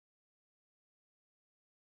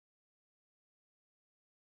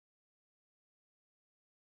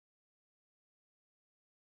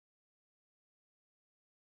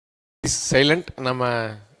Silent. நம்ம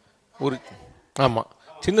ஒரு ஆமாம்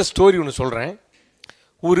சின்ன ஸ்டோரி ஒன்று சொல்கிறேன்.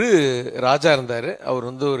 ஒரு ராஜா இருந்தார். அவர்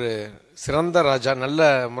வந்து ஒரு சிறந்த ராஜா, நல்ல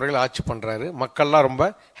முறையில் ஆட்சி பண்ணுறாரு. மக்கள்லாம் ரொம்ப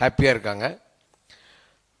ஹாப்பியாக இருக்காங்க.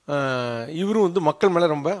 இவரும் வந்து மக்கள்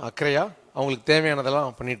மேலே ரொம்ப அக்கறையாக அவங்களுக்கு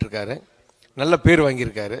தேவையானதெல்லாம் பண்ணிகிட்ருக்காரு. நல்ல பேர்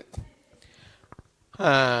வாங்கியிருக்காரு.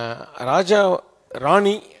 ராஜா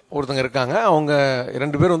ராணி ஒருத்தங்க இருக்காங்க. அவங்க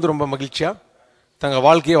 2 பேரும் வந்து ரொம்ப மகிழ்ச்சியாக தங்கள்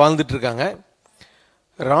வாழ்க்கையை வாழ்ந்துட்டுருக்காங்க.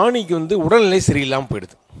 ராணிக்கு வந்து உடல்நிலை சரியில்லாமல்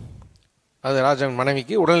போயிடுது. அது ராஜாவின்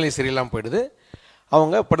மனைவிக்கு உடல்நிலை சரியில்லாமல் போயிடுது.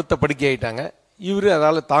 அவங்க படுத்த படுக்கை ஆகிட்டாங்க. இவர்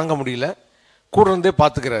அதால் தாங்க முடியல, கூட இருந்தே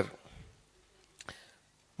பார்த்துக்கிறாரு.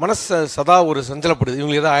 மனசு சதா ஒரு சஞ்சலப்படுது,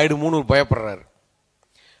 இவங்களுக்கு எதாவது ஆகிடுமோன்னு ஒரு பயப்படுறாரு.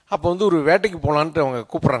 அப்போ வந்து ஒரு வேட்டைக்கு போகலான்ட்டு அவங்க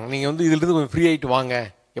கூப்பிட்றாங்க. நீங்கள் வந்து இதிலிருந்து கொஞ்சம் ஃப்ரீ ஆகிட்டு வாங்க,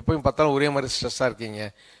 எப்போயும் பார்த்தாலும் ஒரே மாதிரி ஸ்ட்ரெஸ்ஸாக இருக்கீங்க,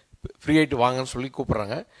 ஃப்ரீ ஆகிட்டு வாங்கன்னு சொல்லி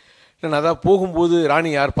கூப்பிட்றாங்க. இல்லை அதான் போகும்போது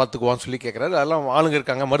ராணி யார் பார்த்துக்குவான்னு சொல்லி கேட்குறாரு. அதெல்லாம் ஆளுங்க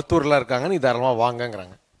இருக்காங்க, மருத்துவர்களாக இருக்காங்கன்னு தாராளமாக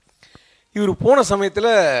வாங்கங்கிறாங்க. இவர் போன சமயத்தில்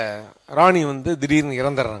ராணி வந்து திடீர்னு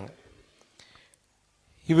இறந்துடுறாங்க.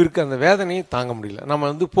 இவருக்கு அந்த வேதனையை தாங்க முடியல. நம்ம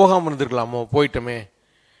வந்து போகாமல் இருந்திருக்கலாமோ, போயிட்டோமே,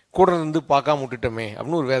 கூட இருந்து பார்க்காம விட்டுட்டோமே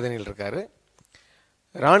அப்படின்னு ஒரு வேதனையில் இருக்கார்.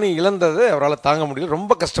 ராணி இழந்ததை அவரால் தாங்க முடியல,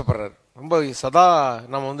 ரொம்ப கஷ்டப்படுறாரு. ரொம்ப சதா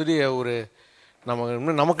நம்ம வந்துட்டு ஒரு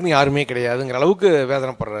நமக்குன்னு யாருமே கிடையாதுங்கிற அளவுக்கு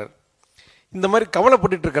வேதனைப்படுறாரு. இந்த மாதிரி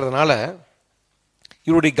கவலைப்பட்டு இருக்கிறதுனால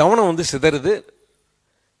இவருடைய கவனம் வந்து சிதறுது.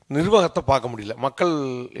 நிர்வாகத்தை பார்க்க முடியல. மக்கள்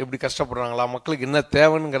எப்படி கஷ்டப்படுறாங்களா, மக்களுக்கு என்ன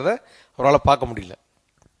தேவைங்கிறத அவரால் பார்க்க முடியல.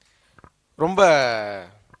 ரொம்ப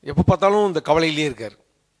எப்போ பார்த்தாலும் இந்த கவலையிலே இருக்கார்.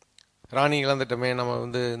 ராணி இழந்துட்டோமே, நம்ம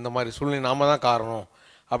வந்து இந்த மாதிரி சூழ்நிலை நாம தான் காரணம்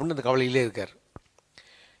அப்படின்னு இந்த கவலையிலே இருக்கார்.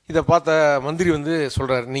 இதை பார்த்த மந்திரி வந்து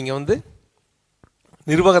சொல்கிறார், நீங்கள் வந்து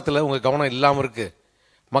நிர்வாகத்தில் உங்கள் கவனம் இல்லாமல் இருக்குது,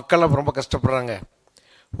 மக்கள்லாம் ரொம்ப கஷ்டப்படுறாங்க,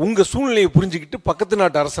 உங்கள் சூழ்நிலையை புரிஞ்சுக்கிட்டு பக்கத்து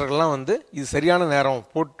நாட்டு அரசர்கள்லாம் வந்து இது சரியான நேரம்,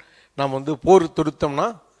 நாம் வந்து போர் தொடுத்தோம்னா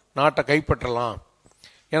நாட்டை கைப்பற்றலாம்.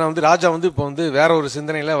 ஏன்னா வந்து ராஜா வந்து இப்போ வந்து வேற ஒரு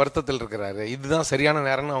சிந்தனையில் வருத்தத்தில் இருக்கிறாரு, இதுதான் சரியான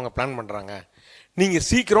நேரம்னு அவங்க பிளான் பண்ணுறாங்க. நீங்கள்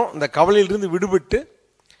சீக்கிரம் இந்த கவலையிலிருந்து விடுபட்டு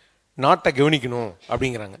நாட்டை கவனிக்கணும்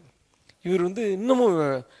அப்படிங்கிறாங்க. இவர் வந்து இன்னமும்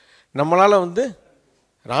நம்மளால் வந்து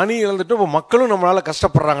ராணி இழந்துட்டு இப்போ மக்களும் நம்மளால்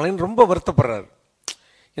கஷ்டப்படுறாங்களேன்னு ரொம்ப வருத்தப்படுறாரு.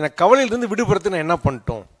 எனக்கு கவலையிலிருந்து விடுபடுறது நான் என்ன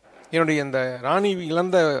பண்ணிட்டோம், என்னுடைய இந்த ராணி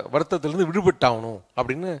இழந்த வருத்தத்திலிருந்து விடுபட்டாகணும்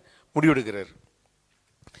அப்படின்னு முடிவெடுக்கிறார்.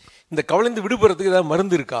 இந்த கவலைந்து விடுபடுறதுக்கு ஏதாவது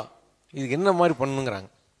மருந்து இருக்கா, இதுக்கு என்ன மாதிரி பண்ணணுங்கிறாங்க.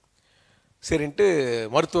 சரின்ட்டு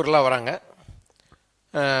மருத்துவர்களாக வராங்க,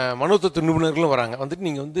 மனோதத்துவ நிபுணர்களும் வராங்க. வந்துட்டு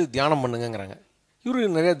நீங்கள் வந்து தியானம் பண்ணுங்கிறாங்க. இவரு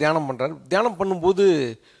நிறையா தியானம் பண்ணுறாரு. தியானம் பண்ணும்போது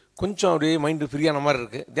கொஞ்சம் அப்படியே மைண்டு ஃப்ரீயான மாதிரி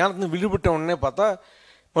இருக்குது. தியானத்துலேருந்து விடுபட்ட உடனே பார்த்தா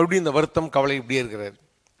மறுபடியும் இந்த வருத்தம் கவலை இப்படியே இருக்கிறார்.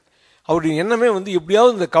 அவருடைய எண்ணமே வந்து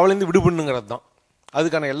எப்படியாவது இந்த கவலைந்து விடுபடணுங்கிறது தான்.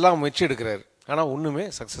 அதுக்கான எல்லா முயற்சியும் எடுக்கிறாரு. ஆனால் ஒன்றுமே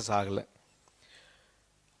சக்ஸஸ் ஆகலை.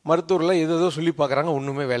 மருத்துவர்கள் ஏதோ சொல்லி பார்க்குறாங்க,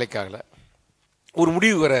 ஒன்றுமே வேலைக்காகலை. ஒரு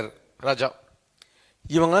முடிவு வர்றார் ராஜா,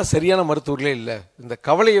 இவங்களாம் சரியான மருத்துவர்களே இல்லை, இந்த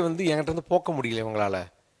கவலையை வந்து என்கிட்ட வந்து போக்க முடியல இவங்களால்,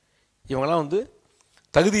 இவங்களாம் வந்து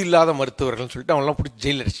தகுதி இல்லாத மருத்துவர்கள்னு சொல்லிட்டு அவங்களாம் பிடிச்சி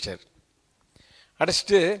ஜெயிலில் அடைச்சிட்டார்.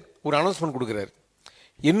 அடைச்சிட்டு ஒரு அனௌன்ஸ்மெண்ட் கொடுக்குறாரு,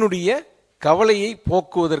 என்னுடைய கவலையை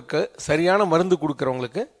போக்குவதற்கு சரியான மருந்து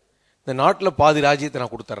கொடுக்குறவங்களுக்கு இந்த நாட்டில் பாதி ராஜ்யத்தை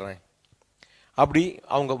நான் கொடுத்துட்றேன். அப்படி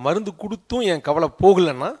அவங்க மருந்து கொடுத்தும் என் கவலை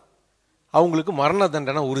போகலைன்னா அவங்களுக்கு மரண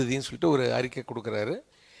தண்டனை உறுதின்னு சொல்லிட்டு ஒரு அறிக்கை கொடுக்குறாரு.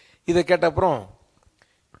 இதை கேட்ட அப்புறம்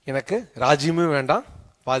எனக்கு ராஜ்யமும் வேண்டாம்,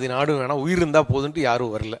 பாதி நாடும் வேண்டாம், உயிர் இருந்தால் போதுன்ட்டு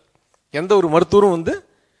யாரும் வரல. எந்த ஒரு மருத்துவரும் வந்து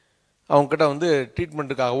அவங்கக்கிட்ட வந்து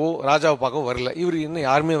ட்ரீட்மெண்ட்டுக்காகவோ ராஜாவை பார்க்கவோ வரல. இவர் இன்னும்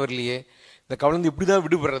யாருமே வரலையே, இந்த கவலை இப்படி தான்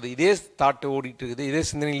விடுபடுறது, இதே தாட்டு ஓடிட்டு இருக்குது, இதே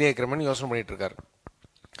சிந்தனையிலே இருக்கிற மாதிரி யோசனை பண்ணிகிட்டு இருக்காரு.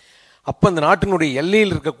 அப்போ அந்த நாட்டினுடைய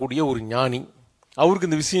எல்லையில் இருக்கக்கூடிய ஒரு ஞானி, அவருக்கு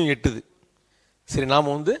இந்த விஷயம் எட்டுது. சரி,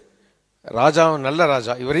 நாம் வந்து ராஜா நல்ல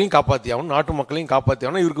ராஜா, இவரையும் காப்பாற்றி ஆகணும், நாட்டு மக்களையும் காப்பாற்றி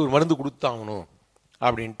ஆகணும், இவருக்கு ஒரு மருந்து கொடுத்தாகணும்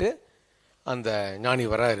அப்படின்ட்டு அந்த ஞானி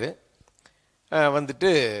வராரு. வந்துட்டு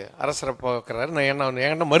அரசரை பார்க்குறாரு. நான்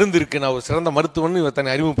என்கிட்ட மருந்து இருக்குது, நான் ஒரு சிறந்த மருத்துவன்னு இவர்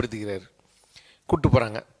தன்னை அறிமுகப்படுத்திக்கிறார். கூப்பிட்டு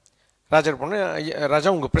போகிறாங்க. ராஜா போனேன்,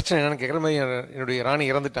 ராஜா உங்கள் பிரச்சனை என்னென்னு கேட்குற மாதிரி, என்னுடைய ராணி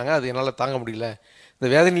இறந்துட்டாங்க, அது என்னால் தாங்க முடியல, இந்த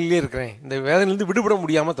வேதனையிலே இருக்கிறேன், இந்த வேதனையிலேருந்து விடுபட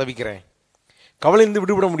முடியாமல் தவிக்கிறேன், கவலையிலேருந்து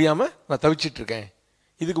விடுபட முடியாமல் நான் தவிச்சிட்ருக்கேன்,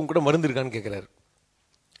 இதுக்கு உங்கள்கிட்ட மருந்து இருக்கான்னு கேட்குறாரு.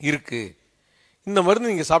 இருக்குது, இந்த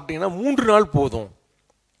மருந்து நீங்கள் சாப்பிட்டீங்கன்னா 3 நாள் போதும்.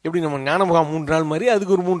 எப்படி நம்ம ஞான முகாம் 3 நாள் மாதிரி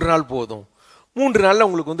அதுக்கு ஒரு 3 நாள் போதும், 3 நாளில்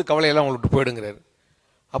உங்களுக்கு வந்து கவலையெல்லாம் உங்களுக்கு போயிடுங்கிறாரு.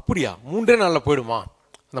 அப்படியா, 3 நாளில் போயிடுமா,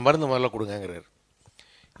 அந்த மருந்து முதல்ல கொடுங்கங்கிறார்.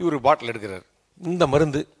 இவர் பாட்டில் எடுக்கிறார். இந்த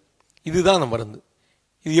மருந்து, இதுதான் அந்த மருந்து,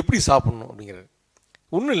 இது எப்படி சாப்பிட்ணும் அப்படிங்கிறார்.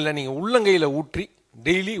 ஒன்றும் இல்லை, நீங்கள் உள்ளங்கையில் ஊற்றி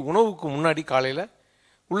டெய்லி உணவுக்கு முன்னாடி காலையில்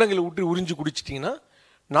உள்ளங்கையில் ஊற்றி உறிஞ்சி குடிச்சிட்டிங்கன்னா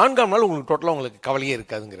 4ஆம் நாள் உங்களுக்கு டோட்டலாக உங்களுக்கு கவலையே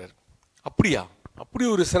இருக்காதுங்கிறார். அப்படியா, அப்படி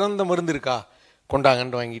ஒரு சிறந்த மருந்து இருக்கா,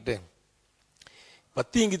 கொண்டாங்கன்ட்டு வாங்கிட்டு,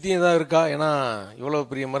 பத்தியும் கித்தியும் ஏதாவது இருக்கா, ஏன்னா இவ்வளோ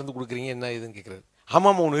பெரிய மருந்து கொடுக்குறீங்க என்ன இதுன்னு கேட்குறாரு.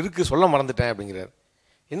 ஆமாம் ஒன்று இருக்குது, சொல்ல மறந்துட்டேன் அப்படிங்கிறார்.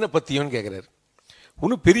 என்ன பத்தியோன்னு கேட்குறாரு.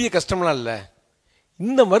 ஒன்றும் பெரிய கஷ்டம்லாம் இல்லை.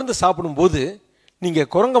 இந்த மருந்து சாப்பிடும்போது நீங்கள்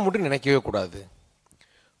குரங்கை மட்டும் நினைக்கவே கூடாது.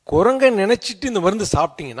 குரங்கை நினச்சிட்டு இந்த மருந்து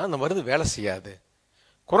சாப்பிட்டீங்கன்னா அந்த மருந்து வேலை செய்யாது.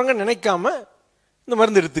 குரங்கை நினைக்காம இந்த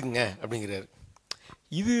மருந்து எடுத்துக்கங்க அப்படிங்கிறாரு.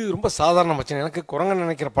 இது ரொம்ப சாதாரண மச்சன். எனக்கு குரங்கை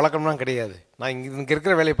நினைக்கிற பழக்கம்லாம் கிடையாது. நான் இங்கே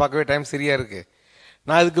இருக்கிற வேலையை பார்க்கவே டைம் சரியாக இருக்குது.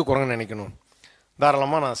 நான் எதுக்கு குரங்கை நினைக்கணும்?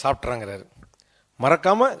 தாராளமாக நான் சாப்பிட்றேங்கிறாரு.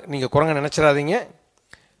 மறக்காமல் நீங்கள் குரங்கை நினச்சிடாதீங்க,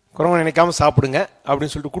 குரங்கை நினைக்காமல் சாப்பிடுங்க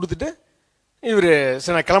அப்படின்னு சொல்லிட்டு கொடுத்துட்டு இவர்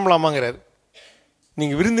சரி நான் கிளம்பலாமாங்கிறார்.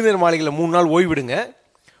 நீங்கள் விருந்தினர் மாளிகையில் 3 நாள் ஓய்விடுங்க.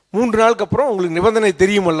 3 நாளுக்கு அப்புறம் உங்களுக்கு நிபந்தனை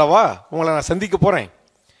தெரியும் அல்லவா, உங்களை நான் சந்திக்க போகிறேன்.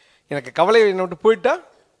 எனக்கு கவலை என்னை விட்டு போயிட்டா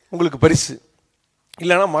உங்களுக்கு பரிசு,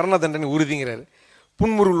 இல்லைன்னா மரண தண்டனை உறுதிங்கிறாரு.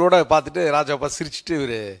 புன்முருளோட பார்த்துட்டு ராஜா பார்த்து சிரிச்சுட்டு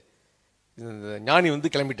இவர் ஞானி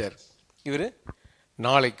வந்து கிளம்பிட்டார். இவர்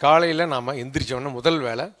நாளை காலையில் நாம் எந்திரிச்சோன்னா முதல்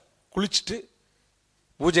வேலை குளிச்சுட்டு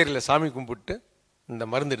பூஜையில் சாமி கும்பிட்டு இந்த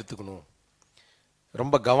மருந்து எடுத்துக்கணும்,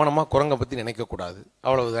 ரொம்ப கவனமாக குரங்கை பற்றி நினைக்கக்கூடாது,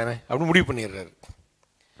 அவ்வளவு தானே அப்படின்னு முடிவு பண்ணிடுறாரு.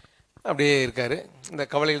 அப்படியே இருக்கார். இந்த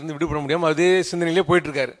கவலையிலேருந்து விடுபட முடியாமல் அதே சிந்தனையிலே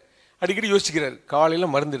போயிட்டுருக்காரு. அடிக்கடி யோசிக்கிறார்.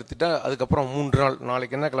 காலையில் மருந்து எடுத்துட்டா அதுக்கப்புறம் 3 நாள்,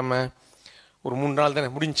 நாளைக்கு என்ன கிழமை, ஒரு 3 நாள் தானே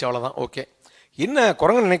முடிஞ்சு, அவ்வளோதான், ஓகே, என்ன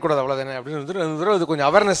குரங்கு நினைக்கக்கூடாது அவ்வளோதானே அப்படின்னு வந்துட்டு அது கொஞ்சம்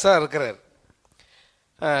அவேர்னஸாக இருக்கிறார்.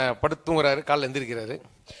 படுத்துங்கிறாரு. காலையில் எந்திரிக்கிறாரு.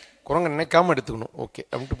 குரங்கை நினைக்காமல் எடுத்துக்கணும், ஓகே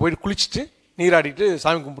அப்படின்ட்டு போயிட்டு குளிச்சுட்டு நீராடிட்டு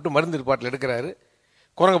சாமி கும்பிட்டு மருந்து பாட்டில் எடுக்கிறாரு.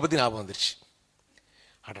 குரங்கை பற்றி ஞாபகம் வந்துருச்சு.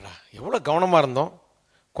 அடடா எவ்வளோ கவனமாக இருந்தோம்,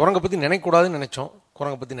 குரங்கை பற்றி நினைக்கக்கூடாதுன்னு நினச்சோம்,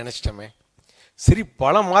 குரங்கை பற்றி நினச்சிட்டோமே. சரி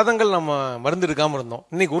பல மாதங்கள் நம்ம மருந்து எடுக்காமல் இருந்தோம்,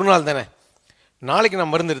 இன்றைக்கி ஒரு நாள் தானே, நாளைக்கு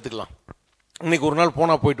நம்ம மருந்து எடுத்துக்கலாம், இன்றைக்கி ஒரு நாள்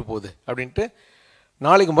போனால் போயிட்டு போகுது அப்படின்ட்டு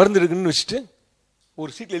நாளைக்கு மருந்து எடுக்கணும்னு வச்சுட்டு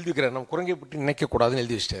ஒரு சீட்டில் எழுதி வைக்கிறார். நம்ம குரங்கை பற்றி நினைக்கக்கூடாதுன்னு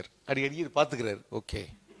எழுதி வச்சிட்டார். அடிக்கடி பார்த்துக்கிறாரு. ஓகே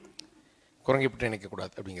குரங்கை பற்றி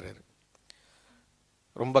நினைக்கக்கூடாது அப்படிங்கிறாரு.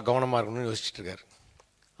 ரொம்ப கவனமாக இருக்கணும்னு யோசிச்சுட்டு இருக்காரு.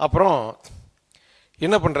 அப்புறம்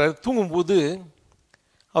என்ன பண்ணுறாரு, தூங்கும்போது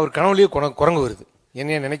அவர் கனவுலேயே குரங்கு வருது.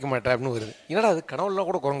 என்னையே நினைக்க மாட்டேன் அப்படின்னு வருது. என்னடா அது கனவுலாம்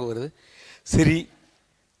கூட குரங்கு வருது. சரி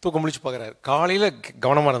தூக்கம் முழிச்சு பார்க்குறாரு. காலையில்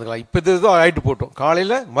கவனமாக இருந்துக்கலாம், இப்போ இது ஏதோ ஆகிட்டு போட்டோம்,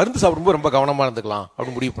 காலையில் மருந்து சாப்பிடும்போது ரொம்ப கவனமாக இருந்துக்கலாம்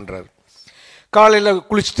அப்படின்னு முடிவு பண்ணுறாரு. காலையில்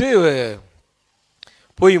குளிச்சுட்டு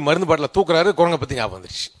போய் மருந்து பாட்டில் தூக்குறாரு. குரங்கை பற்றி ஞாபகம்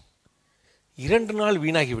வந்துடுச்சு. 2 நாள்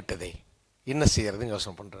வீணாகி விட்டதே, என்ன செய்யறதுன்னு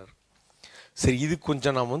யோசனை பண்ணுறாரு. சரி இது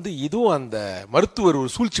கொஞ்சம் நாம் வந்து இதுவும் அந்த மருத்துவர் ஒரு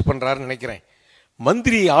சூழ்ச்சி பண்ணுறாருன்னு நினைக்கிறேன்,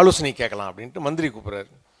 மந்திரி ஆலோசனை கேட்கலாம் அப்படின்ட்டு மந்திரி கூப்பிட்றாரு.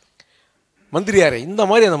 மந்திரியாரே, இந்த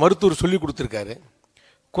மாதிரி அந்த மருத்துவர் சொல்லி கொடுத்துருக்காரு,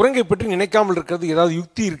 குரங்கை பற்றி நினைக்காமல் இருக்கிறது ஏதாவது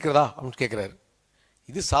யுக்தி இருக்கிறதா அப்படின்னு கேட்குறாரு.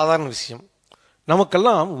 இது சாதாரண விஷயம்,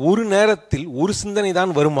 நமக்கெல்லாம் ஒரு நேரத்தில் ஒரு சிந்தனை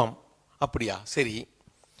தான் வருமாம். அப்படியா, சரி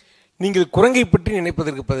நீங்கள் குரங்கை பற்றி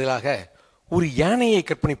நினைப்பதற்கு பதிலாக ஒரு யானையை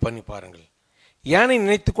கற்பனை பண்ணி பாருங்கள், யானை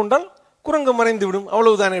நினைத்து கொண்டால் குரங்கு மறைந்து விடும்,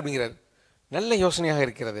 அவ்வளவுதானே அப்படிங்கிறார். நல்ல யோசனையாக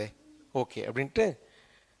இருக்கிறதே, ஓகே அப்படின்ட்டு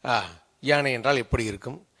யானை என்றால் எப்படி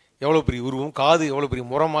இருக்கும், எவ்வளோ பெரிய உருவம், காது எவ்வளோ பெரிய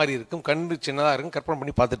முறை மாதிரி இருக்கும், கண்ணு சின்னதாக இருக்கும், கற்பனை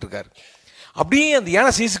பண்ணி பார்த்துட்டு இருக்காரு. அப்படியே அந்த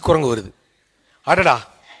யானை சைஸுக்கு குரங்கு வருது. அடடா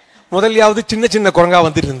முதல்லையாவது சின்ன சின்ன குரங்கா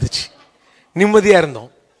வந்துட்டு இருந்துச்சு, நிம்மதியாக இருந்தோம்.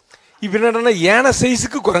 இப்போ என்னடா யானை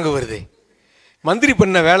சைஸுக்கு குரங்கு வருது, மந்திரி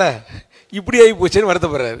பண்ண வேலை இப்படி ஆகி போச்சேன்னு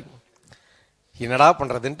வருத்தப்படுறாரு. என்னடா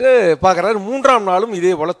பண்ணுறதுன்ட்டு பார்க்குறாரு. 3ஆம் நாளும்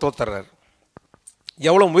இதே போல் தோத்துறாரு.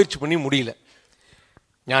 எவ்வளோ முயற்சி பண்ணி முடியல.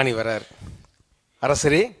 ஞானி வர்றார்.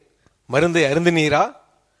 அரசரே, மருந்தை அருந்தினீரா,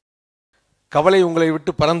 கவலை உங்களை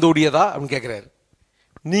விட்டு பறந்தோடியதா அப்படின்னு கேட்குறாரு.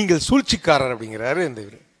 நீங்கள் சூழ்ச்சிக்காரர் அப்படிங்கிறாரு. இந்த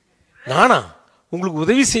நானா உங்களுக்கு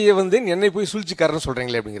உதவி செய்ய வந்தேன், என்னை போய் சூழ்ச்சிக்காரர்னு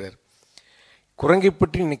சொல்கிறீங்களே அப்படிங்கிறாரு. குரங்கை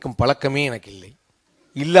பற்றி நினைக்கும் பழக்கமே எனக்கு இல்லை,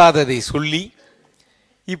 இல்லாததை சொல்லி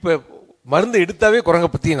இப்போ மருந்து எடுத்தாவே குரங்கை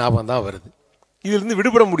பற்றி ஞாபகம் தான் வருது, இதிலிருந்து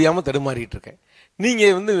விடுபட முடியாமல் தடுமாறிட்டு இருக்கேன்,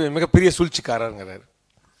 நீங்கள் வந்து மிகப்பெரிய சூழ்ச்சிக்காரருங்கிறாரு.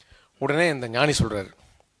 உடனே இந்த ஞானி சொல்கிறார்,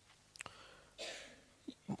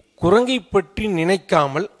 குரங்கை பற்றி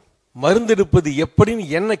நினைக்காமல் மருந்தெடுப்பது எப்படின்னு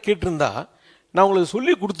என்ன கேட்டிருந்தா நான் உங்களுக்கு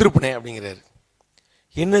சொல்லி கொடுத்துருப்பேனே அப்படிங்கிறாரு.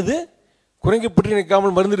 என்னது, குரங்கை பற்றி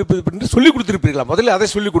நினைக்காமல் மருந்தெடுப்பது அப்படின்னு சொல்லி கொடுத்துருப்பீங்களா, முதல்ல அதை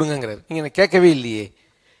சொல்லி கொடுங்கிறாரு. நீங்கள் என்ன கேட்கவே இல்லையே,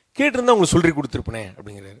 கேட்டிருந்தா உங்களுக்கு சொல்லி கொடுத்துருப்பேனே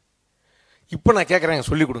அப்படிங்கிறாரு. இப்போ நான் கேட்குறேன்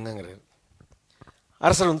சொல்லி கொடுங்கிறாரு.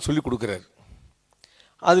 அரசர் வந்து சொல்லி கொடுக்குறாரு.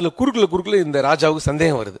 அதில் குறுக்கில் இந்த ராஜாவுக்கு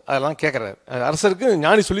சந்தேகம் வருது, அதெல்லாம் கேட்குறாரு. அரசருக்கு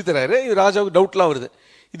ஞானி சொல்லித்தராரு, இது ராஜாவுக்கு டவுட்லாம் வருது,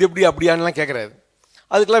 இது எப்படி அப்படியான்லாம் கேட்குறாரு.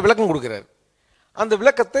 அதுக்கெல்லாம் விளக்கம் கொடுக்குறாரு. அந்த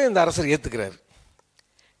விளக்கத்தை இந்த அரசர் ஏற்றுக்கிறார்.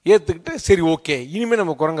 ஏற்றுக்கிட்டு சரி ஓகே இனிமேல்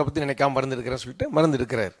நம்ம குரங்கை பற்றி நினைக்காம மருந்து எடுக்கிறேன்னு சொல்லிட்டு மருந்து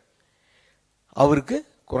எடுக்கிறார். அவருக்கு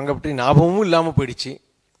குரங்கை பற்றி ஞாபகமும் இல்லாமல் போயிடுச்சு,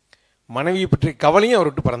 மனைவியை பற்றி கவலையும் அவரை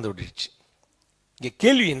விட்டு பறந்து விட்டுடுச்சு. இங்கே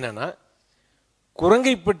கேள்வி என்னன்னா,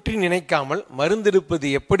 குரங்கை பற்றி நினைக்காமல் மருந்தெடுப்பது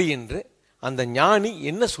எப்படி என்று அந்த ஞானி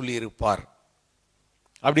என்ன சொல்லியிருப்பார்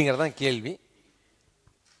அப்படிங்கிறதான் கேள்வி.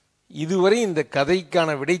 இதுவரை இந்த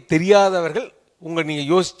கதைக்கான விடை தெரியாதவர்கள்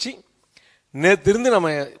நீங்கள் யோசித்து நேற்றிருந்து நம்ம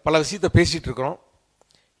பல விஷயத்தை பேசிகிட்டு இருக்கிறோம்.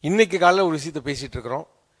 இன்றைக்கி காலையில் ஒரு விஷயத்தை பேசிகிட்டு இருக்கிறோம்.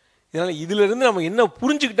 இதனால் இதிலிருந்து நம்ம என்ன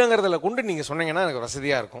புரிஞ்சுக்கிட்டோங்கிறதில் கொண்டு நீங்கள் சொன்னீங்கன்னா எனக்கு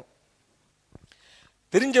வசதியாக இருக்கும்.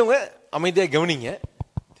 தெரிஞ்சவங்க அமைதியாக கவனிங்க,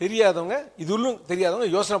 தெரியாதவங்க இதுவும் தெரியாதவங்க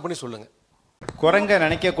யோசனை பண்ணி சொல்லுங்கள். குரங்க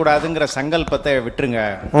நினைக்கக்கூடாதுங்கிற சங்கல்பத்தை விட்டுருங்க.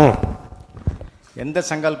 எந்த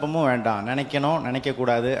சங்கல்பமும் வேண்டாம். நினைக்கணும்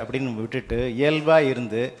நினைக்கக்கூடாது அப்படின்னு விட்டுட்டு இயல்பாக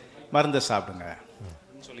இருந்து மருந்தை சாப்பிடுங்க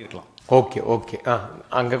சொல்லியிருக்கலாம். Okay okay.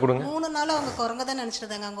 அங்கே கொடுங்க. 3 நாள் அவங்க குரங்க தான்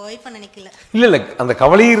நினச்சிருந்தாங்க, அவங்க ஒய்ஃபை நினைக்கல. இல்லை அந்த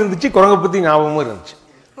கவலையும் இருந்துச்சு, குரங்கை பற்றி ஞாபகமும் இருந்துச்சு,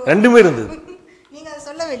 ரெண்டுமே இருந்தது. நீங்க அதை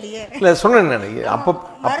சொல்லவே இல்லையே. இல்லை சொன்னேன் நான்.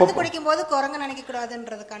 அப்போ குடிக்கும் போது குரங்க நினைக்க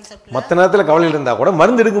கூடாதுன்றது கான்செப்ட். மற்ற நேரத்தில் கவலையில் இருந்தால் கூட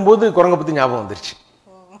மருந்து எடுக்கும்போது குரங்கை பற்றி ஞாபகம் வந்துருச்சு.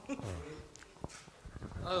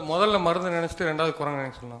 முதல்ல மருந்து நினைச்சிட்டு ரெண்டாவது குரங்கு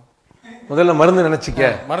நினைச்சிடலாம். முதல்ல மருந்து நினைச்சிக்க,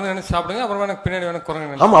 மருந்து நினைச்சு சாப்பிடுங்க, அப்புறம் எனக்கு பின்னாடி வேணும்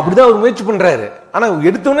குரங்கு. ஆமா, அப்படிதான் அவர் முயற்சி பண்றாரு. ஆனா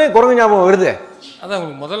எடுத்தோடனே குரங்கு ஞாபகம் வருது. அதான்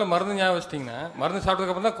உங்களுக்கு முதல்ல மருந்து ஞாபகம் வச்சிட்டீங்கன்னா மருந்து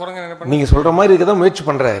சாப்பிட்டதுக்கு அப்புறம் தான் குரங்கு நினைப்பேன். நீங்க சொல்ற மாதிரி இருக்கதான் முயற்சி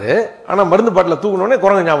பண்றாரு. ஆனா மருந்து பாட்டில தூக்கணுன்னே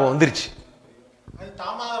குரங்கு ஞாபகம் வந்துருச்சு.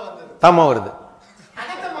 தாமா வருது,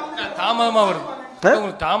 தாமதமா வருது.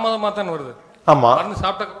 உங்களுக்கு தாமதமா தான் வருது. ஆமா, மருந்து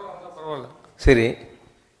சாப்பிட்ட பரவாயில்ல. சரி,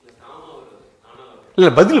 இல்ல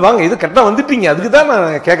பதில் வாங்க, இது கரெக்டா வந்துட்டீங்க, அதுக்கு தான்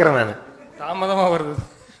நான் கேட்கறேன். நான் தாமதமா வருது.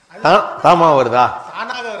 தாமா வருதா?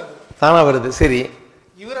 தானா வருது. சரி,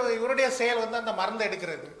 இவருடைய செயல் வந்து அந்த மருந்து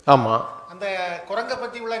எடுக்கிறது. ஆமா, அந்த குரங்கை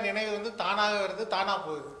பத்தி உள்ள நினைவு வந்து தானாக வருது, தானா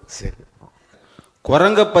போகுது. சரி,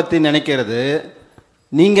 குரங்கை பத்தி நினைக்கிறது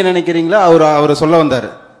நீங்க நினைக்கிறீங்களா? அவர் சொல்ல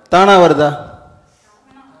வந்தாரு. தானா வருதா?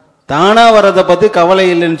 தானா வர்றதை பத்தி கவலை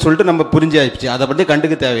இல்லைன்னு சொல்லிட்டு நம்ம புரிஞ்சாச்சு, அதை பத்தி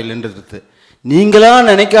கண்டுக்க தேவையில்லைன்றது. நீங்களா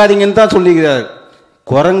நினைக்காதீங்கன்னு தான் சொல்லிக்கிறார்.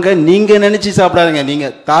 குரங்க நீங்க நினைச்சு சாப்பிடாதீங்க. நீங்க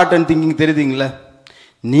தாட் அண்ட் திங்கிங் தெரியுதுங்களா?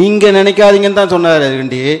 நீங்க நினைக்காதீங்கன்னு தான் சொன்னார்.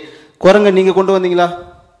 குரங்க நீங்க கொண்டு வந்தீங்களா?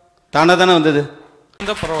 தானே தானே வந்தது.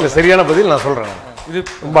 சரியான பதில் நான் சொல்றேன். இது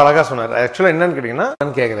ரொம்ப அழகா சொன்னார். ஆக்சுவலா என்னன்னு கேட்டீங்கன்னா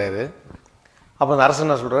கேட்கிறாரு. அப்ப அந்த அரசன்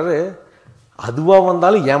என்ன சொல்றாரு, அதுவா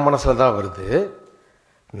வந்தாலும் என் மனசுல தான் வருது,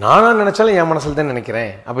 நானா நினைச்சாலும் என் மனசுல தான்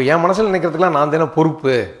நினைக்கிறேன், அப்ப என் மனசுல நினைக்கிறதுக்கெல்லாம் நான் தானே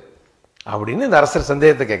பொறுப்பு அப்படின்னு இந்த அரசர்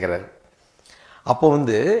சந்தேகத்தை கேட்கிறாரு. அப்போ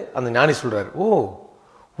அந்த ஞானி சொல்றாரு, ஓ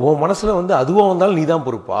உன் மனசுல அதுவா வந்தாலும் நீ தான்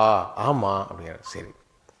பொறுப்பா? ஆமா அப்படிங்கிறார். சரி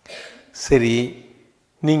சரி,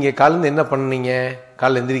 நீங்க காலையில என்ன பண்ணீங்க?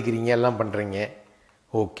 காலைல எந்திரிக்கிறீங்க, எல்லாம் பண்றீங்க,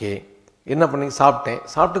 ஓகே, என்ன பண்ணீங்க? சாப்பிட்டேன்.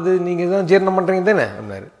 சாப்பிட்டது நீங்க தான் ஜீரணம் பண்றீங்க தானே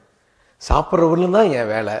அப்படின்னாரு. சாப்பிட்றவர்களும் தான்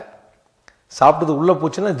என் வேலை, சாப்பிட்டது உள்ளே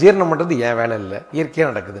போச்சுன்னா ஜீரணம் பண்ணுறது என் வேலை இல்லை,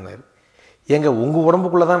 இயற்கையாக நடக்குதுன்னாரு. ஏங்க உங்கள்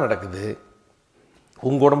உடம்புக்குள்ளே தான் நடக்குது,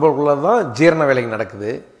 உங்கள் உடம்புக்குள்ளே தான் ஜீரண வேலைக்கு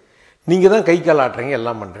நடக்குது, நீங்கள் தான் கை கால் ஆட்டுறீங்க,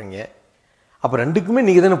 எல்லாம் பண்ணுறீங்க, அப்போ ரெண்டுக்குமே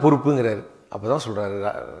நீங்கள் தானே பொறுப்புங்கிறாரு. அப்போ தான் சொல்கிறாரு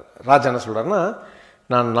ராஜா, என்ன சொல்கிறாருன்னா,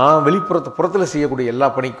 நான் புறத்தில் செய்யக்கூடிய எல்லா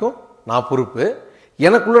பணிக்கும் நான் பொறுப்பு,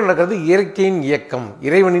 எனக்குள்ளே நடக்கிறது இயற்கையின் இயக்கம்,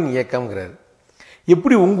 இறைவனின் இயக்கம்ங்கிறாரு.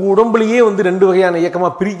 எப்படி உங்கள் உடம்புலையே 2 வகையான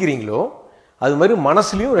இயக்கமாக பிரிக்கிறீங்களோ அது மாதிரி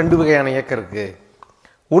மனசுலையும் 2 வகையான இயக்கம் இருக்குது.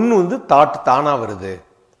 ஒன்று தாட் தானாக வருது,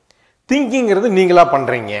 திங்கிங்கிறது நீங்களாக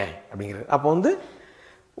பண்ணுறீங்க அப்படிங்கிறது. அப்போ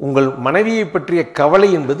உங்கள் மனைவியை பற்றிய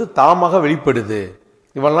கவலை என்பது தாமாக வெளிப்படுது.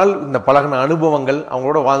 இவ்வளவு நாள் இந்த பழகின அனுபவங்கள்,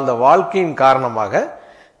 அவங்களோட வாழ்ந்த வாழ்க்கையின் காரணமாக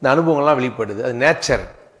இந்த அனுபவங்கள்லாம் வெளிப்படுது, அது நேச்சர்.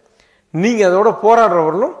 நீங்கள் அதோட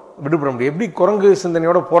போராடுறவர்களும் விடுபட முடியும். எப்படி குரங்கு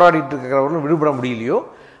சிந்தனையோட போராடிட்டு இருக்கிறவர்களும் விடுபட முடியலையோ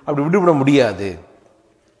அப்படி விடுபட முடியாது.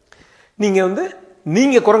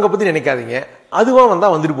 நீங்கள் குரங்கை பற்றி நினைக்காதீங்க, அதுவாக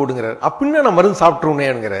வந்தால் வந்துட்டு போட்டுங்கிறாரு. அப்படின்னா நான் மருந்து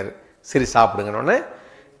சாப்பிட்ருனேங்கிறாரு. சரி சாப்பிடுங்கன்னொன்னே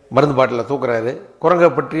மருந்து பாட்டில் தூக்குறாரு. குரங்கை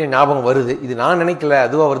பற்றிய ஞாபகம் வருது, இது நான் நினைக்கல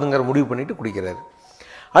அதுவாக வருதுங்கிற முடிவு பண்ணிட்டு குடிக்கிறாரு.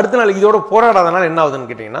 அடுத்த நாள் இதோட போராடாதனால என்ன ஆகுதுன்னு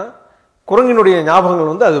கேட்டிங்கன்னா, குரங்கினுடைய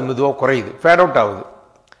ஞாபகங்கள் அது மெதுவாக குறையுது, ஃபேட் அவுட் ஆகுது.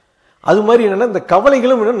 அது மாதிரி என்னென்னா, இந்த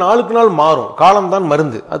கவலைகளும் நாளுக்கு நாள் மாறும். காலம்தான்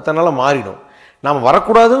மருந்து, அது தன்னால் மாறிடும். நாம்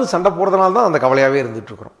வரக்கூடாதுன்னு சண்டை போடுறதுனால தான் அந்த கவலையாகவே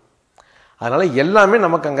இருந்துகிட்ருக்குறோம். அதனால் எல்லாமே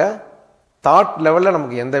நமக்கு அங்கே தாட் லெவலில்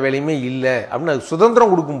நமக்கு எந்த வேலையுமே இல்லை அப்படின்னு அது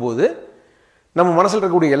சுதந்திரம் கொடுக்கும்போது நம்ம மனசில்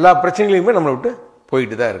இருக்கக்கூடிய எல்லா பிரச்சனைகளையுமே நம்மளை விட்டு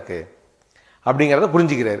போயிட்டு தான் இருக்குது அப்படிங்கிறத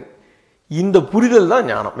புரிஞ்சுக்கிறாரு. இந்த புரிதல் தான்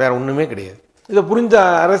ஞானம், வேறு ஒன்றுமே கிடையாது. இதை புரிஞ்ச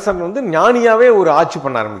அரசன் ஞானியாகவே ஒரு ஆட்சி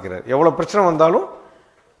பண்ண ஆரம்பிக்கிறார். எவ்வளோ பிரச்சனை வந்தாலும்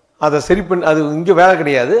அதை சரி பண்ணி, அது இங்கே வேலை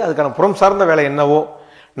கிடையாது, அதுக்கான புறம் சார்ந்த வேலை என்னவோ,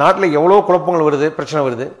 நாட்டில் எவ்வளோ குழப்பங்கள் வருது, பிரச்சனை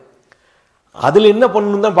வருது, அதில் என்ன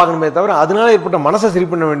பண்ணணும் தான் பார்க்கணுமே தவிர அதனால ஏற்பட்ட மனசை சரி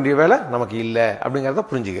பண்ண வேண்டிய வேலை நமக்கு இல்லை அப்படிங்கிறத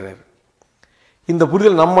புரிஞ்சுக்கிறார். இந்த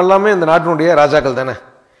புரிதல் நம்ம எல்லாமே இந்த நாட்டினுடைய ராஜாக்கள் தானே.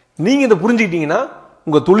 நீங்கள் இதை புரிஞ்சுக்கிட்டீங்கன்னா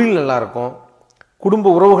உங்கள் தொழில் நல்லாயிருக்கும்,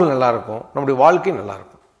 குடும்ப உறவுகள் நல்லாயிருக்கும், நம்முடைய வாழ்க்கை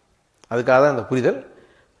நல்லாயிருக்கும். அதுக்காக தான் இந்த புரிதல்.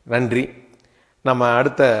 நன்றி. நம்ம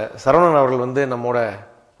அடுத்த சரவணன் அவர்கள் நம்மோட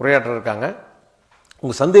உரையாற்ற இருக்காங்க.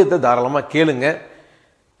 உங்கள் சந்தேகத்தை தாராளமாக கேளுங்க.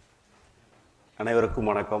 அனைவருக்கும்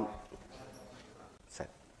வணக்கம்.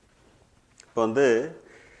 சரி, இப்போ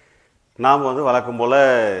நாம் வழக்கம் போல்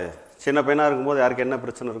சின்ன பையனாக இருக்கும்போது யாருக்கு என்ன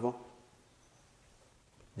பிரச்சனை இருக்கும்?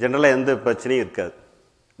 ஜென்ரலாக எந்த பிரச்சனையும் இருக்காது,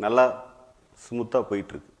 நல்லா ஸ்மூத்தாக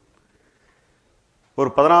போயிட்டுருக்கு. ஒரு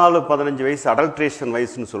 14-15 வயசு அடல்ட்ரேஷன்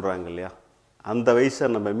வயசுன்னு சொல்கிறாங்க இல்லையா, அந்த வயசை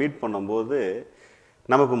நம்ம மீட் பண்ணும்போது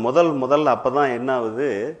நமக்கு முதல்ல அப்போ தான் என்ன ஆகுது,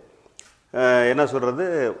 என்ன சொல்கிறது,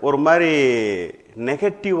 ஒரு மாதிரி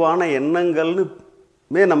நெகட்டிவான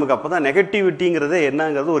எண்ணங்கள்னு நமக்கு அப்போ தான் நெகட்டிவிட்டிங்கிறதே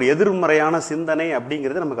என்னங்கிறது, ஒரு எதிர்மறையான சிந்தனை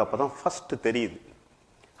அப்படிங்கிறது நமக்கு அப்போ தான் ஃபஸ்ட்டு தெரியுது.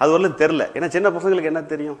 அது வரலும் தெரில. ஏன்னா சின்ன பசங்களுக்கு என்ன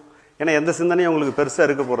தெரியும், ஏன்னா எந்த சிந்தனையும் அவங்களுக்கு பெருசாக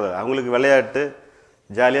இருக்க போகிறது, அவங்களுக்கு விளையாட்டு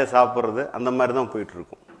ஜாலியாக சாப்பிட்றது அந்த மாதிரி தான்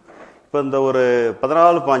போயிட்டுருக்கும். இப்போ இந்த ஒரு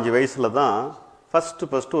 14-15 வயசில் தான்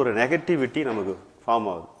ஃபஸ்ட்டு ஒரு நெகட்டிவிட்டி நமக்கு ஃபார்ம்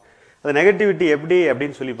ஆகுது. அந்த நெகட்டிவிட்டி எப்படி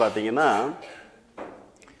அப்படின்னு சொல்லி பார்த்தீங்கன்னா,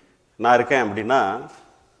 நான் இருக்கேன் அப்படின்னா,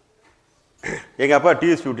 எங்கள் அப்பா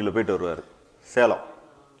டிஎஸ் பியூட்டியில் போயிட்டு வருவார், சேலம்.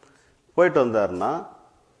 போயிட்டு வந்தாருன்னா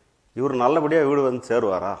இவர் நல்லபடியாக வீடு வந்து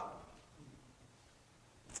சேருவாரா,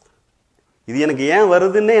 இது எனக்கு ஏன்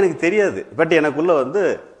வருதுன்னே எனக்கு தெரியாது. பட் எனக்குள்ளே வந்து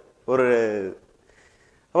ஒரு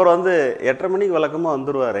அவர் வந்து 8:30 மணிக்கு வழக்கமாக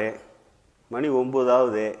வந்துடுவார், மணி 9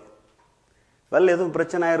 ஆகுது, வெளில எதுவும்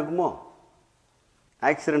பிரச்சனை ஆகிருக்குமோ,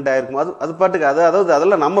 ஆக்சிடெண்ட் ஆகிருக்குமோ, அது பாட்டுக்கு அதாவது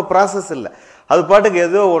அதெல்லாம் நம்ம ப்ராசஸ் இல்லை, அது பாட்டுக்கு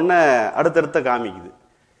ஏதோ ஒன்று அடுத்தடுத்த காமிக்குது.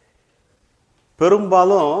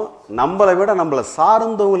 பெரும்பாலும் நம்மளை விட நம்மளை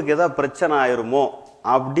சார்ந்தவங்களுக்கு எதாவது பிரச்சனை ஆயிருமோ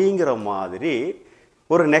அப்படிங்கிற மாதிரி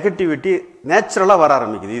ஒரு நெகட்டிவிட்டி நேச்சுரலாக வர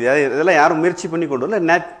ஆரம்பிக்குது. இதெல்லாம் யாரும் முயற்சி பண்ணி கொண்டு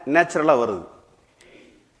வரல, நேச்சுரலாக வருது.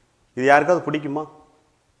 இது யாருக்காவது பிடிக்குமா?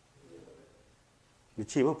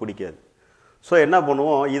 நிச்சயமாக பிடிக்காது. ஸோ என்ன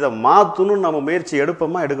பண்ணுவோம், இதை மாற்றணும்னு நம்ம முயற்சி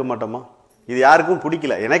எடுப்போமா எடுக்க மாட்டோமா? இது யாருக்கும்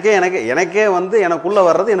பிடிக்கல. எனக்கே வந்து எனக்குள்ளே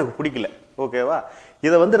வர்றது எனக்கு பிடிக்கல, ஓகேவா?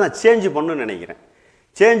 இதை வந்து நான் சேஞ்சு பண்ணணும்னு நினைக்கிறேன்.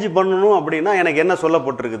 சேஞ்சு பண்ணணும் அப்படின்னா எனக்கு என்ன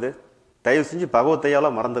சொல்லப்பட்டிருக்குது, தயவு செஞ்சு பகவத்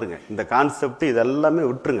ஐயாவெல்லாம் மறந்துடுங்க, இந்த கான்செப்ட் இதெல்லாமே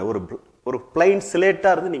விட்டுருங்க, ஒரு பிளைன்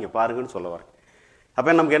ஸ்லேட்டாக இருந்து நீங்கள் பாருங்கன்னு சொல்ல வரேன்.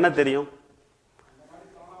 அப்போ நமக்கு என்ன தெரியும்,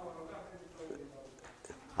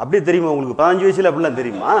 அப்படி தெரியுமா உங்களுக்கு? 15 வயசுல அப்படிலாம்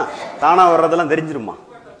தெரியுமா? தானாக வர்றதெல்லாம் தெரிஞ்சிருமா?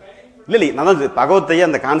 இல்லை, நான் தான் பகவத் ஐயா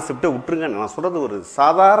அந்த கான்செப்டை விட்டுருங்க. நான் சொல்கிறது ஒரு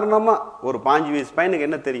சாதாரணமாக ஒரு 15 வயசு பையனுக்கு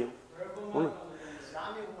என்ன தெரியும்?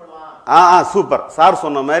 சூப்பர், சார்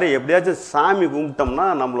சொன்ன மாதிரி எப்படியாச்சும் சாமி கும்பிட்டோம்னா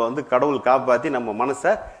நம்மளை வந்து கடவுள் காப்பாற்றி நம்ம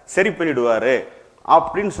மனசை சரி பண்ணிடுவார்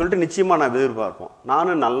அப்படின்னு சொல்லிட்டு நிச்சயமாக நான் எதிர்பார்ப்போம்.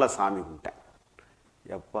 நானும் நல்லா சாமி கும்பிட்டேன்,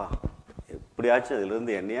 எப்பா எப்படியாச்சும்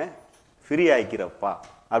அதுலேருந்து என்னைய ஃப்ரீ ஆக்கிக்கிறப்பா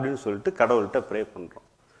அப்படின்னு சொல்லிட்டு கடவுள்கிட்ட ப்ரே பண்ணுறோம்.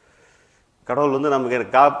 கடவுள் வந்து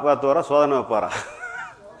நமக்கு காப்பாற்றுவாரா சோதனை வைப்பாரா?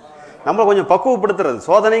 நம்மளை கொஞ்சம் பக்குவப்படுத்துறது,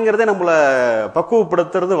 சோதனைங்கிறதே நம்மளை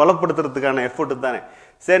பக்குவப்படுத்துறது வளப்படுத்துறதுக்கான எஃபர்ட் தானே.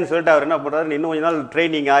 சரின்னு சொல்லிட்டு அவர் என்ன பண்ணுறாரு, இன்னும் கொஞ்ச நாள்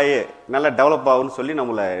ட்ரைனிங் ஆகி நல்லா டெவலப் ஆகுன்னு சொல்லி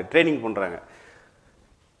நம்மளை ட்ரைனிங் பண்ணுறாங்க.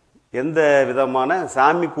 எந்த விதமான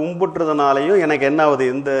சாமி கும்பிட்டுறதுனாலையும் எனக்கு என்ன ஆகுது,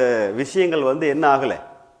 எந்த விஷயங்கள் வந்து என்ன ஆகலை,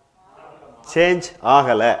 சேஞ்ச்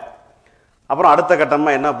ஆகலை. அப்புறம் அடுத்த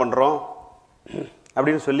கட்டமாக என்ன பண்ணுறோம்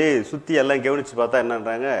அப்படின்னு சொல்லி சுற்றி எல்லாம் கவனித்து பார்த்தா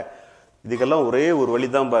என்னன்றாங்க, இதுக்கெல்லாம் ஒரே ஒரு வழி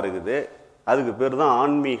தான் இருக்குது, அதுக்கு பேர் தான்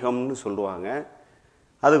ஆன்மீகம்னு சொல்லுவாங்க.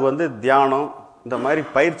 அதுக்கு வந்து தியானம், இந்த மாதிரி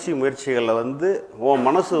பயிற்சி முயற்சிகளில் வந்து உன்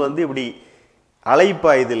மனசு வந்து இப்படி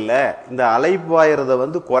அலைப்பாயுது இல்லை, இந்த அலைப்பாயிறத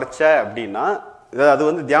வந்து குறைச்ச அப்படின்னா, அது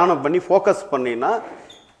வந்து தியானம் பண்ணி ஃபோக்கஸ் பண்ணினா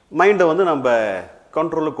மைண்டை வந்து நம்ம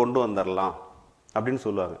கண்ட்ரோலுக்கு கொண்டு வந்துடலாம் அப்படின்னு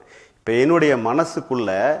சொல்லுவாங்க. இப்போ என்னுடைய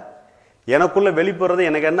மனசுக்குள்ளே எனக்குள்ளே வெளிப்படுறது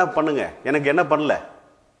எனக்கு என்ன பண்ணுங்க, எனக்கு என்ன பண்ணல,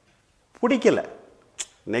 பிடிக்கல.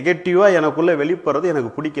 நெகட்டிவாக எனக்குள்ளே வெளிப்படுறது எனக்கு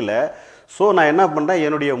பிடிக்கல. ஸோ நான் என்ன பண்ணுறேன்,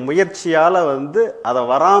 என்னுடைய முயற்சியால் வந்து அதை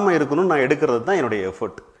வராமல் இருக்கணும்னு நான் எடுக்கிறது தான் என்னுடைய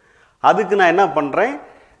எஃபர்ட். அதுக்கு நான் என்ன பண்ணுறேன்,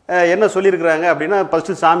 என்ன சொல்லியிருக்கிறாங்க அப்படின்னா,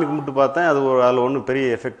 ஃபஸ்ட்டு சாமி கும்பிட்டு பார்த்தேன், அதில் ஒன்றும் பெரிய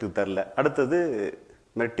எஃபெக்ட் தரல. அடுத்தது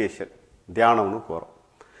மெடிடேஷன், தியானம்னு போகிறோம்.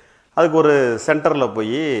 அதுக்கு ஒரு சென்டரில்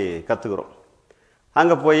போய் கற்றுக்குறோம்.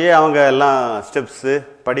 அங்கே போய் அவங்க எல்லாம் ஸ்டெப்ஸு,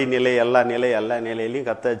 படிநிலை, எல்லா நிலையிலையும்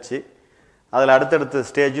கற்றாச்சு. அதில் அடுத்தடுத்த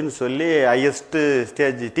ஸ்டேஜுன்னு சொல்லி ஹையஸ்ட்டு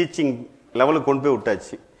ஸ்டேஜ் டீச்சிங் லெவலுக்கு கொண்டு போய்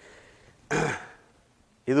விட்டாச்சு.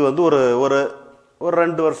 இது வந்து ஒரு ஒரு ஒரு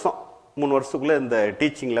 2 வருஷம் 3 வருஷத்துக்குள்ளே இந்த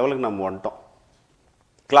டீச்சிங் லெவலுக்கு நம்ம வந்துட்டோம்.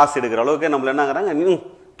 கிளாஸ் எடுக்கிற அளவுக்கு நம்மள என்னங்கிறாங்க,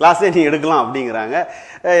 கிளாஸே நீ எடுக்கலாம் அப்படிங்கிறாங்க.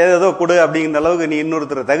 ஏதோ கொடு அப்படிங்கிற அளவுக்கு நீ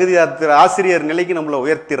இன்னொருத்தர் தகுதி ஆசிரியர் நிலைக்கு நம்மளை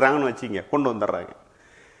உயர்த்திடுறாங்கன்னு வச்சுங்க, கொண்டு வந்துடுறாங்க.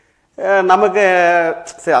 நமக்கு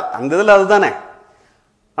சரி அந்த இதில் அதுதானே.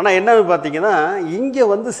 ஆனால் என்ன பார்த்தீங்கன்னா, இங்கே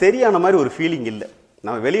வந்து சரியான மாதிரி ஒரு ஃபீலிங் இல்லை.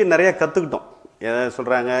 நம்ம வெளியே நிறையா கற்றுக்கிட்டோம், எதை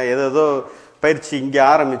சொல்கிறாங்க, ஏதோ பயிற்சி இங்கே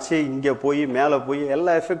ஆரம்பித்து இங்கே போய் மேலே போய்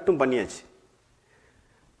எல்லா எஃபெக்டும் பண்ணியாச்சு.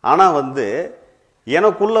 ஆனால் வந்து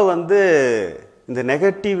எனக்குள்ளே வந்து இந்த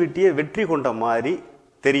நெகட்டிவிட்டியை வெற்றி கொண்ட மாதிரி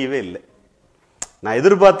தெரியவே இல்லை. நான்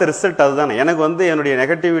எதிர்பார்த்த ரிசல்ட் அதுதானே. எனக்கு வந்து என்னுடைய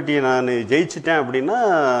நெகட்டிவிட்டியை நான் ஜெயிச்சிட்டேன் அப்படின்னா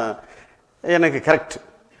எனக்கு கரெக்ட்.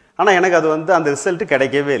 ஆனால் எனக்கு அது வந்து அந்த ரிசல்ட்டு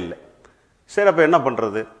கிடைக்கவே இல்லை. சரி, அப்போ என்ன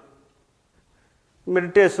பண்ணுறது?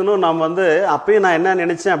 மெடிடேஷனும் நாம் வந்து அப்பயும் நான் என்ன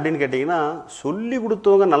நினச்சேன் அப்படின்னு கேட்டிங்கன்னா, சொல்லி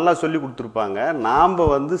கொடுத்தவங்க நல்லா சொல்லி கொடுத்துருப்பாங்க, நாம்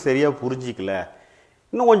வந்து சரியாக புரிஞ்சிக்கல,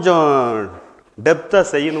 இன்னும் கொஞ்சம் டெப்த்தாக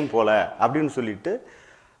செய்யணும் போல் அப்படின்னு சொல்லிட்டு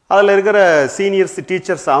அதில் இருக்கிற சீனியர்ஸ்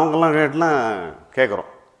டீச்சர்ஸ் அவங்கெல்லாம் கேட்டலாம் கேட்குறோம்.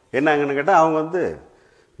 என்னங்கன்னு கேட்டால் அவங்க வந்து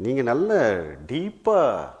நீங்கள் நல்ல டீப்பாக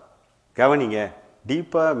கவனிங்க,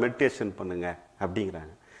 டீப்பாக மெடிடேஷன் பண்ணுங்க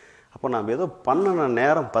அப்படிங்கிறாங்க. அப்போ நாம் ஏதோ பண்ண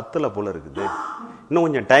நேரம் 10 போல் இருக்குது, இன்னும்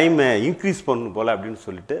கொஞ்சம் டைமை இன்க்ரீஸ் பண்ணணும் போல் அப்படின்னு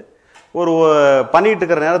சொல்லிட்டு ஒரு பண்ணிகிட்டு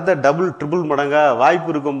இருக்கிற நேரத்தை டபுள் ட்ரிபிள் மடங்காக வாய்ப்பு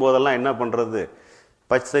இருக்கும் போதெல்லாம் என்ன பண்ணுறது,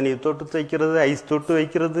 பச்சை தண்ணி தொட்டு வைக்கிறது, ஐஸ் தொட்டு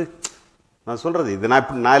வைக்கிறது. நான் சொல்கிறது இது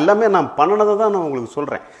நான் எல்லாமே நான் பண்ணினதை தான் நான் உங்களுக்கு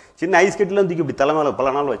சொல்கிறேன். சின்ன ஐஸ் கட்டிலாம் தூக்கி இப்படி தலைமையில்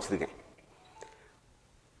பல நாள் வச்சுருக்கேன்.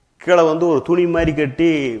 கீழே வந்து ஒரு துணி மாதிரி கட்டி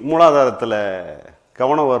மூலாதாரத்தில்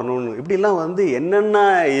கவனம் வரணும்னு இப்படிலாம் வந்து என்னென்ன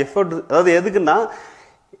எஃபர்ட், அதாவது எதுக்குன்னா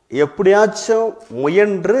எப்படியாச்சும்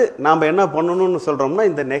முயன்று நாம் என்ன பண்ணணும்னு சொல்கிறோம்னா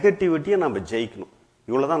இந்த நெகட்டிவிட்டியை நம்ம ஜெயிக்கணும்.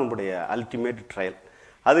 இவ்வளோ தான் நம்முடைய அல்டிமேட் ட்ரையல்.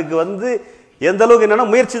 அதுக்கு வந்து எந்த அளவுக்கு என்னென்னா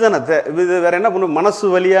முயற்சி தானே, இது வேறு என்ன பண்ணணும், மனசு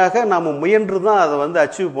வழியாக நாம் முயன்று தான் அதை வந்து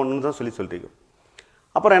அச்சீவ் பண்ணணும்னு தான் சொல்லியிருக்கோம்.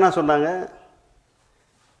 அப்புறம் என்ன சொன்னாங்க,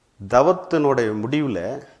 தவத்தினுடைய முடிவில்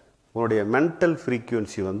உன்னுடைய மென்டல்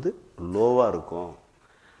ஃப்ரீக்குவன்சி வந்து லோவாக இருக்கும்.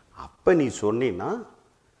 அப்போ நீ சொன்னீன்னா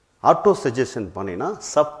ஆட்டோ சஜஷன் பண்ணினா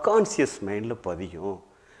சப்கான்சியஸ் மைண்டில் பதியும்,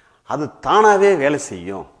 அது தானாகவே வேலை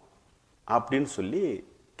செய்யும் அப்படின்னு சொல்லி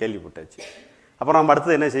கேள்விப்பட்டாச்சு. அப்புறம் நம்ம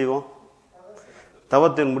அடுத்தது என்ன செய்வோம்,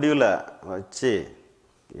 தவத்தின் முடிவில் வச்சு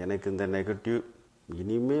எனக்கு இந்த நெகட்டிவ்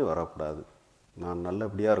இனிமே வரக்கூடாது, நான்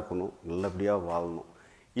நல்லபடியாக இருக்கணும், நல்லபடியாக வாழணும்,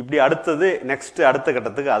 இப்படி அடுத்தது நெக்ஸ்ட்டு அடுத்த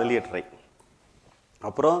கட்டத்துக்கு அதுலேயே ட்ரை.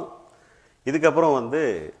 அப்புறம் இதுக்கப்புறம் வந்து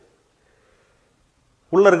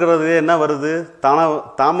உள்ளே இருக்கிறது என்ன வருது,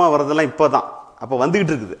 தாமாக வர்றதெல்லாம் இப்போ தான், அப்போ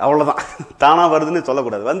வந்துக்கிட்டு இருக்குது, அவ்வளோதான். தானாக வருதுன்னு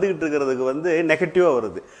சொல்லக்கூடாது, வந்துக்கிட்டு இருக்கிறதுக்கு வந்து நெகட்டிவாக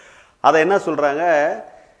வருது. அதை என்ன சொல்கிறாங்க,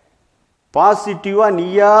 பாசிட்டிவாக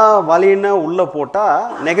நீயா வலின்னா உள்ளே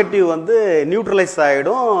போட்டால் நெகட்டிவ் வந்து நியூட்ரலைஸ்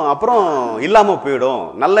ஆகிடும், அப்புறம் இல்லாமல் போயிடும்,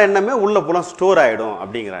 நல்ல எண்ணமே உள்ளே போனால் ஸ்டோர் ஆகிடும்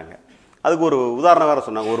அப்படிங்கிறாங்க. அதுக்கு ஒரு உதாரணம் வேறு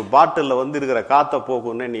சொன்னாங்க. ஒரு பாட்டிலில் வந்து இருக்கிற காற்றை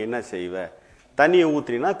போக்குன்னு நீ என்ன செய்வ, தண்ணியை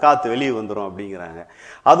ஊற்றினா காற்று வெளியே வந்துடும் அப்படிங்கிறாங்க.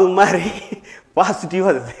 அது மாதிரி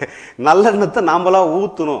பாசிட்டிவாக நல்லெண்ணத்தை நாம்பளாக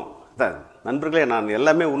ஊற்றணும். நண்பர்களே, நான்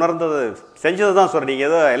எல்லாமே உணர்ந்ததை செஞ்சதை தான் சொல்கிறேன். நீங்கள்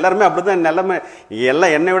ஏதோ எல்லாருமே அப்படி தான் எல்லாமே,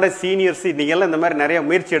 எல்லாம் என்னை விட சீனியர்ஸ் நீங்கள் எல்லாம் இந்த மாதிரி நிறைய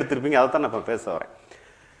முயற்சி எடுத்திருப்பீங்க. அதை தான் நான் இப்போ பேச வரேன்.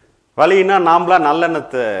 வழின்னா நாம்ளா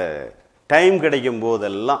நல்லெண்ணத்தை டைம் கிடைக்கும்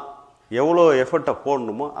போதெல்லாம் எவ்வளோ எஃபர்ட்டை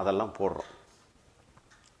போடணுமோ அதெல்லாம் போடுறோம்.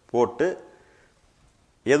 போட்டு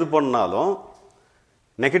எது பண்ணாலும்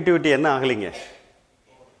நெகட்டிவிட்டி என்ன ஆகலைங்க,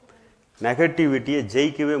 நெகட்டிவிட்டியை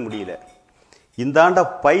ஜெயிக்கவே முடியல. இந்த ஆண்ட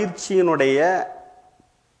பயிற்சியினுடைய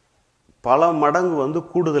பல மடங்கு வந்து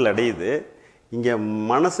கூடுதல் அடையுது. இங்கே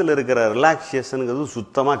மனசில் இருக்கிற ரிலாக்ஸேஷனுங்கிறது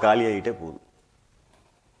சுத்தமாக காலியாகிட்டே போகுது.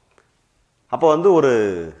 அப்போ வந்து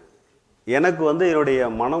எனக்கு வந்து என்னுடைய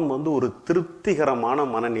மனம் வந்து ஒரு திருப்திகரமான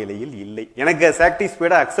மனநிலையில் இல்லை. எனக்கு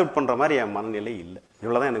சாட்டிஸ்ஃபைடாக அக்செப்ட் பண்ணுற மாதிரி என் மனநிலை இல்லை.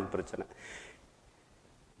 இவ்வளோதான் எனக்கு பிரச்சனை.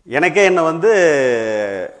 எனக்கே என்னை வந்து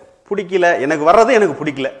பிடிக்கல, எனக்கு வர்றது எனக்கு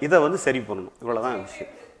பிடிக்கல, இதை வந்து சரி பண்ணணும். இவ்வளோதான்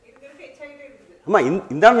விஷயம். ஆமாம்,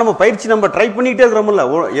 இந்த நம்ம பயிற்சி நம்ம ட்ரை பண்ணிக்கிட்டே இருக்கிறோம்ல,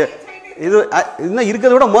 இது இன்னும்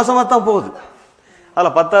இருக்கிறத விட மோசமாக தான் போகுது.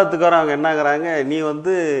 அதில் 10ஆவதுக்காரன் அவங்க என்னங்கிறாங்க, நீ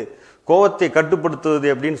வந்து கோவத்தை கட்டுப்படுத்துவது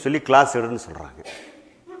அப்படின்னு சொல்லி கிளாஸ் எடுன்னு சொல்கிறாங்க.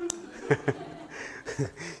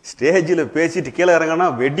 ஸ்டேஜில் பேசிட்டு கீழே இறங்கன்னா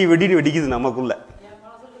வெடின்னு வெடிக்குது நமக்குள்ள.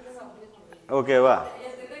 ஓகேவா?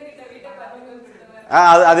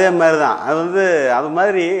 அதே மாதிரி தான். அது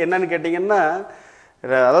மாதிரி என்னன்னு கேட்டிங்கன்னா,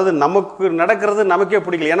 அதாவது நமக்கு நடக்கிறது நமக்கே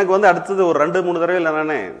பிடிக்கல. எனக்கு வந்து அடுத்தது ஒரு 2-3 தடவை இல்லை,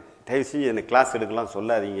 நான் தயவு செஞ்சு எனக்கு கிளாஸ் எடுக்கலாம்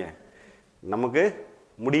சொல்லாதீங்க, நமக்கு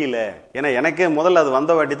முடியல. ஏன்னா எனக்கே முதல்ல அது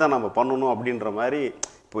வந்த வாட்டி தான் நம்ம பண்ணணும் அப்படின்ற மாதிரி.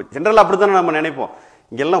 இப்போ ஜென்ரலாக அப்படி தானே நம்ம நினைப்போம்.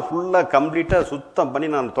 இங்கெல்லாம் ஃபுல்லாக கம்ப்ளீட்டாக சுத்தம் பண்ணி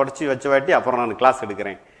நான் தொடச்சி வச்ச வாட்டி அப்புறம் நான் கிளாஸ்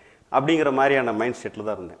எடுக்கிறேன் அப்படிங்கிற மாதிரியான மைண்ட் செட்டில்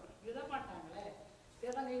தான் இருந்தேன்.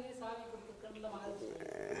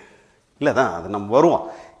 இல்லை தான் அது நம்ம வருவோம்.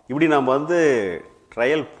 இப்படி நம்ம வந்து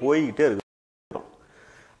ட்ரையல் போய்கிட்டே இருக்கிறோம்.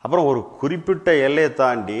 அப்புறம் ஒரு குறிப்பிட்ட எல்லையை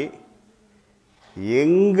தாண்டி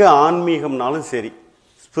எங்கே ஆன்மீகம்னாலும் சரி,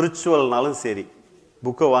 ஸ்பிரிச்சுவல்னாலும் சரி,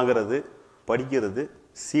 புக்கை வாங்கிறது, படிக்கிறது,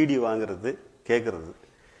 சிடி வாங்கிறது, கேட்குறது,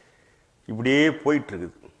 இப்படியே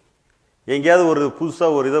போயிட்டுருக்குது. எங்கேயாவது ஒரு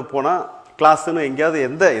புதுசாக ஒரு இதை போனால் கிளாஸுன்னு எங்கேயாவது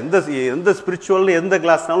எந்த ஸ்பிரிச்சுவல்னு எந்த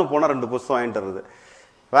கிளாஸ்னாலும் போனால் 2 புத்தகம் வாங்கிட்டு வருது.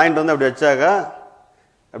 வாங்கிட்டு வந்து அப்படி வச்சாக்கா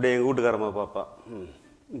அப்படியே எங்கள் வீட்டுக்காரம்மா பாப்பா,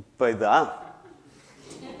 இப்போ இதா,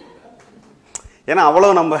 ஏன்னா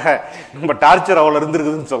அவ்வளோ நம்ம டார்ச்சர் அவ்வளோ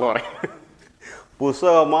இருந்துருக்குதுன்னு சொல்ல வரேன்.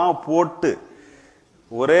 புத்தகமாக போட்டு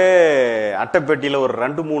ஒரே அட்டைப்பெட்டியில் ஒரு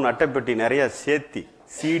 2-3 அட்டைப்பெட்டி நிறையா சேர்த்தி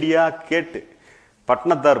சீடியாக கேட்டு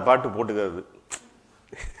பட்னத்தார் பாட்டு போட்டுக்கிறது.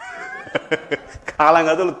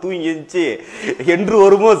 காலங்காலத்தில் தூங்கி எழுந்துச்சு என்று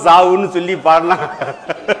வருமோ சாவுன்னு சொல்லி பாடலாம்.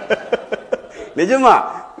 நிஜமா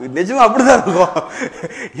நிஜமா அப்படிதான் இருக்கும்.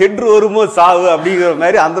 என்று வருமோ சாவு அப்படிங்கிற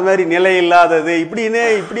மாதிரி, அந்த மாதிரி நிலை இல்லாதது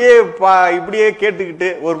இப்படியே கேட்டுக்கிட்டு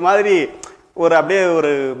ஒரு மாதிரி ஒரு அப்படியே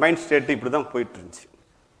ஒரு மைண்ட் ஸ்டேட் இப்படிதான் போயிட்டு இருந்துச்சு.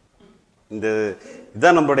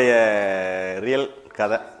 இதுதான் நம்மளுடைய ரியல்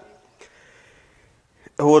கதை.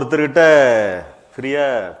 ஒருத்தர்கிட்ட ஃப்ரீயா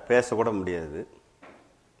பேசக்கூட முடியாது.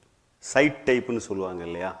 சைட் டைப்புன்னு சொல்லுவாங்க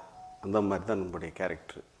இல்லையா, அந்த மாதிரி தான் நம்மளுடைய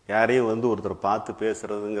கேரக்டர். யாரையும் ஒருத்தர் பார்த்து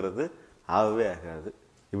பேசுறதுங்கிறது ஆகவே ஆகாது.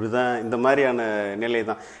 இப்படிதான் இந்த மாதிரியான நிலை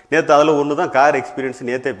தான். நேற்று அதில் ஒன்று தான் கார் எக்ஸ்பீரியன்ஸ்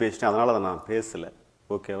நேற்றே பேசிட்டேன், அதனால அதை நான் பேசலை.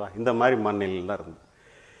 ஓகேவா? இந்த மாதிரி மனநிலையில் தான் இருந்தேன்.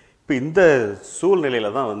 இப்போ இந்த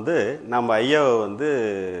சூழ்நிலையில் தான் நம்ம ஐயாவை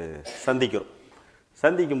சந்திக்கிறோம்.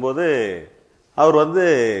 சந்திக்கும்போது அவர்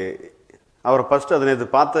அவரை ஃபஸ்ட்டு அதை நேற்று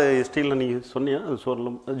பார்த்த ஹிஸ்ட்ரியில் நீங்கள் சொன்னியா? அது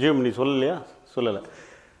சொல்ல ஜீவமணி சொல்லலையா? சொல்லலை.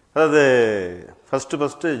 அதாவது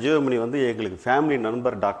ஃபஸ்ட்டு ஜீவமணி எங்களுக்கு ஃபேமிலி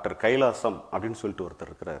நண்பர் டாக்டர் கைலாசம் அப்படின்னு சொல்லிட்டு ஒருத்தர்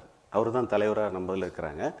இருக்கிறார். அவர் தான் தலைவராக நம்ம இதில்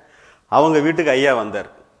இருக்கிறாங்க. அவங்க வீட்டுக்கு ஐயா வந்தார்.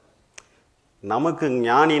 நமக்கு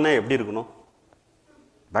ஞானின்னா எப்படி இருக்கணும்?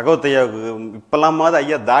 பகவத் ஐயாவுக்கு இப்போல்லாமாவது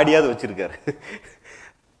ஐயா தாடியாவது வச்சுருக்காரு.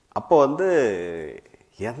 அப்போ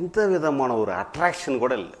எந்த விதமான ஒரு அட்ராக்ஷன்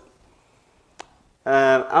கூட இல்லை.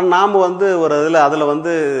 நாம் ஒரு அதில்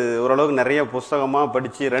ஓரளவுக்கு நிறைய புஸ்தகமாக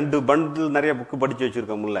படித்து 2 பண்டில் நிறைய புக்கு படித்து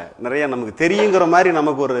வச்சுருக்கோம்ல, நிறைய நமக்கு தெரியுங்கிற மாதிரி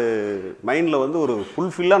நமக்கு ஒரு மைண்டில் ஒரு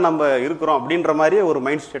ஃபுல்ஃபில்லாக நம்ம இருக்கிறோம் அப்படின்ற மாதிரியே ஒரு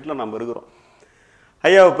மைண்ட் ஸ்டேட்டில் நம்ம இருக்கிறோம்.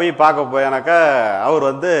 ஐயாவை போய் பார்க்க போயானாக்கா அவர்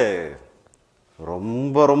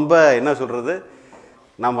ரொம்ப ரொம்ப என்ன சொல்கிறது,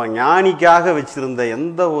 நம்ம ஞானிக்காக வச்சுருந்த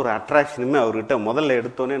எந்த ஒரு அட்ராக்ஷனுமே அவர்கிட்ட முதல்ல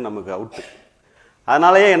எடுத்தோன்னே நமக்கு அவுட்டு.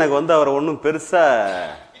 அதனாலேயே எனக்கு அவரை ஒன்றும்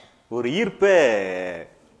பெருசாக ஒரு ஈர்ப்பே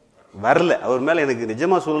வரல அவர் மேலே. எனக்கு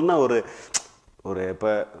நிஜமாக சொல்லணும்னா ஒரு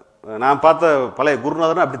இப்போ நான் பார்த்த பழைய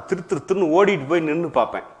குருநாதர்னா அப்படி திருன்னு ஓடிட்டு போய் நின்று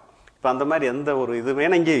பார்ப்பேன். இப்போ அந்த மாதிரி எந்த ஒரு இது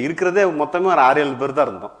வேணா இங்கே இருக்கிறதே மொத்தமே ஒரு 6-7 பேர் தான்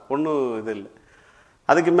இருந்தோம், ஒன்றும் இது இல்லை.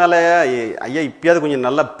 அதுக்கு மேலே ஐயா இப்பயாவது கொஞ்சம்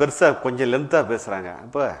நல்லா பெருசாக கொஞ்சம் லென்த்தாக பேசுகிறாங்க.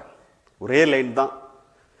 அப்போ ஒரே லைன் தான்,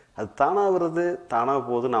 அது தானாக வருது தானாக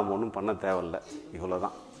போகுது, நாம் ஒன்றும் பண்ண தேவையில்லை,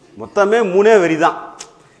 இவ்வளோதான். மொத்தமே 3 வரி தான்.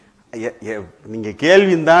 நீங்கள்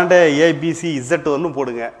கேள்வி தாண்ட ஏபிசி இசட் ஒன்றும்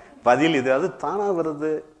போடுங்க, பதில் இது, அது தானாக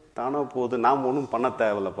வருது தானாக போகுது, நாம் ஒன்றும் பண்ண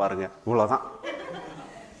தேவையில்லை, பாருங்க, இவ்வளோதான்.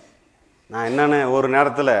 நான் என்னன்னு ஒரு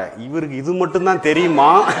நேரத்தில் இவருக்கு இது மட்டும்தான் தெரியுமா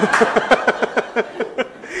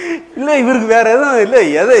இல்லை இவருக்கு வேற எதுவும் இல்லை,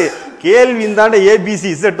 எது கேள்வி தாண்ட ஏபிசி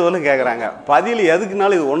இசட் ஒன்று கேட்குறாங்க, பதில்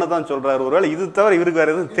எதுக்குனாலும் இது ஒன்று தான் சொல்கிறாரு, ஒருவேளை இது தவிர இவருக்கு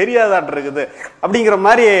வேற எதுவும் தெரியாதாட்டு இருக்குது அப்படிங்கிற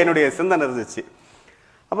மாதிரி என்னுடைய சிந்தனை இருந்துச்சு.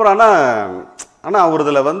 அப்புறம் ஆனால் அவர்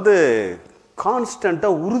இதில்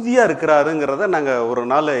கான்ஸ்டண்ட்டாக உறுதியாக இருக்கிறாருங்கிறத நாங்கள் ஒரு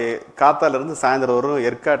நாள் காத்தாலேருந்து சாயந்தரம் வரும்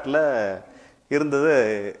ஏற்காட்டில் இருந்ததை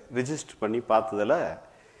ரிஜிஸ்டர் பண்ணி பார்த்ததில்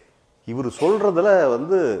இவர் சொல்கிறதுல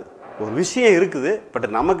ஒரு விஷயம் இருக்குது, பட்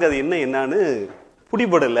நமக்கு அது என்னன்னு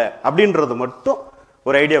பிடிபடலை அப்படின்றது மட்டும்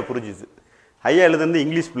ஒரு ஐடியா புரிஞ்சுது. ஐயா எழுதுந்து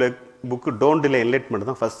English book don't delay enlightenment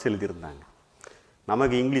தான் ஃபஸ்ட் எழுதியிருந்தாங்க.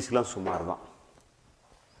 நமக்கு இங்கிலீஷ்லாம் சுமார் தான்.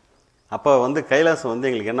 அப்போ கைலாசம்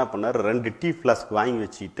எங்களுக்கு என்ன பண்ணார், 2 டீ ஃப்ளாஸ்க் வாங்கி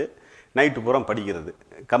வச்சுக்கிட்டு நைட்டு பூரா படிக்கிறது.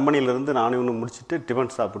 கம்பெனியிலேருந்து நானும் இன்னும் முடிச்சுட்டு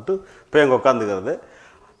டிஃபன் சாப்பிட்டு போய் அங்கே உட்காந்துக்கிறது.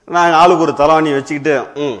 நாங்கள் ஆளுக்கு ஒரு தலாணி வச்சுக்கிட்டு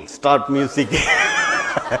ஸ்டார்ட் மியூசிக்.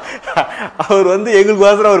 அவர் எங்களுக்கு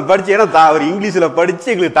வாசம் அவர் படிச்சு, ஏன்னா அவர் இங்கிலீஷில்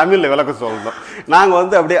படித்து எங்களுக்கு தமிழில் விளக்கம் சொல்லணும்.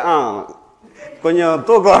 நாங்கள் அப்படியே கொஞ்சம்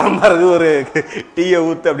தூக்கம் வர மாதிரி ஒரு டீயை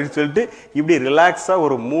ஊற்று அப்படின்னு சொல்லிட்டு இப்படி ரிலாக்ஸாக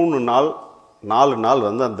ஒரு 4 நாள்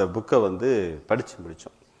அந்த புக்கை படித்து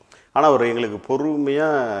முடித்தோம். ஆனால் அவர் எங்களுக்கு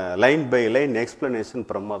பொறுமையாக லைன் பை லைன் எக்ஸ்பிளனேஷன்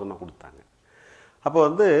பிரமாதமாக கொடுத்தாங்க. அப்போ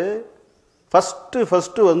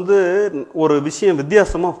ஃபஸ்ட்டு ஒரு விஷயம்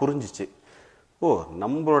வித்தியாசமாக புரிஞ்சிச்சு. ஓ,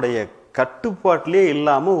 நம்மளுடைய கட்டுப்பாட்டிலே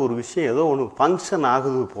இல்லாமல் ஒரு விஷயம் ஏதோ ஒன்று ஃபங்க்ஷன்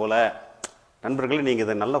ஆகுது போல். நண்பர்களே, நீங்கள்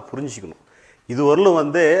இதை நல்லா புரிஞ்சுக்கணும். இது வரலும்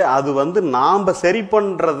அது நாம் சரி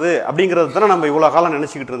பண்ணுறது அப்படிங்கிறது தானே நம்ம இவ்வளோ காலம்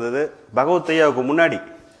நினச்சிக்கிட்டு இருந்தது. பகவத் ஐயாவுக்கு முன்னாடி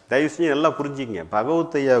தயவு செஞ்சு நல்லா புரிஞ்சுக்கிங்க,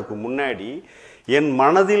 பகவத் ஐயாவுக்கு முன்னாடி என்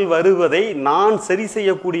மனதில் வருவதை நான் சரி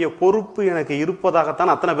செய்யக்கூடிய பொறுப்பு எனக்கு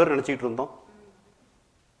இருப்பதாகத்தான் அத்தனை பேர் நினைச்சிட்டு இருந்தோம்.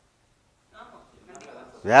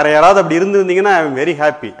 வேற யாராவது அப்படி இருந்திருந்தீங்கன்னா ஐ எம் வெரி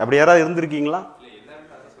ஹாப்பி. அப்படி யாராவது இருந்திருக்கீங்களா?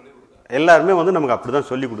 எல்லாருமே நமக்கு அப்படிதான்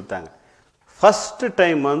சொல்லி கொடுத்தாங்க. ஃபர்ஸ்ட்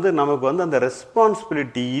டைம் நமக்கு அந்த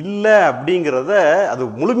ரெஸ்பான்சிபிலிட்டி இல்லை அப்படிங்கிறத அது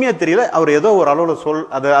முழுமையாக தெரியல. அவர் ஏதோ ஒரு அளவில்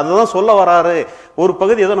அதுதான் சொல்ல வராரு, ஒரு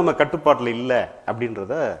பகுதி ஏதோ நம்ம கட்டுப்பாட்டில் இல்லை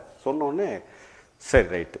அப்படின்றத சொன்னோடனே சரி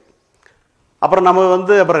ரைட்டு. அப்புறம் நம்ம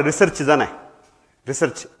அப்புறம் ரிசர்ச் தானே,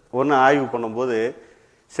 ரிசர்ச் ஒன்று ஆய்வு பண்ணும்போது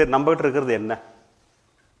சரி நம்மகிட்ட இருக்கிறது என்ன,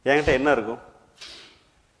 என்கிட்ட என்ன இருக்கும்,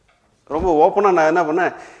 ரொம்ப ஓப்பனாக நான் என்ன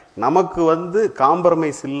பண்ணேன், நமக்கு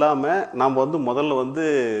காம்ப்ரமைஸ் இல்லாமல் நாம் முதல்ல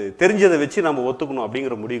தெரிஞ்சதை வச்சு நம்ம ஒத்துக்கணும்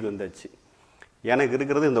அப்படிங்கிற முடிவுக்கு வந்தாச்சு. எனக்கு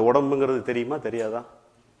இருக்கிறது இந்த உடம்புங்கிறது தெரியுமா தெரியாதா?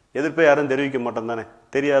 எதிர்ப்பை யாரும் தெரிவிக்க மாட்டோம் தானே,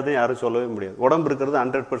 தெரியாது யாரும் சொல்லவே முடியாது. உடம்பு இருக்கிறது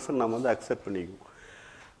 100% நம்ம வந்து அக்செப்ட் பண்ணிக்குவோம்.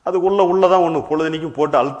 அதுக்குள்ள உள்ளதான் ஒன்று பொழுதுனிக்கும்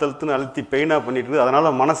போட்டு அழுத்தழுத்துன்னு அழுத்தி பெயினாக பண்ணிட்டு இருக்குது.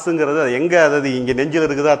 அதனால மனசுங்கிறது அது எங்கே, அதாவது இங்கே நெஞ்சில்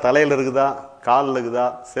இருக்குதா, தலையில் இருக்குதா, காலில் இருக்குதா,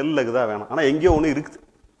 செல்லில் இருக்குதா வேணாம், ஆனால் எங்கேயோ ஒன்று இருக்குது.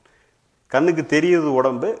 கண்ணுக்கு தெரியுது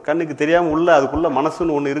உடம்பு, கண்ணுக்கு தெரியாமல் உள்ள அதுக்குள்ள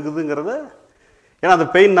மனசுன்னு ஒன்று இருக்குதுங்கிறத, ஏன்னா அந்த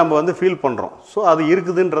பெயின் நம்ம வந்து ஃபீல் பண்ணுறோம். ஸோ அது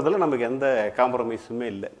இருக்குதுன்றதுல நமக்கு எந்த காம்ப்ரமைஸுமே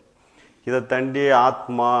இல்லை. இதை தாண்டி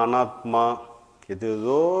ஆத்மா அனாத்மா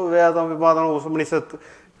ஏதோ வேதம் விவாதம் உபநிஷத்து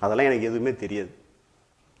அதெல்லாம் எனக்கு எதுவுமே தெரியாது.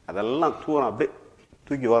 அதெல்லாம் அப்படியே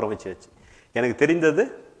தூக்கி ஓரம் வச்சாச்சு. எனக்கு தெரிந்தது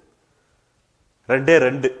ரெண்டே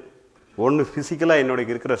ரெண்டு. ஒன்று ஃபிசிக்கலாக என்னோட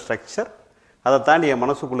இருக்கிற ஸ்ட்ரக்சர், அதை தாண்டி என்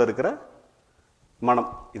மனசுக்குள்ளே இருக்கிற மனம்.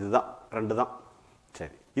 இதுதான் ரெண்டு தான்.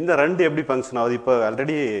 சரி, இந்த ரெண்டு எப்படி ஃபங்க்ஷன் ஆகுது? இப்போ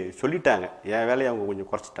ஆல்ரெடி சொல்லிட்டாங்க, என் வேலையை அவங்க கொஞ்சம்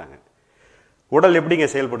குறைச்சிட்டாங்க. உடல் எப்படிங்க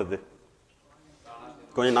செயல்படுது?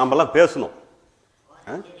 கொஞ்சம் நாமெல்லாம் பேசணும்.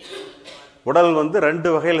 உடல் வந்து ரெண்டு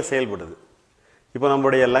வகையில் செயல்படுது. இப்போ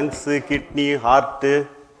நம்மளுடைய லங்ஸு, கிட்னி, ஹார்ட்டு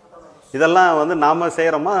இதெல்லாம் வந்து நாம்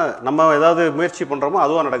செய்கிறோமா, நம்ம ஏதாவது முயற்சி பண்ணுறோமோ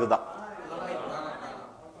அதுவாக நடக்குதா?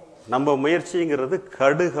 நம்ம முயற்சிங்கிறது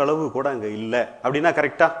கடுகளவு கூட அங்கே இல்லை அப்படின்னா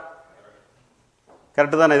கரெக்டாக?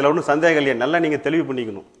 கரெக்டு தானே? இதில் ஒன்றும் சந்தேகம் இல்லையா? நல்லா நீங்கள் தெளிவு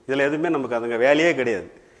பண்ணிக்கணும். இதில் எதுவுமே நமக்கு அதுங்க வேலையே கிடையாது.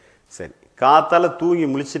 சரி, காத்தால் தூங்கி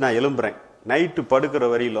முழிச்சு நான் எழும்புறேன், நைட்டு படுக்கிற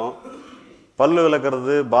வரையிலும் பல்லு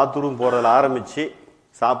விளக்குறது, பாத்ரூம் போகிறதில் ஆரம்பித்து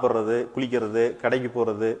சாப்பிட்றது, குளிக்கிறது, கடைக்கு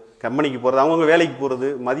போகிறது, கம்பெனிக்கு போகிறது, அவங்கவுங்க வேலைக்கு போகிறது,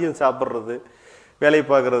 மதியம் சாப்பிட்றது, வேலையை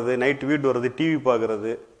பார்க்குறது, நைட்டு வீட்டு வர்றது, டிவி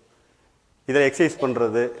பார்க்குறது, இதில் எக்ஸசைஸ்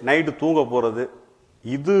பண்ணுறது, நைட்டு தூங்க போகிறது,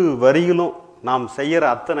 இது வரையிலும் நாம் செய்கிற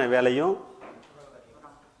அத்தனை வேலையும்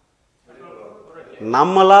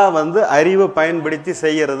நம்மளா வந்து அறிவை பயன்படுத்தி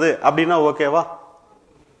செய்கிறது அப்படின்னா ஓகேவா?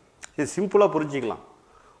 இது சிம்பிளாக புரிஞ்சிக்கலாம்.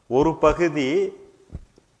 ஒரு பகுதி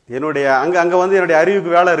என்னுடைய அங்கே வந்து என்னுடைய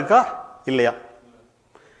அறிவுக்கு வேலை இருக்கா இல்லையா?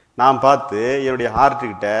 நான் பார்த்து என்னுடைய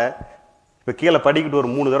ஹார்ட்டுக்கிட்ட இப்போ கீழே படிக்கிட்டு ஒரு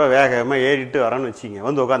 3 தடவை வேகமாக ஏறிட்டு வரேன்னு வச்சிங்க,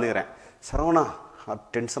 வந்து உட்காந்துக்கிறேன். சரவணா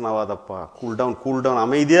டென்ஷன் ஆகாதப்பா, கூல் டவுன்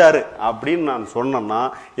அமைதியாக இரு அப்படின்னு நான் சொன்னேன்னா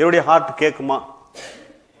என்னுடைய ஹார்ட் கேட்குமா?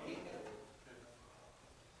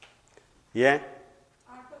 ஏன்?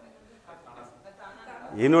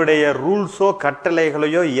 என்னுடைய ரூல்ஸோ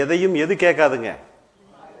கட்டளைகளையோ எதையும் எது கேட்காதுங்க?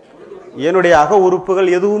 என்னுடைய அக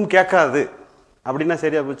உறுப்புகள் எதுவும் கேட்காது. அப்படின்னா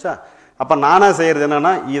சரியா போச்சா? அப்ப நானா செய்யறது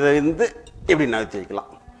என்னன்னா, இதை வந்து இப்படி நகர்த்தி வைக்கலாம்,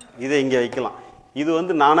 இதை இங்கே வைக்கலாம். இது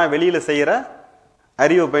வந்து நானா வெளியில செய்யற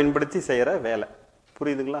அறிவை பயன்படுத்தி செய்யற வேலை.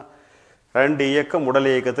 புரியுதுங்களா? ரெண்டு இயக்கம்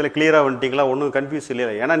உடல் இயக்கத்தில் கிளியரா வந்துட்டீங்களா? ஒன்றும் கன்ஃபியூஸ்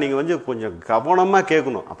இல்லை. ஏன்னா நீங்க வந்து கொஞ்சம் கவனமா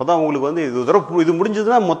கேட்கணும். அப்பதான் உங்களுக்கு வந்து இது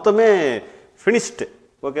முடிஞ்சதுன்னா மொத்தமே ஃபினிஷ்டு.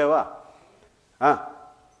 ஓகேவா?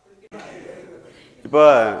 இப்போ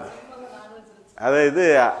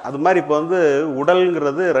அது மாதிரி இப்போ வந்து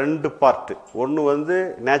உடல்ங்கிறது ரெண்டு பார்ட்டு. ஒன்று வந்து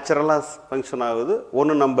நேச்சுரலாக ஃபங்க்ஷன் ஆகுது,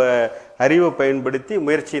 ஒன்று நம்ம அறிவை பயன்படுத்தி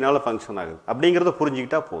முயற்சியினால் ஃபங்க்ஷன் ஆகுது. அப்படிங்கிறத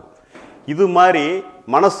புரிஞ்சுக்கிட்டா போதும். இது மாதிரி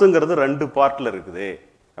மனசுங்கிறது ரெண்டு பார்ட்டில் இருக்குது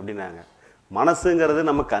அப்படின்னாங்க. மனசுங்கிறது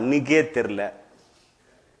நம்ம கண்ணுக்கே தெரில,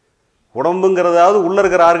 உடம்புங்கிறதாவது உள்ள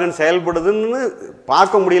இருக்கிற ஆர்கன் செயல்படுதுன்னு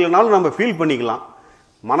பார்க்க முடியலனாலும் நம்ம ஃபீல் பண்ணிக்கலாம்.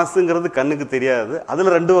 மனசுங்கிறது கண்ணுக்கு தெரியாது,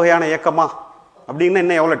 அதில் ரெண்டு வகையான இயக்கமா அப்படின்னா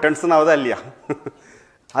என்ன, எவ்வளோ டென்ஷன் ஆகுதா இல்லையா?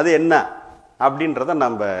 அது என்ன அப்படின்றத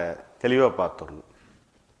நம்ம தெளிவாக பார்த்துடணும்.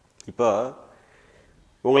 இப்போ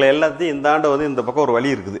உங்களை எல்லாத்தையும் இந்த ஆண்டு வந்து இந்த பக்கம் ஒரு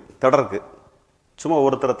வழி இருக்குது தொடருக்கு. சும்மா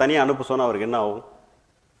ஒருத்தரை தனியாக அனுப்ப சொன்னால் அவருக்கு என்ன ஆகும்?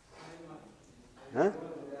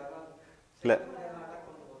 இல்லை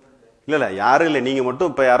இல்லை இல்லை யாரும் இல்லை, நீங்கள்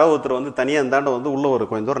மட்டும். இப்போ யாரோ ஒருத்தர் வந்து தனியாக இந்த ஆண்டு வந்து உள்ளே ஒரு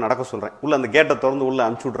கொஞ்சம் தூரம் நடக்க சொல்கிறேன், உள்ளே அந்த கேட்டை திறந்து உள்ளே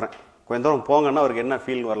அனுப்பிச்சி விட்றேன், கொஞ்சம் தூரம் போங்கன்னா அவருக்கு என்ன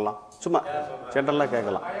ஃபீல் வரலாம்? சும்மா ஜென்ரலாக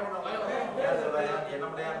கேட்கலாம்.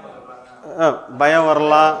 பயம்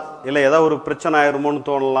வரலாம், இல்லை ஏதாவது ஒரு பிரச்சனை ஆயிருமோன்னு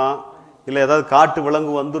தோணலாம், இல்லை ஏதாவது காட்டு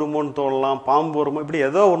விலங்கு வந்துருமோன்னு தோணலாம், பாம்பு வருமோ, இப்படி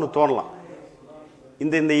ஏதோ ஒன்று தோணலாம்.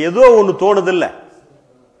 இந்த ஏதோ ஒன்று தோணுதில்ல,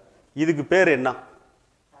 இதுக்கு பேர் என்ன?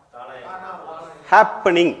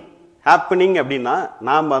 ஹேப்பனிங். ஹேப்பனிங் அப்படின்னா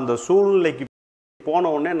நாம் அந்த சூழ்நிலைக்கு போன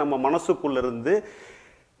உடனே நம்ம மனசுக்குள்ள இருந்து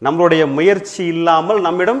நம்மளுடைய முயற்சி இல்லாமல்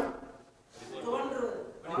நம்மிடம்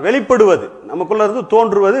வெளிப்படுவது, நமக்குள்ள இருந்து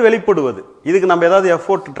தோன்றுவது, வெளிப்படுவது. இதுக்கு நம்ம ஏதாவது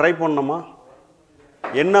எஃபோர்ட் ட்ரை பண்ணணுமா?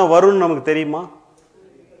 என்ன வரும்னு நமக்கு தெரியுமா?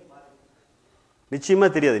 நிச்சயமா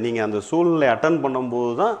தெரியாது. நீங்க அந்த சூழ்நிலை அட்டன்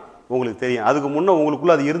பண்ணும்போது தான் உங்களுக்கு தெரியும். அதுக்கு முன்னே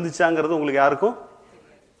உங்களுக்குள்ள அது இருந்துச்சாங்கிறது உங்களுக்கு யாருக்கும்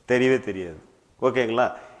தெரியவே தெரியாது. ஓகேங்களா?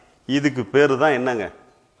 இதுக்கு பேரு தான் என்னங்க?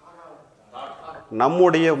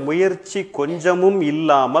 நம்முடைய முயற்சி கொஞ்சமும்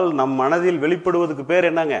இல்லாமல் நம் மனதில் வெளிப்படுவதுக்கு பேர்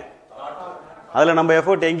என்னங்க? அதுல நம்ம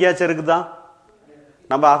எஃபோர்ட் எங்கேயாச்சும் இருக்குதா?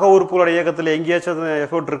 நம்ம அக உறுப்புகளோட இயக்கத்தில் எங்கேயாச்சும்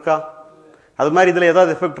எஃபெக்ட் இருக்கா? அது மாதிரி இதில்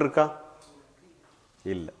ஏதாவது எஃபெக்ட் இருக்கா?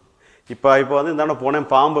 இல்லை. இப்போ வந்து இந்த போனேன்,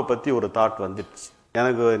 பாம்பை பற்றி ஒரு தாட் வந்துடுச்சு,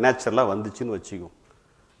 எனக்கு நேச்சுரலாக வந்துச்சுன்னு வச்சுக்கோ,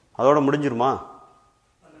 அதோட முடிஞ்சிருமா?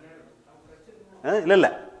 இல்லை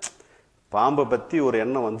இல்லை, பாம்பை பற்றி ஒரு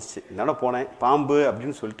எண்ணம் வந்துச்சு, என்னோட போனேன் பாம்பு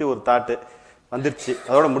அப்படின்னு சொல்லிட்டு ஒரு தாட்டு வந்துருச்சு,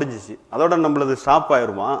 அதோட முடிஞ்சிச்சு. அதோட நம்மளது ஸ்டாப்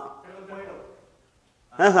ஆயிருமா?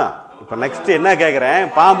 இப்போ நெக்ஸ்ட் என்ன கேட்குறேன்,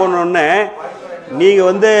 பாம்புன்னு நீங்கள்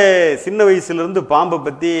வந்து சின்ன வயசுலேருந்து பாம்பை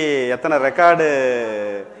பற்றி எத்தனை ரெக்கார்டு,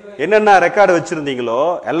 என்னென்ன ரெக்கார்டு வச்சுருந்தீங்களோ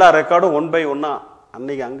எல்லா ரெக்கார்டும் 1 by 1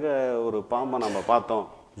 அன்னைக்கு அங்கே ஒரு பாம்பை நம்ம பார்த்தோம்,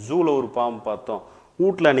 ஜூவில் ஒரு பாம்பு பார்த்தோம்,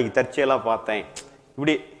 வீட்டில் அன்றைக்கி தற்செயலாக பார்த்தேன்,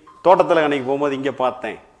 இப்படி தோட்டத்தில் அன்றைக்கி போகும்போது இங்கே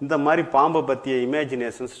பார்த்தேன். இந்த மாதிரி பாம்பை பற்றிய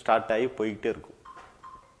இமேஜினேஷன் ஸ்டார்ட் ஆகி போய்கிட்டே இருக்கும்.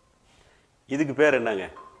 இதுக்கு பேர் என்னங்க?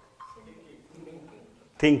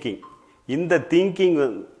 திங்கிங். இந்த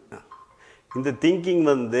திங்கிங்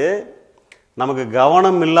வந்து நமக்கு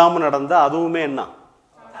கவனம் இல்லாமல் நடந்தால் அதுவுமே என்ன?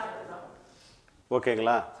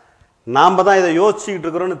 ஓகேங்களா? நாம் தான் இதை யோசிச்சுக்கிட்டு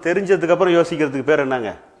இருக்கிறோன்னு தெரிஞ்சதுக்கு அப்புறம் யோசிக்கிறதுக்கு பேர்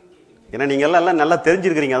என்னங்க? ஏன்னா நீங்கள் எல்லாம் நல்லா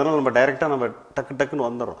தெரிஞ்சிருக்கிறீங்க, அதனால நம்ம டைரெக்டாக நம்ம டக்குன்னு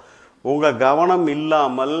வந்துடுறோம். உங்கள் கவனம்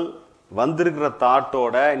இல்லாமல் வந்திருக்கிற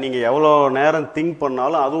தாட்டோட நீங்கள் எவ்வளோ நேரம் திங்க்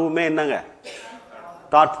பண்ணாலும் அதுவுமே என்னங்க?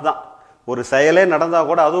 தாட் தான். ஒரு செயலே நடந்தால்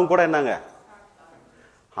கூட அதுவும் கூட என்னங்க?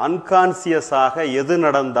 அன்கான்சியஸாக எது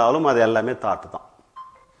நடந்தாலும் அது எல்லாமே தாட்டு தான்.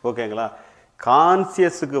 ஓகேங்களா?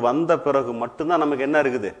 கான்சியஸுக்கு வந்த பிறகு மட்டும்தான் நமக்கு என்ன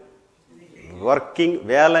இருக்குது? ஒர்க்கிங்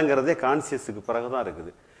வேலைங்கிறதே கான்சியஸுக்கு பிறகு தான்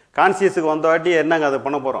இருக்குது. கான்சியஸுக்கு வந்த வாட்டி என்னங்க அதை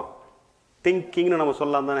பண்ண போகிறோம்? திங்கிங்னு நம்ம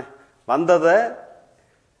சொல்லலாம் தானே. வந்ததை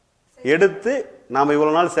எடுத்து நாம்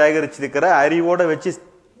இவ்வளோ நாள் சேகரிச்சிருக்கிற அறிவோடு வச்சு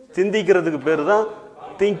சிந்திக்கிறதுக்கு பேர் தான்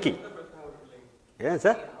திங்கிங். ஏன்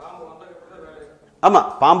சார்? ஆமாம்,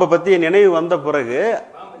 பாம்பை பற்றி நினைவு வந்த பிறகு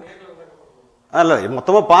அல்ல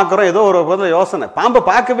மொத்தமாக பார்க்குறோம், ஏதோ ஒரு யோசனை, பாம்பை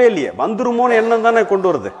பார்க்கவே இல்லையே, வந்துருமோன்னு எண்ணம் தானே கொண்டு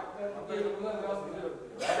வருது.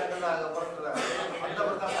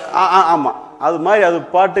 ஆமாம், அது மாதிரி அது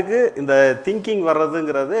பாட்டுக்கு இந்த திங்கிங்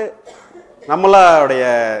வர்றதுங்கிறது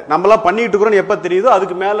நம்மளா பண்ணிட்டு இருக்கிறோன்னு எப்போ தெரியுதோ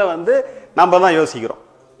அதுக்கு மேலே வந்து நம்ம தான் யோசிக்கிறோம்.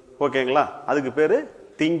 ஓகேங்களா? அதுக்கு பேர்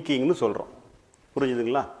திங்கிங்னு சொல்கிறோம்.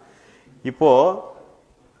 புரிஞ்சுதுங்களா? இப்போது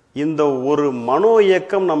இந்த ஒரு மனோ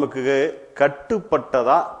இயக்கம் நமக்கு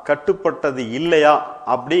கட்டுப்பட்டது இல்லையா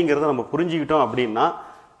அப்படிங்கிறத நம்ம புரிஞ்சுக்கிட்டோம் அப்படின்னா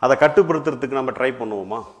அதை கட்டுப்படுத்துறதுக்கு நம்ம ட்ரை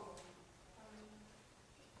பண்ணுவோமா?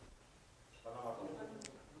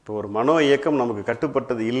 இப்போ ஒரு மனோ இயக்கம் நமக்கு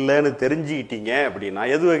கட்டுப்பட்டது இல்லைன்னு தெரிஞ்சுக்கிட்டீங்க அப்படின்னா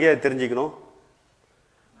எது வகையாக தெரிஞ்சுக்கணும்?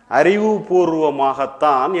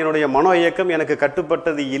 அறிவுபூர்வமாகத்தான் என்னுடைய மனோ இயக்கம் எனக்கு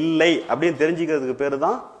கட்டுப்பட்டது இல்லை அப்படின்னு தெரிஞ்சுக்கிறதுக்கு பேர்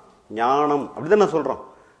தான் ஞானம். அப்படிதான் நான் சொல்கிறோம்.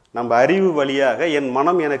 நம்ம அறிவு வழியாக என்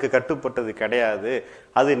மனம் எனக்கு கட்டுப்பட்டது கிடையாது,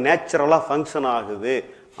 அது நேச்சுரலாக ஃபங்க்ஷன் ஆகுது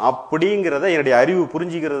அப்படிங்கிறத என்னுடைய அறிவு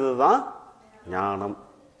புரிஞ்சுக்கிறது தான் ஞானம்.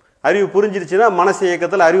 அறிவு புரிஞ்சிருச்சுன்னா மனசு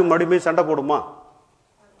இயக்கத்தில் அறிவு மறுபடியும் சண்டை போடுமா?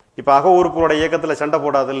 இப்போ அக உறுப்புகளோட இயக்கத்தில் சண்டை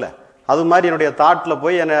போடாது இல்லை? அது மாதிரி என்னுடைய தாட்டில்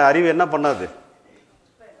போய் என் அறிவு என்ன பண்ணாது?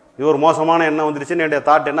 இது ஒரு மோசமான எண்ணம் வந்துருச்சுன்னு என்னுடைய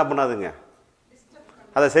தாட் என்ன பண்ணாதுங்க?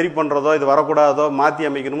 அதை சரி பண்ணுறதோ இது வரக்கூடாதோ மாற்றி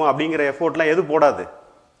அமைக்கணுமோ அப்படிங்கிற எஃபோர்ட்லாம் எது போடாது?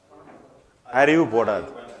 அறிவு போடாது.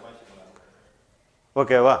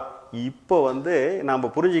 ஓகேவா? இப்போ வந்து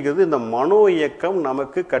நாம் புரிஞ்சுக்கிறது இந்த மனோ இயக்கம்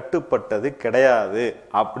நமக்கு கட்டுப்பட்டது கிடையாது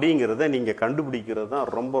அப்படிங்கிறத நீங்கள் கண்டுபிடிக்கிறது தான்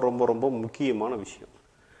ரொம்ப ரொம்ப ரொம்ப முக்கியமான விஷயம்.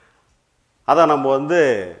 அதை நம்ம வந்து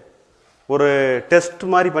ஒரு டெஸ்ட்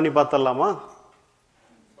மாதிரி பண்ணி பார்த்துடலாமா?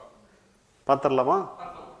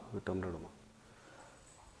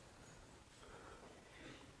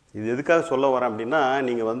 இது எதுக்காக சொல்ல வரேன் அப்படின்னா,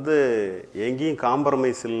 நீங்கள் வந்து எங்கேயும்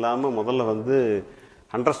காம்ப்ரமைஸ் இல்லாமல் முதல்ல வந்து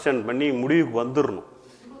அண்டர்ஸ்டாண்ட் பண்ணி முடிவுக்கு வந்துடணும்.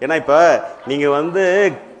 ஏன்னா இப்போ நீங்கள் வந்து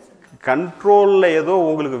கண்ட்ரோலில் ஏதோ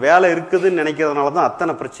உங்களுக்கு வேலை இருக்குதுன்னு நினைக்கிறதுனால தான்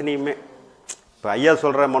அத்தனை பிரச்சனையுமே. இப்போ ஐயா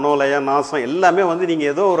சொல்கிற மனோலயம் நாசம் எல்லாமே வந்து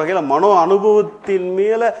நீங்கள் ஏதோ ஒரு வகையில் மனோ அனுபவத்தின்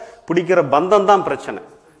மேலே பிடிக்கிற பந்தம் தான் பிரச்சனை.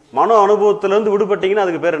 மனோ அனுபவத்திலேருந்து விடுபட்டீங்கன்னா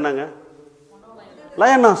அதுக்கு பேர் என்னங்க?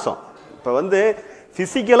 லயநாசம். இப்போ வந்து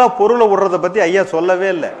ஃபிசிக்கலாக பொருளை விடுறதை பற்றி ஐயா சொல்லவே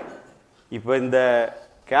இல்லை. இப்போ இந்த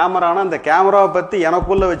கேமரானா இந்த கேமராவை பற்றி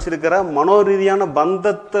எனக்குள்ளே வச்சிருக்கிற மனோரீதியான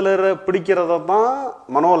பந்தத்தில் பிடிக்கிறத தான்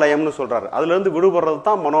மனோலயம்னு சொல்கிறாரு. அதுலேருந்து விடுபடுறது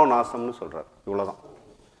தான் மனோநாசம்னு சொல்கிறார். இவ்வளோதான்.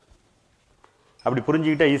 அப்படி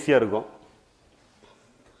புரிஞ்சுக்கிட்டா ஈஸியாக இருக்கும்.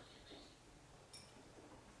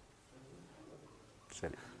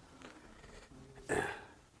 சரி,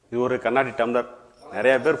 இது ஒரு கண்ணாடி டம்ளர்,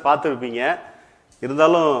 நிறைய பேர் பார்த்துருப்பீங்க.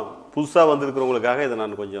 இருந்தாலும் புதுசாக வந்திருக்கிறவங்களுக்காக இதை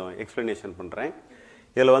நான் கொஞ்சம் எக்ஸ்ப்ளனேஷன் பண்ணுறேன்.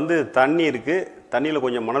 இதில் வந்து தண்ணி இருக்குது, தண்ணியில்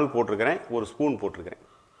கொஞ்சம் மணல் போட்டிருக்கிறேன், ஒரு ஸ்பூன் போட்டிருக்கிறேன்.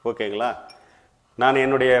 ஓகேங்களா? நான்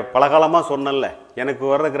என்னுடைய பலகாலமாக சொன்னேன்ல, எனக்கு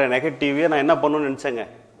வர்ற நெகட்டிவே நான் என்ன பண்ணணும்னு நினச்சேங்க?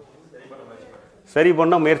 சரி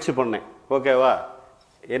பண்ண முயற்சி பண்ணேன். ஓகேவா?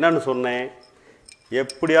 என்னன்னு சொன்னேன்?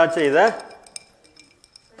 எப்படியாச்சும் இதை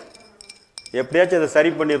சரி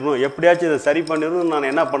பண்ணிடணும்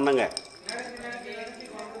நான் என்ன பண்ணேங்க?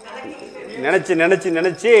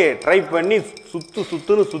 நினச்சி ட்ரை பண்ணி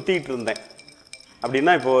சுற்றுன்னு சுற்றிக்கிட்டு இருந்தேன்.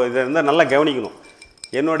 அப்படின்னா இப்போ இதை இருந்தால் நல்லா கவனிக்கணும்.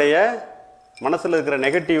 என்னுடைய மனசில் இருக்கிற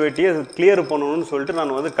நெகட்டிவிட்டியை கிளியர் பண்ணணும்னு சொல்லிட்டு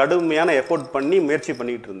நான் வந்து கடுமையான எஃபோர்ட் பண்ணி முயற்சி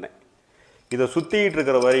பண்ணிக்கிட்டு இருந்தேன். இதை சுற்றிக்கிட்டு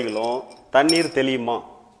இருக்கிற வரிகளும் தண்ணீர் தெளியுமா?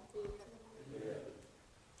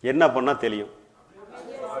 என்ன பண்ணால் தெரியும்?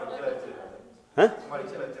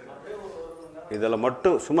 இதில்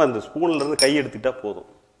மட்டும் சும்மா இந்த ஸ்பூன்லேருந்து கை எடுத்துக்கிட்டா போதும்.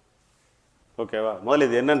 ஓகேவா? முதல்ல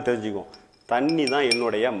இது என்னன்னு தெரிஞ்சுக்குவோம். தண்ணி தான்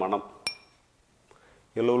என்னுடைய மனம்.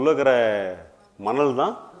 இதில் உள்ளக்கிற மணல்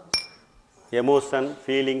தான் எமோஷன்,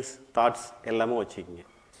 ஃபீலிங்ஸ், தாட்ஸ் எல்லாமே வச்சுக்கிங்க.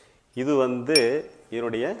 இது வந்து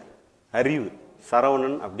என்னுடைய அறிவு,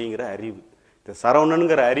 சரவணன் அப்படிங்கிற அறிவு. இந்த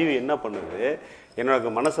சரவணனுங்கிற அறிவு என்ன பண்ணுது,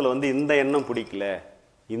 என்னோட மனசில் வந்து இந்த எண்ணம் பிடிக்கல,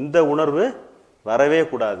 இந்த உணர்வு வரவே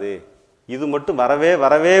கூடாது, இது மட்டும்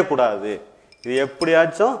வரவே கூடாது, இது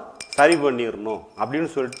எப்படியாச்சும் சரி பண்ணிடணும் அப்படின்னு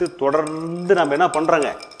சொல்லிட்டு தொடர்ந்து நம்ம என்ன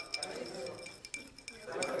பண்ணுறோங்க.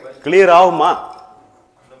 கிளியர் ஆகுமா?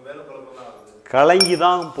 கலங்கி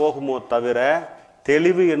தான் போகுமோ தவிர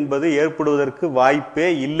தெளிவு என்பது ஏற்படுவதற்கு வாய்ப்பே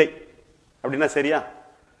இல்லை. அப்படின்னா சரியா?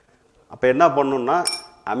 அப்போ என்ன பண்ணணும்னா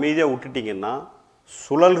அமைதியாக விட்டுட்டிங்கன்னா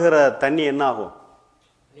சுழல்கிற தண்ணி என்ன ஆகும்?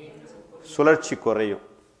 சுழற்சி குறையும்.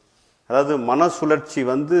 அதாவது மன சுழற்சி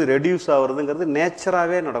வந்து ரெடியூஸ் ஆகுறதுங்கிறது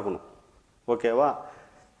நேச்சராகவே நடக்கணும். ஓகேவா?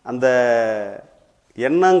 அந்த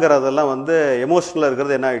எண்ணங்கிறதெல்லாம் வந்து எமோஷனலாக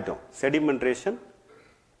இருக்கிறது என்ன ஆகிட்டோம்? செடிமெண்ட்ரேஷன்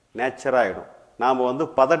நேச்சராகிடும். நாம் வந்து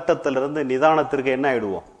பதட்டத்திலிருந்து நிதானத்திற்கு என்ன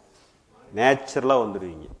ஆகிடுவோம்? நேச்சுரலாக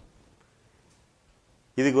வந்துடுவீங்க.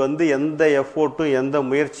 இதுக்கு வந்து எந்த எஃபோர்ட்டும் எந்த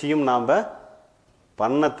முயற்சியும் நாம்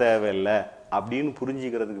பண்ண தேவையில்லை அப்படின்னு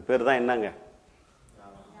புரிஞ்சுக்கிறதுக்கு பேர் தான் என்னங்க?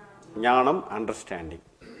 ஞானம், அண்டர்ஸ்டாண்டிங்.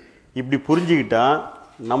 இப்படி புரிஞ்சுக்கிட்டா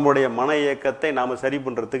நம்முடைய மன இயக்கத்தை நாம் சரி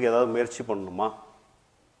பண்ணுறதுக்கு ஏதாவது முயற்சி பண்ணணுமா?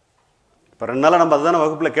 இப்போ 2 நாளாக நம்ம அதுதானே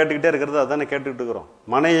வகுப்பில் கேட்டுக்கிட்டே இருக்கிறது, அதுதானே கேட்டுக்கிட்டு இருக்கிறோம்.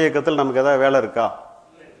 மன இயக்கத்தில் நமக்கு ஏதாவது வேலை இருக்கா?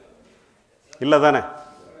 இல்லை தானே?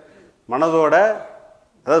 மனதோட,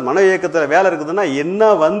 அதாவது மன இயக்கத்தில் வேலை இருக்குதுன்னா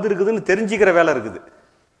என்ன வந்திருக்குதுன்னு தெரிஞ்சுக்கிற வேலை இருக்குது.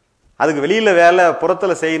 அதுக்கு வெளியில் வேலை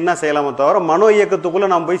புறத்தில் செய்யணும்னா செய்யலாமே தவிர மனோ இயக்கத்துக்குள்ளே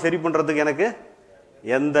நாம் போய் சரி பண்ணுறதுக்கு எனக்கு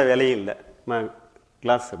எந்த வேலையும் இல்லை.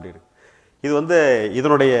 கிளாஸ் அப்படின்னு இது வந்து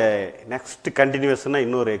இதனுடைய நெக்ஸ்ட் கண்டினியூஷனாக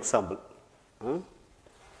இன்னொரு எக்ஸாம்பிள்.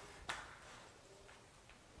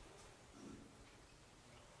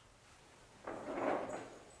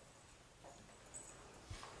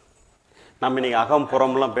 நம்ம இன்னைக்கு அகம்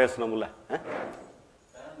புறம்லாம் பேசணும்ல?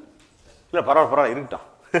 இல்லை பரவாயில்ல இருக்கட்டும்.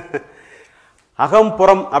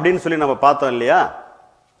 அகம்புறம் அப்படின்னு சொல்லி நம்ம பார்த்தோம் இல்லையா?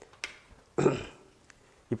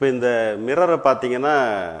 இப்போ இந்த மிரரை பார்த்தீங்கன்னா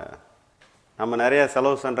நம்ம நிறைய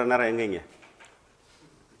செலவு பண்ணுற நேரம் எங்கேங்க?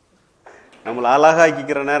 நம்மளை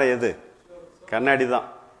அழகாக்கிக்கிற நேரம் எது? கண்ணாடி தான்.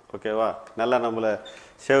 ஓகேவா? நல்லா நம்மளை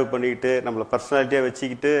சேவ் பண்ணிக்கிட்டு நம்மளை பர்சனாலிட்டியாக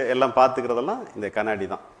வச்சுக்கிட்டு எல்லாம் பார்த்துக்கிறதெல்லாம் இந்த கண்ணாடி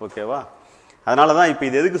தான். ஓகேவா? அதனால தான் இப்போ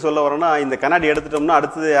இது எதுக்கு சொல்ல வரோன்னா, இந்த கண்ணாடி எடுத்துட்டோம்னா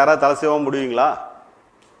அடுத்தது யாராவது தலை சேவாக முடியுங்களா?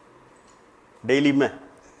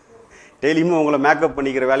 டெய்லியுமே உங்களை மேக்கப்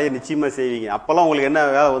பண்ணிக்கிற வேலையை நிச்சயமாக செய்வீங்க. அப்போல்லாம் உங்களுக்கு என்ன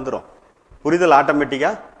வேலை வந்துடும்? புரிதல்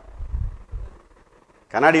ஆட்டோமேட்டிக்காக.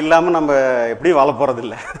 கண்ணாடி இல்லாமல் நம்ம எப்படியும் வாழ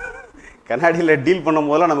போகிறதில்ல. கண்ணாடியில் டீல் பண்ணும்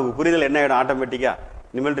போதெல்லாம் நமக்கு புரிதல் என்ன ஆகிடும்? ஆட்டோமேட்டிக்காக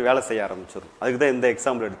இனிமேல்ட்டு வேலை செய்ய ஆரம்பிச்சிடும். அதுக்கு தான் இந்த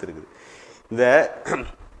எக்ஸாம்பிள் எடுத்துருக்குது.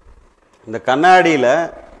 இந்த கண்ணாடியில்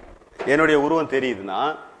என்னுடைய உருவம் தெரியுதுன்னா,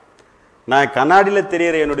 நான் கண்ணாடியில்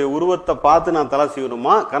தெரிகிற என்னுடைய உருவத்தை பார்த்து நான் தலை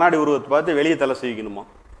செய்யணுமா, கண்ணாடி உருவத்தை பார்த்து வெளியே தலை செய்யணுமா?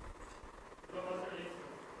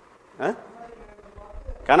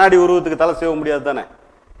 கண்ணாடி உருவத்துக்கு தலை செய்ய முடியாது தானே?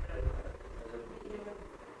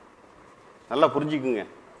 நல்லா புரிஞ்சுக்குங்க.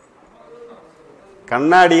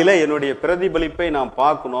 கண்ணாடியில் என்னுடைய பிரதிபலிப்பை நான்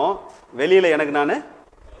பார்க்கணும், வெளியில் எனக்கு நான்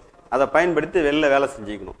அதை பயன்படுத்தி வெளில வேலை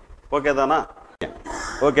செஞ்சுக்கணும். ஓகே தானா?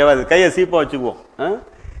 ஓகேவா? இது கையை சீப்பாக வச்சுக்குவோம்.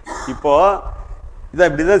 இப்போ இதை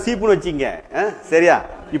இப்படிதான் சீப்புன்னு வச்சிங்க. சரியா?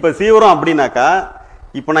 இப்போ சீவரம் அப்படின்னாக்கா,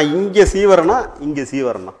 இப்போ நான் இங்கே சீவரனா இங்கே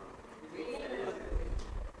சீவரனா?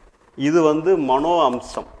 இது வந்து மனோ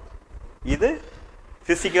அம்சம், இது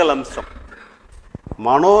பிசிக்கல் அம்சம்.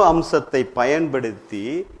 மனோ அம்சத்தை பயன்படுத்தி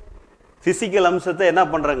பிசிக்கல் அம்சத்தை என்ன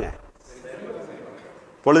பண்றங்க?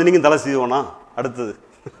 பொழுதுனிக்கும் தலை சீவனா? அடுத்தது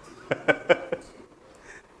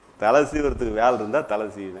தலை சீவறதுக்கு வேலை இருந்தால் தலை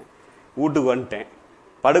சீவேன். வீட்டுக்கு வந்துட்டேன்,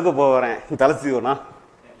 படுக்க போகிறேன், தலை சீவனா?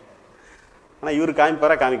 ஆனால் இவர்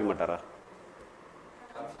காமிப்பாரா காமிக்க மாட்டாரா?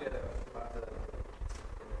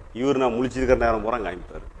 இவர் நான் முழிச்சிருக்கிற நேரம் பூரா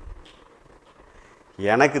காமிப்பார்.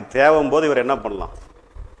 எனக்கு தேவையும் போது இவர் என்ன பண்ணலாம்?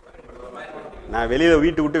 நான் வெளியில்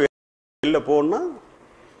வீட்டு விட்டு வெளியில் போகணுன்னா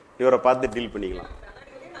இவரை பார்த்து டீல் பண்ணிக்கலாம்.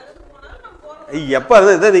 எப்போ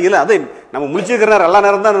அதை நம்ம முழிச்சிருக்கிற நேரம் எல்லா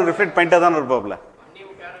நேரம் தான் ரிஃப்ளெக்ட் பண்ணிட்டே தானே இருப்பாப்புல.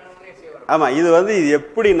 ஆமாம், இது வந்து இது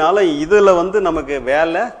எப்படினாலும் இதில் வந்து நமக்கு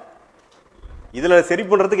வேலை, இதில் சரி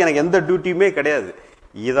பண்ணுறதுக்கு எனக்கு எந்த டியூட்டியுமே கிடையாது.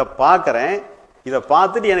 இதை பார்க்குறேன், இதை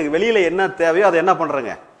பார்த்துட்டு எனக்கு வெளியில் என்ன தேவையோ அதை என்ன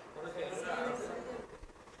பண்ணுறேங்க?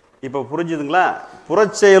 இப்போ புரிஞ்சுதுங்களா?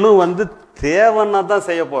 புறச்செயலும் வந்து தேவைன்னா தான்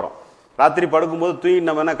செய்ய போகிறோம். ராத்திரி படுக்கும்போது தூங்கிட்டு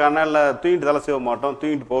நம்ம என்ன கண்ணால் தூங்கிட்டு தலை செய்ய மாட்டோம்,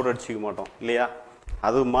 தூங்கிட்டு பவுடர் அடிச்சிக்க மாட்டோம் இல்லையா?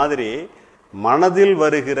 அது மாதிரி மனதில்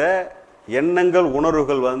வருகிற எண்ணங்கள்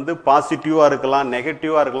உணர்வுகள் வந்து பாசிட்டிவாக இருக்கலாம்,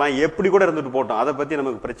 நெகட்டிவாக இருக்கலாம், எப்படி கூட இருந்துட்டு போட்டோம், அதை பற்றி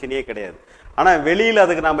நமக்கு பிரச்சனையே கிடையாது. ஆனால் வெளியில்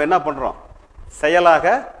அதுக்கு நம்ம என்ன பண்ணுறோம்? செயலாக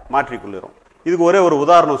மாற்றிக்கொள்ளுறோம். இதுக்கு ஒரே ஒரு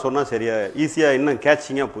உதாரணம் சொன்னால் சரியா ஈஸியாக இன்னும்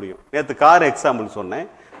கேட்சிங்காக புரியும். நேற்று கார் எக்ஸாம்பிள் சொன்னேன்,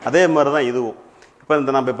 அதே மாதிரி தான் இதுவும்.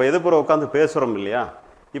 இப்போ நம்ம எதிர்ப்புற உட்காந்து பேசுகிறோம் இல்லையா?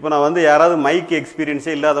 இப்போ நான் வந்து யாராவது மைக்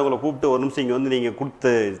எக்ஸ்பீரியன்ஸே இல்லாதவங்களை கூப்பிட்டு ஒரு நிமிஷம் இங்கே வந்து நீங்கள்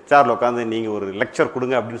கொடுத்து சேரில் உட்காந்து நீங்கள் ஒரு லெக்சர்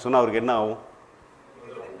கொடுங்க அப்படின்னு சொன்னால் அவருக்கு என்ன ஆகும்?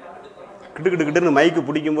 கிட்டுக்கிட்டுன்னு மைக்கு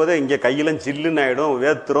பிடிக்கும் போதே இங்கே கையெல்லாம் ஜில்லுன்னு ஆகிடும்,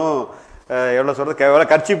 வேத்துரும், எவ்வளோ சொல்கிறது எவ்வளோ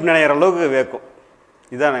கர்ச்சிப் நினைக்கிற அளவுக்கு வேக்கும்.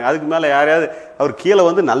 இதானே. அதுக்கு மேலே யாரையாவது அவர் கீழே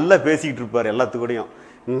வந்து நல்லா பேசிக்கிட்டு இருப்பார் எல்லாத்துக்கூடையும்,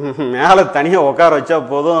 மேலே தனியாக உட்கார வச்சா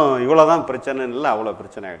போதும், இவ்வளோதான் பிரச்சனை இல்லை, அவ்வளோ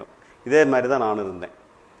பிரச்சனை ஆகிடும். இதே மாதிரி தான் நானும் இருந்தேன்.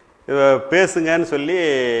 பேசுங்கன்னு சொல்லி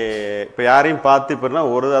இப்போ யாரையும் பார்த்து இப்போனா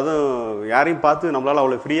அதுவும் யாரையும் பார்த்து நம்மளால்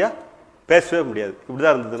அவ்வளோ ஃப்ரீயாக பேசவே முடியாது. இப்படி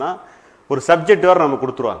தான் இருந்ததுன்னா ஒரு சப்ஜெக்ட் வேறு நம்ம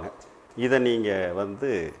கொடுத்துருவாங்க, இதை நீங்கள் வந்து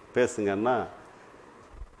பேசுங்கன்னா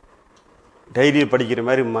டைரி படிக்கிற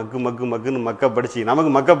மாதிரி மக்குன்னு படிச்சு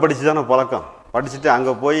நமக்கு படிச்சு தானே பழக்கம். படிச்சுட்டு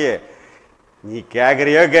அங்கே போய் நீ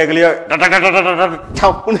கேட்குறியோ கேட்கலையோ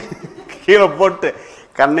டப்புன்னு கீழே போட்டு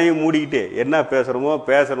கண்ணையும் மூடிக்கிட்டு என்ன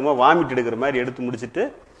பேசுகிறோமோ வாமிட் எடுக்கிற மாதிரி எடுத்து முடிச்சுட்டு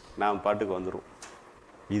நான் பாட்டுக்கு வந்துடுவோம்.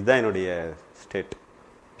 இதுதான் என்னுடைய ஸ்டேட்.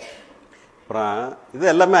 அப்புறம் இது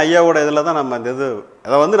எல்லாமே ஐயாவோட இதில் தான் நம்ம இந்த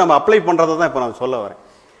அதை வந்து நம்ம அப்ளை பண்ணுறதை தான் இப்போ நான் சொல்ல வரேன்.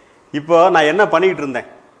 இப்போ நான் என்ன பண்ணிக்கிட்டு இருந்தேன்,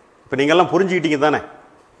 இப்போ நீங்கள்லாம் புரிஞ்சுக்கிட்டீங்க தானே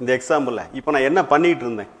இந்த எக்ஸாம்பிளில். இப்போ நான் என்ன பண்ணிக்கிட்டு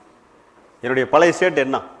இருந்தேன், என்னுடைய பழைய ஸ்டேட்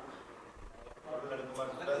என்ன?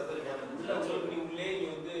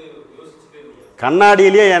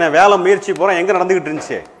 கண்ணாடியிலேயே என் வேலை முயற்சி போகிறேன் எங்கே நடந்துக்கிட்டு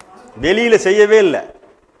இருந்துச்சு, வெளியில் செய்யவே இல்லை.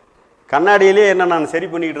 கண்ணாடியிலேயே என்ன நான் சரி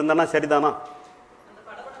பண்ணிக்கிட்டு இருந்தேன்னா சரிதானா?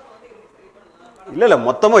 இல்லை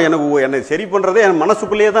மொத்தமாக என்னை சரி பண்ணுறதே என்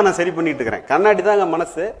மனசுக்குள்ளேயே தான் நான் சரி பண்ணிட்டு இருக்கிறேன். கண்ணாடி தான்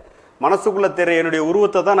எங்கள் மனசுக்குள்ளே தெரிய என்னுடைய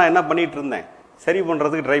உருவத்தை தான் நான் என்ன பண்ணிட்டு இருந்தேன், சரி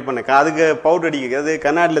பண்ணுறதுக்கு ட்ரை பண்ணேன். அதுக்கு பவுடர் அடிக்கிறது,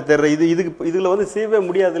 கண்ணாடியில் தெரிய இதில் வந்து சீவே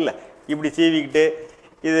முடியாது இல்லை. இப்படி சீவிக்கிட்டு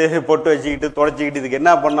இது பொட்டு வச்சுக்கிட்டு தொடச்சிக்கிட்டு இதுக்கு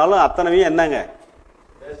என்ன பண்ணாலும் அத்தனையும் என்னங்க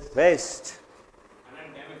வேஸ்ட்.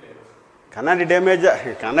 கண்ணாடி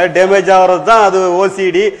டேமேஜ் ஆகிறது தான் அது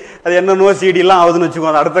ஓசிடி, அது என்ன ஓசிடிலாம் ஆகுதுன்னு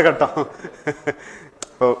வச்சுக்கோங்க, அடுத்த கட்டம்.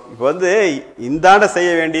 இப்போ வந்து இந்தாண்ட செய்ய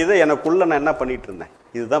வேண்டியது எனக்குள்ள நான் என்ன பண்ணிட்டு இருந்தேன்,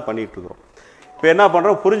 இதுதான் பண்ணிட்டு இருக்கிறோம். இப்போ என்ன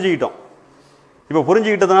பண்ணுறோம், புரிஞ்சுக்கிட்டோம். இப்போ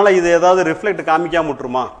புரிஞ்சுக்கிட்டதுனால இது ஏதாவது ரிஃப்ளெக்ட் காமிக்காம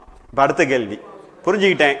விட்டுருமா? இப்போ அடுத்த கேள்வி,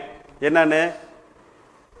 புரிஞ்சுக்கிட்டேன் என்னன்னு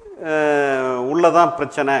உள்ளதான்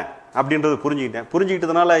பிரச்சனை அப்படின்றது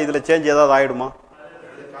புரிஞ்சுக்கிட்டதுனால இதில் சேஞ்ச் ஏதாவது ஆகிடுமா?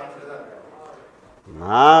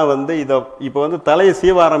 நான் வந்து இதை இப்போ வந்து தலையை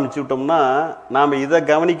சீவ ஆரம்பிச்சு விட்டோம்னா நாம் இதை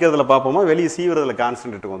கவனிக்கிறதுல பார்ப்போமா, வெளியே சீவுறதுல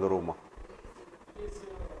கான்சன்ட்ரேட்டுக்கு வந்துடுவோமா?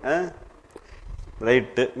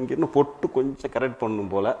 ரைட்டு. இங்கே இன்னும் பொட்டு கொஞ்சம் கரெக்ட்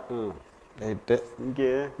பண்ணணும் போல், ரைட்டு.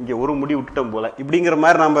 இங்கே ஒரு முடி விட்டுட்டோம் போல், இப்படிங்கிற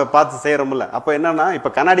மாதிரி நம்ம பார்த்து செய்கிறோம்ல. அப்போ என்னன்னா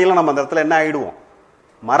இப்போ கண்ணாடியெல்லாம் நம்ம அந்த இடத்துல என்ன ஆகிடுவோம்,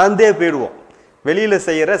 மறந்தே போயிடுவோம். வெளியில்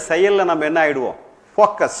செய்கிற செயலில் நம்ம என்ன ஆகிடுவோம்,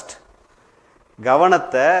 ஃபோக்கஸ்ட்.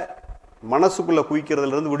 கவனத்தை மனசுக்குள்ளே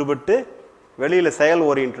குவிக்கிறதுலேருந்து விடுபட்டு வெளியில் செயல்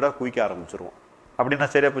ஓரியன்டாக குவிக்க ஆரம்பிச்சிருவோம். அப்படின்னா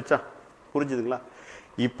சரியா போச்சா? புரிஞ்சுதுங்களா?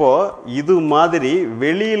 இப்போ இது மாதிரி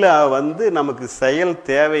வெளியில் வந்து நமக்கு செயல்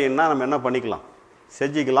தேவைன்னா நம்ம என்ன பண்ணிக்கலாம்,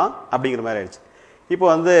 செஞ்சுக்கலாம் அப்படிங்கிற மாதிரி ஆயிடுச்சு. இப்போ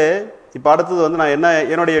வந்து இப்போ அடுத்தது வந்து நான் என்ன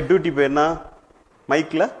என்னுடைய டியூட்டி இப்போ என்ன,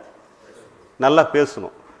 மைக்கில் நல்லா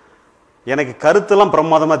பேசணும். எனக்கு கருத்தெல்லாம்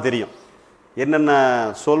பிரமாதமாக தெரியும், என்னென்ன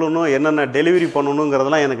சொல்லணும் என்னென்ன டெலிவரி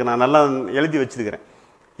பண்ணணுங்கிறதெல்லாம் எனக்கு நான் நல்லா எழுதி வச்சுருக்கிறேன்.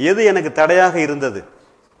 எது எனக்கு தடையாக இருந்தது,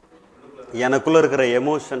 எனக்குள்ளே இருக்கிற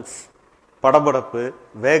எமோஷன்ஸ், படபடப்பு,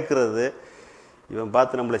 வேக்கிறது, இவன்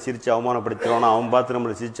பார்த்து நம்மளை சிரித்து அவமானப்படுத்திடுவான், அவன் பார்த்து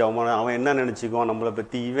நம்மளை சிரித்து அவன் என்ன நினச்சிக்குவான் நம்மளை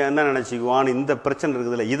பற்றி, இவன் என்ன நினச்சிக்குவான், இந்த பிரச்சனை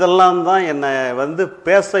இருக்குதுல்ல, இதெல்லாம் தான் என்னை வந்து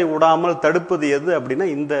பேச விடாமல் தடுப்பது எது அப்படின்னா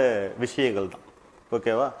இந்த விஷயங்கள் தான்.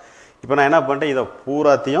 ஓகேவா? இப்போ நான் என்ன பண்ணிட்டேன், இதை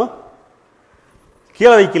பூராத்தையும்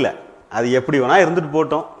கீழே வைக்கல, அது எப்படி வேணா இருந்துட்டு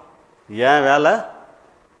போட்டோம், ஏன் வேலை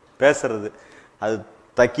பேசுறது. அது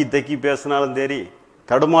தக்கி பேசினாலும் சரி,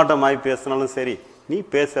 தடுமாட்டமாகி பேசினாலும் சரி, நீ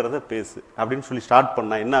பேசுகிறத பேசு அப்படின்னு சொல்லி ஸ்டார்ட்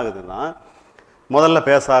பண்ணால் என்ன ஆகுதுன்னா, முதல்ல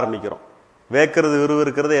பேச ஆரம்பிக்கிறோம். வேக்கிறது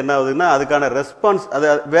விறுவிறுக்கிறது என்ன ஆகுதுன்னா அதுக்கான ரெஸ்பான்ஸ், அது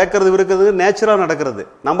வேக்கிறது விறுக்கிறது நேச்சுரலாக நடக்கிறது.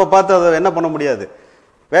 நம்ம பார்த்து அதை என்ன பண்ண முடியாது,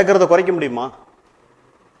 வேக்கிறத குறைக்க முடியுமா?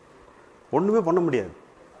 ஒன்றுமே பண்ண முடியாது.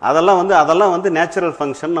 அதெல்லாம் வந்து நேச்சுரல்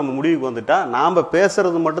ஃபங்க்ஷன். நம்ம முடிவுக்கு வந்துட்டா நாம்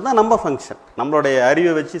பேசுறது மட்டும்தான் நம்ம ஃபங்க்ஷன், நம்மளுடைய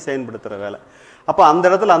அறிவை வச்சு செயல்படுத்துகிற வேலை. அப்போ அந்த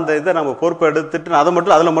இடத்துல அந்த இதை நம்ம பொறுப்பை எடுத்துட்டு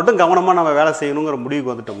அதில் மட்டும் கவனமாக நம்ம வேலை செய்யணுங்கிற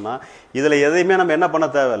முடிவுக்கு வந்துட்டோம்னா இதில் எதையுமே நம்ம என்ன பண்ண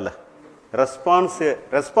தேவையில்லை,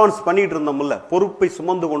 ரெஸ்பான்ஸ் பண்ணிட்டு இருந்தோம்ல, பொறுப்பை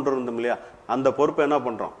சுமந்து கொண்டு இருந்தோம் இல்லையா, அந்த பொறுப்பை என்ன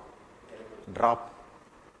பண்ணுறோம், ட்ராப்.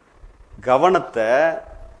 கவனத்தை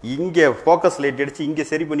இங்கே ஃபோக்கஸ் லைட் அடித்து இங்கே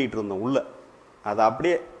சரி பண்ணிகிட்டு இருந்தோம் உள்ள. அதை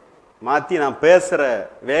அப்படியே மாற்றி நான் பேசுகிற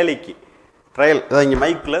வேலைக்கு ட்ரையல் இதை இங்கே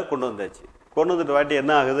மைக்கில் கொண்டு வந்தாச்சு. கொண்டு வந்துட்டு வாட்டி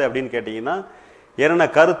என்ன ஆகுது அப்படின்னு கேட்டிங்கன்னா, என்னென்ன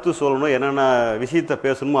கருத்து சொல்லணும், என்னென்ன விஷயத்தை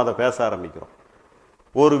பேசணுமோ அதை பேச ஆரம்பிக்கிறோம்.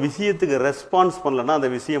 ஒரு விஷயத்துக்கு ரெஸ்பான்ஸ் பண்ணலன்னா அந்த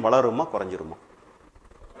விஷயம் வளருமா குறைஞ்சிருமா?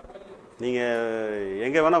 நீங்கள்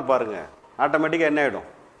எங்கே வேணால் பாருங்கள், ஆட்டோமேட்டிக்காக என்ன ஆகிடும்?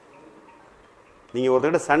 நீங்கள்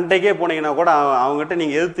ஒருத்தர்கிட்ட சண்டைக்கே போனீங்கன்னா கூட அவங்ககிட்ட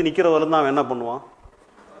நீங்கள் எதிர்த்து நிற்கிறவரெல்லாம் அவன் என்ன பண்ணுவான்?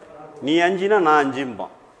 நீ 5னா நான்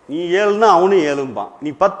 5பான், நீ 7னா அவனும் 7பான், நீ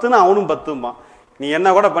 10னா அவனும் 10பான். நீ என்ன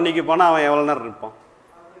கூட பண்ணிக்கப்போனா அவன் எவ்வளோ நேரம் இருப்பான்?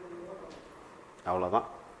 அவ்வளோதான்.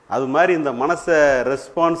 அது மாதிரி இந்த மனசை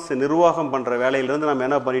ரெஸ்பான்ஸ் நிர்வாகம் பண்ணுற வேலையிலேருந்து நம்ம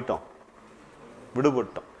என்ன பண்ணிட்டோம்?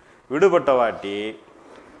 விடுபட்டோம். விடுபட்ட வாட்டி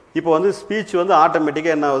இப்போ வந்து ஸ்பீச் வந்து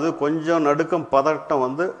ஆட்டோமேட்டிக்காக என்ன ஆகுது? கொஞ்சம் நடுக்கம் பதட்டம்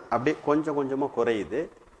வந்து அப்படியே கொஞ்சம் கொஞ்சமாக குறையுது.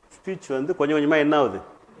 ஸ்பீச் வந்து கொஞ்சம் கொஞ்சமாக என்ன ஆகுது?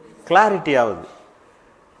 கிளாரிட்டி ஆகுது.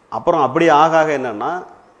 அப்புறம் அப்படி ஆக என்னென்னா,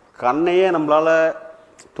 கண்ணையே நம்மளால்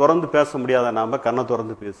திறந்து பேச முடியாத நாம் கண்ணை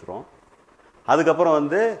திறந்து பேசுகிறோம். அதுக்கப்புறம்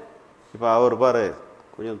வந்து இப்போ அவர் பாரு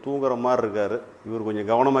கொஞ்சம் தூங்குற மாதிரி இருக்கார், இவர் கொஞ்சம்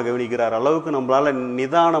கவனமாக கவனிக்கிறார் அளவுக்கு நம்மளால்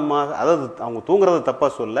நிதானமாக, அதாவது அவங்க தூங்குறத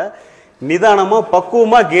தப்பாக சொல்ல, நிதானமாக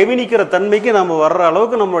பக்குவமாக கவனிக்கிற தன்மைக்கு நம்ம வர்ற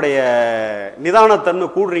அளவுக்கு நம்மளுடைய நிதானத்தன்மை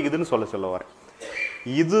கூடுறீக்குதுன்னு சொல்ல வரேன்.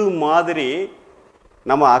 இது மாதிரி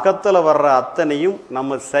நம்ம அகத்தில் வர்ற அத்தனையும்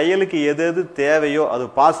நம்ம செயலுக்கு எது எது தேவையோ, அது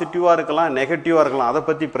பாசிட்டிவாக இருக்கலாம் நெகட்டிவாக இருக்கலாம், அதை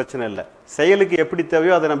பற்றி பிரச்சனை இல்லை. செயலுக்கு எப்படி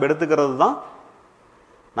தேவையோ அதை நம்ம எடுத்துக்கிறது தான்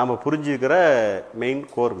நம்ம புரிஞ்சுக்கிற மெயின்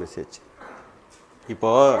கோர் மெசேஜ்.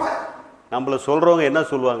 இப்போ நம்மளை சொல்கிறவங்க என்ன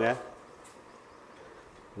சொல்லுவாங்க?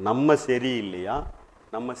 நம்ம சரியில்லையா,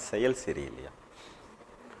 நம்ம செயல் சரியில்லையா?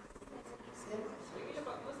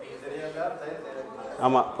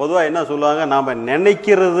 ஆமாம், பொதுவாக என்ன சொல்லுவாங்க? நாம்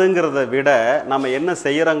நினைக்கிறதுங்கிறத விட நம்ம என்ன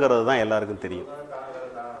செய்கிறோங்கிறது தான் எல்லாருக்கும் தெரியும்.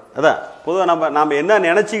 அதான் பொதுவாக நம்ம என்ன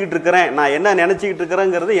நினச்சிக்கிட்டு இருக்கிறேன், நான் என்ன நினச்சிக்கிட்டு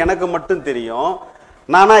இருக்கிறேங்கிறது எனக்கு மட்டும் தெரியும்.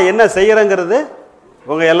 நானா என்ன செய்கிறேங்கிறது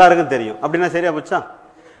உங்கள் எல்லாருக்கும் தெரியும். அப்படின்னா சரியா போச்சா?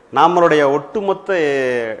 நம்மளுடைய ஒட்டுமொத்த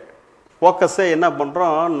ஃபோக்கஸை என்ன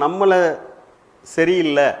பண்ணுறோம்? நம்மளை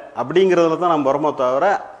சரியில்லை அப்படிங்கிறதுல தான் நம்ம வரமோ தவிர,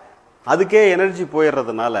 அதுக்கே எனர்ஜி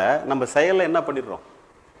போயிடுறதுனால நம்ம செயலை என்ன பண்ணிடுறோம்?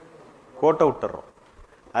 கோட்டை விட்டுறோம்.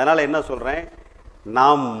 அதனால் என்ன சொல்கிறேன்,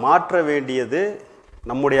 நாம் மாற்ற வேண்டியது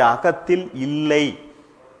நம்முடைய அகத்தில் இல்லை.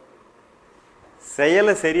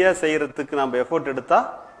 செயலை சரியாக செய்கிறதுக்கு நம்ம எஃபோர்ட் எடுத்தால்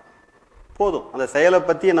போதும். அந்த செயலை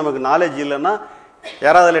பற்றி நமக்கு நாலேஜ் இல்லைன்னா,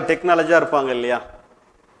 யாராவது அதில் டெக்னாலஜியாக இருப்பாங்க இல்லையா?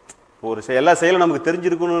 ஒரு எல்லா செயலும் நமக்கு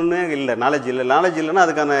தெரிஞ்சிருக்கணும்னு இல்லை, நாலேஜ் இல்லை. நாலேஜ் இல்லைன்னா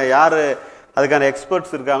அதுக்கான அதுக்கான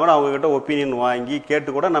எக்ஸ்பர்ட்ஸ் இருக்காங்களோ அவங்கக்கிட்ட ஒப்பீனியன் வாங்கி கேட்டு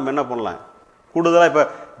கூட நம்ம என்ன பண்ணலாம்? கூடுதலாக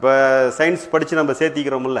இப்போ சயின்ஸ் படித்து நம்ம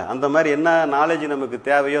சேர்த்திக்கிறோம்ல, அந்த மாதிரி என்ன நாலேஜ் நமக்கு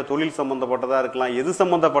தேவையோ, தொழில் சம்மந்தப்பட்டதாக இருக்கலாம், எது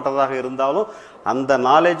சம்மந்தப்பட்டதாக இருந்தாலும் அந்த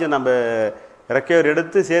நாலேஜை நம்ம ரெக்கவர்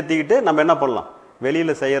எடுத்து சேர்த்திக்கிட்டு நம்ம என்ன பண்ணலாம்?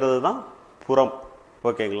 வெளியில் செய்கிறது தான் புறம்.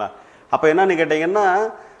 ஓகேங்களா? அப்போ என்னன்னு கேட்டிங்கன்னா,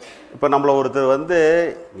 இப்போ நம்மளை ஒருத்தர் வந்து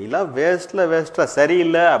நீலாம் வேஸ்ட்டாக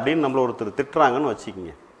சரியில்லை அப்படின்னு நம்மளை ஒருத்தர் திட்டுறாங்கன்னு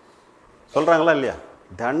வச்சுக்கிங்க, சொல்கிறாங்களா இல்லையா?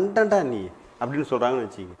 தண்டண்டா நீ அப்படின்னு சொல்கிறாங்கன்னு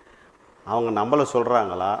வச்சுக்கிங்க. அவங்க நம்மளை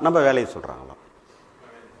சொல்கிறாங்களா, நம்ம வேலையை சொல்கிறாங்களா?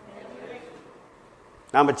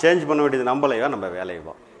 நாம் சேஞ்ச் பண்ண வேண்டியது நம்மளையோ நம்ம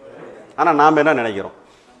வேலையோ? ஆனால் நாம் என்ன நினைக்கிறோம்?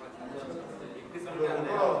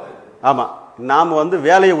 ஆமாம், நாம் வந்து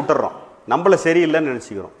வேலையை விட்டுறோம், நம்மளை சரியில்லைன்னு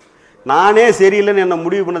நினச்சிக்கிறோம். நானே சரியில்லைன்னு என்ன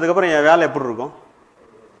முடிவு பண்ணதுக்கப்புறம் என் வேலை எப்படி இருக்கும்?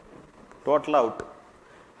 டோட்டலாக அவுட்.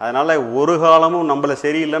 அதனால் ஒரு காலமும் நம்மளை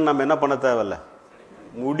சரியில்லைன்னு நம்ம என்ன பண்ண தேவையில்லை,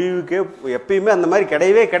 முடிவுக்கே எப்பயுமே அந்த மாதிரி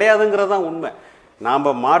கிடையவே கிடையாதுங்கிறது தான் உண்மை.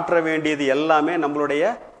 நாம் மாற்ற வேண்டியது எல்லாமே நம்மளுடைய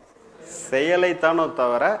செயலைத்தானோ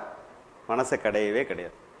தவிர மனசை கிடையவே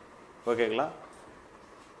கிடையாது. ஓகேங்களா?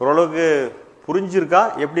 ஓரளவுக்கு புரிஞ்சிருக்கா?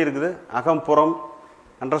 எப்படி இருக்குது? அகம் புறம்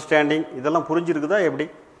அண்டர்ஸ்டாண்டிங் இதெல்லாம் புரிஞ்சிருக்குதா? எப்படி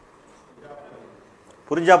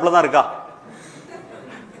புரிஞ்சாப்புல தான் இருக்கா?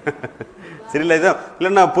 சரியில்லை, இதான்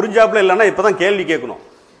இல்லைன்னா புரிஞ்சாப்புல இல்லைன்னா இப்போ தான் கேள்வி கேட்கணும்.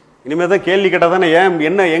 இனிமேல் தான் கேள்வி கேட்டால் தானே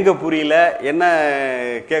என்ன எங்கே புரியல என்ன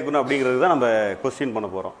கேட்கணும் அப்படிங்கிறது தான் நம்ம கொஸ்டின் பண்ண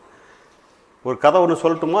போகிறோம். ஒரு கதை ஒன்று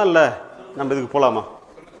சொல்லட்டுமா, இல்லை நம்ம இதுக்கு போகலாமா?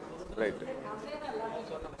 ரைட்டு,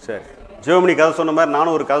 சரி. ஜெர்மனி கதை சொன்ன மாதிரி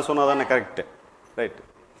நானும் ஒரு கதை சொன்னால் தானே கரெக்டு. ரைட்டு.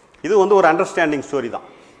 இது வந்து ஒரு அண்டர்ஸ்டாண்டிங் ஸ்டோரி தான்.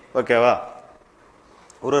 ஓகேவா?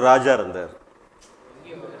 ஒரு ராஜா இருந்தார்.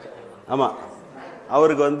 ஆமாம்,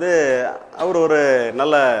 அவருக்கு வந்து அவர் ஒரு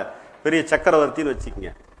நல்ல பெரிய சக்கரவர்த்தின்னு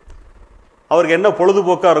வச்சுக்கோங்க. அவருக்கு என்ன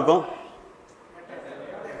பொழுதுபோக்காக இருக்கும்?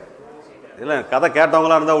 இல்லை, கதை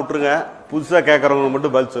கேட்டவங்களா இருந்தால் விட்டுருங்க, புதுசாக கேட்குறவங்க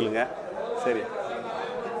மட்டும் பதில் சொல்லுங்கள். சரி.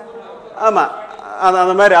 ஆமாம்,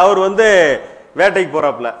 அந்த மாதிரி அவர் வந்து வேட்டைக்கு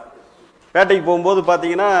போகிறாப்புல. வேட்டைக்கு போகும்போது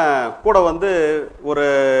பார்த்தீங்கன்னா கூட வந்து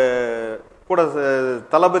கூட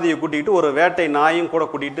தளபதியை கூட்டிகிட்டு ஒரு வேட்டை நாயும் கூட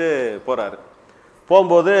கூட்டிகிட்டு போகிறாரு.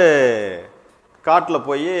 போகும்போது காட்டில்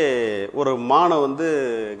போய் ஒரு மானை வந்து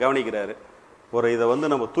கவனிக்கிறாரு. ஒரு இதை வந்து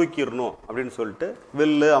நம்ம தூக்கிடணும் அப்படின்னு சொல்லிட்டு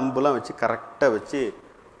வில்லு அம்புலாம் வச்சு கரெக்டாக வச்சு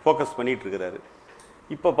ஃபோக்கஸ் பண்ணிகிட்டு இருக்கிறாரு.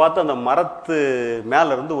 இப்போ பார்த்து அந்த மரத்து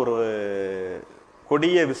மேலேருந்து ஒரு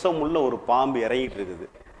கொடிய விஷமுள்ள ஒரு பாம்பு இறங்கிட்டு இருக்குது.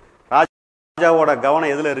 ராஜாவோட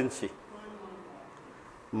கவனம் எதில் இருந்துச்சு?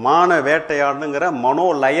 மான வேட்டையாடணுங்கிற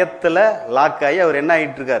மனோலயத்தில் லாக் ஆகி அவர் என்ன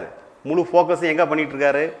ஆகிட்டு இருக்காரு? முழு ஃபோக்கஸும் எங்கே பண்ணிட்டு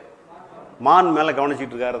இருக்காரு? மான் மேலே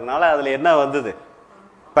கவனிச்சிட்டு இருக்காருனால அதில் என்ன வந்தது?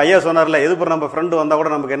 இப்போ ஐயா சொன்னார்ல, எதுப்புறம் நம்ம ஃப்ரெண்டு வந்தால் கூட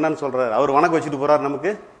நமக்கு என்னன்னு சொல்கிறார், அவர் வணக்கம் வச்சுட்டு போகிறார்,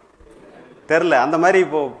 நமக்கு தெரில. அந்த மாதிரி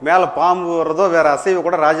இப்போ மேலே பாம்பு வர்றதோ வேற அசைவ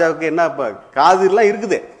கூட ராஜாவுக்கு என்ன இப்போ காதுலாம்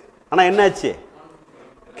இருக்குது, ஆனால் என்னாச்சு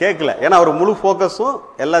கேட்கல. ஏன்னா அவர் முழு ஃபோக்கஸும்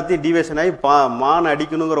எல்லாத்தையும் டிவேஷன் ஆகி மான்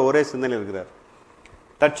அடிக்கணுங்கிற ஒரே சிந்தனை இருக்கிறார்.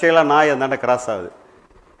 தற்செயலாக நாய் அந்தாண்ட கிராஸ் ஆகுது.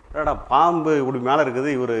 ஏடா பாம்பு இப்படி மேலே இருக்குது,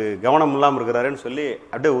 இவர் கவனம் இல்லாமல் இருக்கிறாருன்னு சொல்லி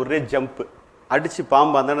அப்படியே ஒரே ஜம்ப்பு அடித்து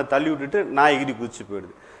பாம்பு அந்தாண்ட தள்ளி விட்டுட்டு நாய் எகிரி குதிச்சு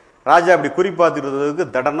போயிடுது. ராஜா அப்படி குறிப்பாத்துட்டு இருந்ததுக்கு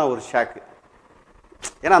தடனா ஒரு ஷாக்கு.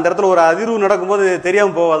 ஏன்னா அந்த இடத்துல ஒரு அதிர்வு நடக்கும்போது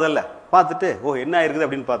தெரியாமல் போவாதல்ல. பார்த்துட்டு ஓ என்ன ஆயிருக்குது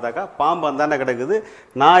அப்படின்னு பார்த்தாக்கா பாம்பு அந்தாண்ட கிடக்குது,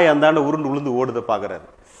 நாய் அந்தாண்ட உருண்டு உளுந்து ஓடுதை பார்க்குறாரு.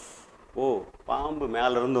 ஓ பாம்பு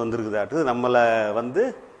மேலேருந்து வந்திருக்குதாட்டு நம்மளை வந்து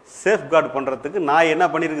சேஃப் கார்டு பண்ணுறதுக்கு நாய் என்ன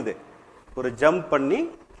பண்ணியிருக்குது, ஒரு ஜம்ப் பண்ணி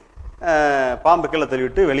பாம்பு கீழே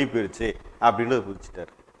தள்ளிவிட்டு வெளியே போயிடுச்சு அப்படின்னு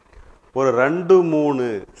புரிச்சிட்டார். ஒரு 2-3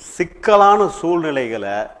 சிக்கலான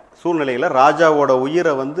சூழ்நிலைகளை ராஜாவோட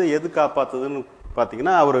உயிரை வந்து எது காப்பாற்றுதுன்னு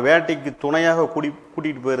பார்த்தீங்கன்னா, அவர் வேட்டைக்கு துணையாக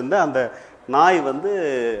கூட்டிகிட்டு போயிருந்த அந்த நாய் வந்து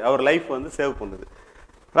அவர் லைஃப் வந்து சேவ் பண்ணுது.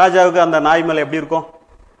 ராஜாவுக்கு அந்த நாய் மேலே எப்படி இருக்கும்?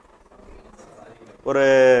 ஒரு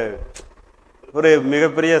ஒரு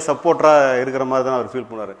மிகப்பெரிய சப்போர்ட்டராக இருக்கிற மாதிரி தான் அவர் ஃபீல்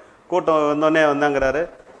பண்ணுவார். கூட்டம் வந்தோடனே வந்தாங்கிறாரு,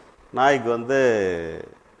 நாய்க்கு வந்து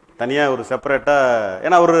தனியாக ஒரு செப்பரேட்டாக,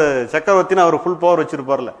 ஏன்னா அவர் சக்கரவர்த்தின்னு அவர் ஃபுல் பவர்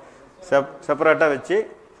வச்சுருப்பார்ல, செப்பரேட்டாக வச்சு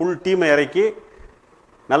ஃபுல் டீமை இறக்கி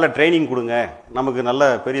நல்ல ட்ரைனிங் கொடுங்க, நமக்கு நல்ல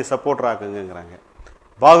பெரிய சப்போர்ட்டர் ஆக்குங்கிறாங்க.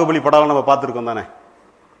 பாகுபலி படம்லாம் நம்ம பார்த்துருக்கோம் தானே,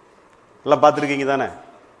 எல்லாம் பார்த்துருக்கீங்க தானே.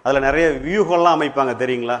 அதில் நிறைய வியூகம்லாம் அமைப்பாங்க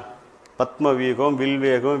தெரியுங்களா? பத்ம வியூகம், வில்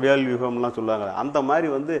வியூகம், வேல் வியூகம்லாம் சொல்லுவாங்க. அந்த மாதிரி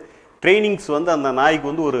வந்து ட்ரைனிங்ஸ் வந்து அந்த நாய்க்கு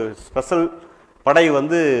வந்து ஒரு ஸ்பெஷல் படை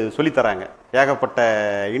வந்து சொல்லித்தராங்க. ஏகப்பட்ட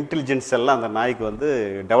இன்டெலிஜென்ஸ் எல்லாம் அந்த நாய்க்கு வந்து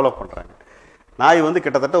டெவலப் பண்ணுறாங்க. நாய் வந்து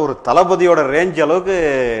கிட்டத்தட்ட ஒரு தளபதியோட ரேஞ்ச் அளவுக்கு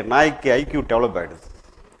நாய்க்கு ஐக்யூ டெவலப் ஆகிடுது.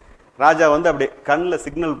 ராஜா வந்து அப்படி கண்ணில்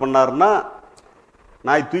சிக்னல் பண்ணாருன்னா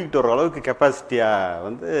நாய் தூக்கிட்டு வர அளவுக்கு கெப்பாசிட்டியாக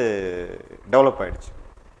வந்து டெவலப் ஆகிடுச்சு.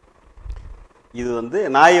 இது வந்து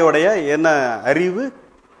நாயோடைய என்ன அறிவு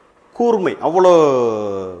கூர்மை, அவ்வளோ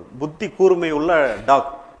புத்தி கூர்மை உள்ள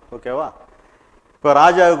டாக். ஓகேவா? இப்போ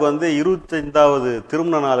ராஜாவுக்கு வந்து 25வது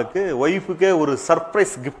திருமண நாளுக்கு ஒய்ஃபுக்கே ஒரு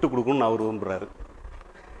சர்ப்ரைஸ் கிஃப்ட் கொடுக்கணும்னு அவர் விரும்புகிறாரு.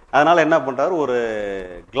 அதனால் என்ன பண்ணுறாரு, ஒரு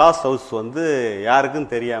கிளாஸ் ஹவுஸ் வந்து யாருக்கும்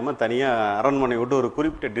தெரியாமல் தனியாக அரண்மனை விட்டு ஒரு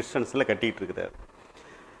குறிப்பிட்ட டிஸ்டன்ஸில் கட்டிகிட்டு இருக்கிறார்.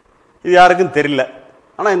 இது யாருக்கும் தெரியல.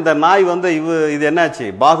 ஆனால் இந்த நாய் வந்து இது என்னாச்சு,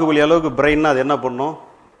 பாகுபலி அளவுக்கு பிரெயின்னா அது என்ன பண்ணும்,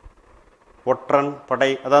 ஒற்றன்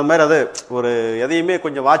படை அதாவது மாதிரி அது ஒரு எதையுமே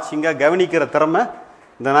கொஞ்சம் வாட்சிங்காக கவனிக்கிற திறமை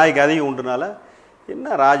இந்த நாய்க்கு அதிகம் உண்டுனால,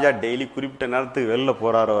 என்ன ராஜா டெய்லி குறிப்பிட்ட நேரத்துக்கு வெளில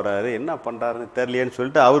போகிறாரு வராரு, என்ன பண்ணுறாருன்னு தெரியலையேன்னு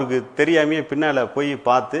சொல்லிட்டு அவருக்கு தெரியாமையே பின்னால் போய்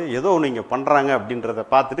பார்த்து ஏதோ ஒன்று இங்கே பண்ணுறாங்க அப்படின்றத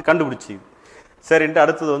பார்த்துட்டு கண்டுபிடிச்சி, சரின்ட்டு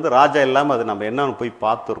அடுத்தது வந்து ராஜா இல்லாமல் அது நம்ம என்னன்னு போய்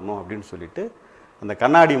பார்த்துடணும் அப்படின்னு சொல்லிட்டு அந்த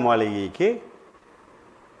கண்ணாடி மாளிகைக்கு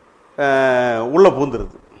உள்ளே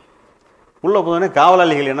பூந்துருது. உள்ளே பூந்தோடனே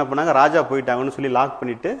காவலாளிகள் என்ன பண்ணாங்க, ராஜா போயிட்டாங்கன்னு சொல்லி லாக்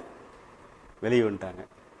பண்ணிவிட்டு வெளியே வந்துட்டாங்க.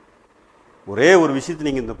 ஒரே ஒரு விஷயத்தை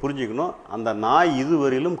நீங்கள் இந்த புரிஞ்சுக்கணும், அந்த நாய்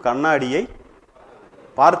இதுவரையிலும் கண்ணாடியை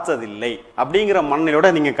பார்த்ததில்லை அப்படிங்கிற மண்ணையோட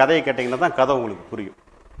நீங்கள் கதையை கேட்டீங்கன்னா தான் கதை உங்களுக்கு புரியும்.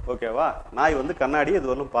 ஓகேவா? நாய் வந்து கண்ணாடி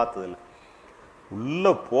இதுவரையிலும் பார்த்ததில்லை.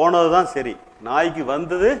 உள்ளே போனது தான் சரி, நாய்க்கு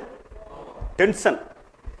வந்தது டென்ஷன்,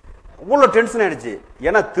 அவ்வளோ டென்ஷன் ஆயிடுச்சு.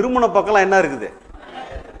 ஏன்னா திருமண பக்கம்லாம் என்ன இருக்குது,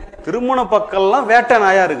 திருமண பக்கம்லாம் வேட்டை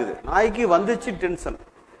நாயாக இருக்குது, நாய்க்கு வந்துச்சு டென்ஷன்.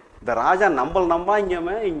 இந்த ராஜா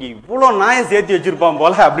நம்பாங்க இங்கே இவ்வளோ நாயை சேர்த்து வச்சிருப்பான்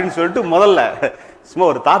போல அப்படின்னு சொல்லிட்டு முதல்ல சும்மா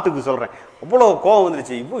ஒரு தாத்துக்கு சொல்கிறேன், அவ்வளோ கோவம்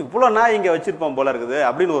வந்துருச்சு. இவ்வளோ நாய் இங்கே வச்சிருப்பான் போல இருக்குது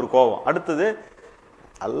அப்படின்னு ஒரு கோவம். அடுத்தது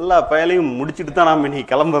எல்லா பயலையும் முடிச்சுட்டு தான் நாம்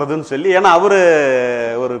இன்னைக்கு கிளம்புறதுன்னு சொல்லி, ஏன்னா அவர்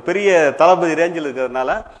ஒரு பெரிய தளபதி ரேஞ்சில்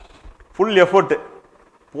இருக்கிறதுனால ஃபுல் எஃபோர்ட்டு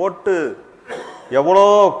போட்டு எவ்வளோ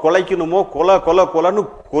கொலைக்கணுமோ கொலைன்னு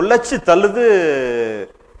கொலைச்சு தள்ளுது.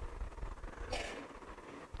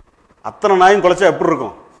 அத்தனை நாயும் கொலைச்சா எப்படி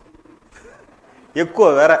இருக்கும், எக்கோ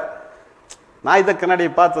வேற. நாய் தான்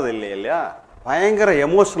கண்ணாடியை பார்த்தது இல்லையா, பயங்கர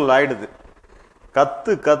எமோஷனல் ஆயிடுது.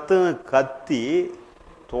 கத்தி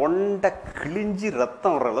தொண்டை கிழிஞ்சி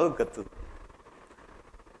ரத்தம் வர்ற அளவுக்கு கத்துது.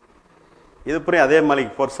 இது புரியும், அதே மாதிரி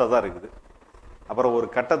ஃபோர்ஸாக தான் இருக்குது. அப்புறம் ஒரு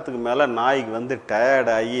கட்டத்துக்கு மேலே நாய்க்கு வந்து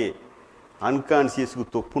டயர்ட் ஆகி அன்கான்சியஸுக்கு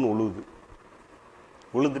தொப்புன்னு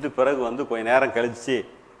விழுதுட்டு பிறகு வந்து கொஞ்சம் நேரம் கழிச்சு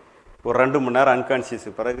ஒரு 2 மணி நேரம் அன்கான்சியஸ்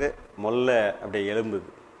பிறகு மொல்ல அப்படியே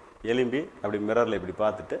எலும்பி அப்படி மிரரில் இப்படி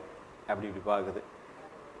பார்த்துட்டு இப்படி பார்க்குது.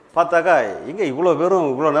 பார்த்தாக்கா எங்கே இவ்வளோ பேரும்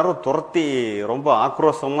இவ்வளோ நேரம் துரத்தி ரொம்ப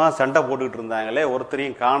ஆக்ரோஷமாக சண்டை போட்டுக்கிட்டு இருந்தாங்களே,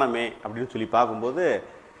 ஒருத்தரையும் காணமே அப்படின்னு சொல்லி பார்க்கும்போது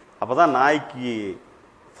அப்போ தான் நாய்க்கு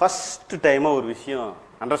ஃபஸ்ட்டு டைமாக ஒரு விஷயம்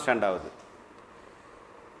அண்டர்ஸ்டாண்ட் ஆகுது.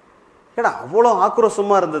 ஏன்னா அவ்வளோ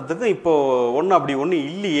ஆக்ரோஷமாக இருந்ததுக்கு இப்போது ஒன்றும் அப்படி ஒன்றும்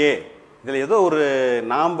இல்லையே, இதில் ஏதோ ஒரு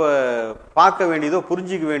நாம் பார்க்க வேண்டியதோ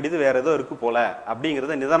புரிஞ்சிக்க வேண்டியது வேறு ஏதோ இருக்குது போல்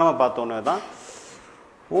அப்படிங்கிறத நிதானமாக பார்த்தோன்னே தான்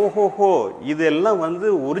ஓஹோஹோ இதெல்லாம் வந்து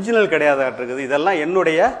ஒரிஜினல் கிடையாதாட்டிருக்குது, இதெல்லாம்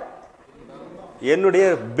என்னுடைய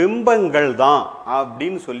பிம்பங்கள் தான்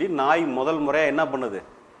அப்படின்னு சொல்லி நாய் முதல் முறையாக என்ன பண்ணுது,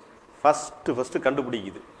 ஃபஸ்ட்டு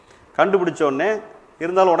கண்டுபிடிக்குது. கண்டுபிடிச்சோடனே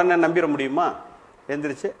இருந்தாலும் உடனே நம்பிட முடியுமா,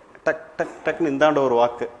 எந்திரிச்சு டக் டக் டக்குன்னு இந்தாண்ட ஒரு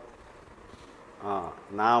வாக்கு,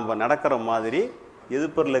 நாம் நடக்கிற மாதிரி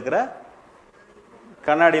எதிர்ப்பில் இருக்கிற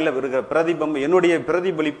கண்ணாடியில் இருக்கிற பிரதிபம் என்னுடைய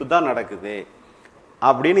பிரதிபலிப்பு தான் நடக்குது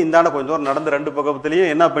அப்படின்னு இந்தாண்ட கொஞ்சம் தூரம் நடந்து 2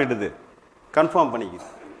 பக்கத்துலேயும் என்ன பண்ணிடுது, கன்ஃபார்ம் பண்ணிக்குது.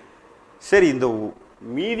 சரி, இந்த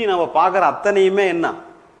மீதி நம்ம பார்க்குற அத்தனையுமே என்ன,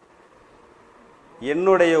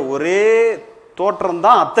 என்னுடைய ஒரே தோற்றம்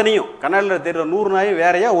தான் அத்தனையும், கண்ணாடியில் தெரிகிற 100 நாயும்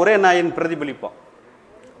வேறையா ஒரே நாயின் பிரதிபலிப்போம்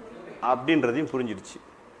அப்படின்றதையும் புரிஞ்சிடுச்சு.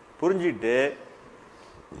 புரிஞ்சிட்டு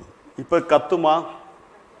இப்போ கத்துமா,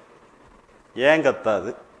 ஏன்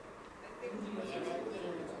கத்தாது,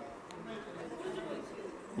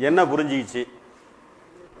 என்ன புரிஞ்சிக்கிச்சு,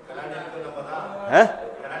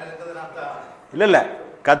 இல்லை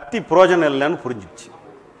கத்தி புரோஜனம் இல்லைன்னு புரிஞ்சிடுச்சு.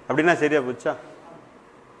 அப்படின்னா சரியா போச்சா?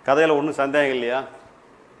 கதையில் ஒன்றும் சந்தேகம் இல்லையா?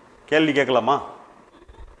 கேள்வி கேட்கலாமா?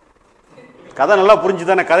 கதை நல்லா புரிஞ்சு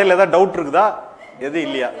தானே? கதையில் ஏதாவது டவுட் இருக்குதா? எது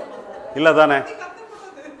இல்லையா? இல்லை தானே?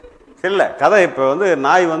 இல்லை, கதை இப்போ வந்து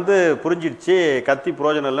நாய் வந்து புரிஞ்சிடுச்சு, கத்தி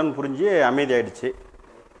புரோஜனம் இல்லைன்னு புரிஞ்சு அமைதி ஆயிடுச்சு.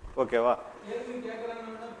 ஓகேவா?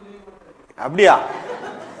 அப்படியா?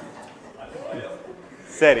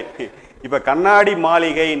 சரி, இப்போ கண்ணாடி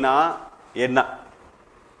மாளிகைனா என்ன?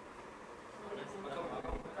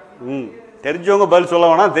 தெரிஞ்சவங்க பதில் சொல்ல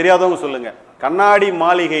வேணாம், தெரியாதவங்க சொல்லுங்க. கண்ணாடி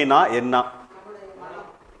மாளிகைனா என்ன?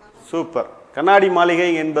 சூப்பர். கண்ணாடி மாளிகை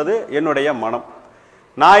என்பது என்னுடைய மனம்.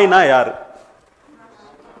 நாய்னா யாரு?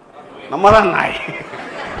 நம்ம தான் நாய்.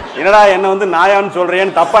 என்னடா என்ன வந்து நாயான்னு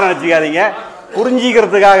சொல்றேன்னு தப்பா நினைச்சுக்காதீங்க,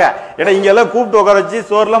 புரிஞ்சிக்கிறதுக்காக. ஏன்னா இங்க எல்லாம் கூப்பிட்டு உட்கார வச்சு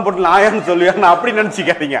சோறுலாம் போட்டு நாயான்னு சொல்லுவேன் அப்படி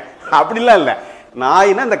நினைச்சுக்காதீங்க. அப்படிலாம் இல்லை.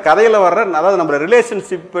 நாயினா இந்த கதையில வர்ற, அதாவது நம்ம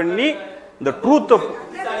ரிலேஷன்ஷிப் பண்ணி இந்த ட்ரூத்தை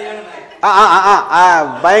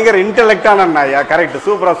பயங்கர இன்டெலெக்டான நாயா. கரெக்ட்,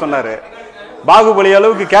 சூப்பரா சொன்னாரு. பாகுபலி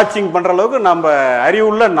அளவுக்கு கேட்சிங் பண்ற அளவுக்கு நம்ம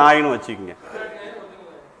அறிவுள்ள நாயின்னு வச்சுக்கோங்க.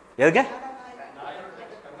 எதுக்கு?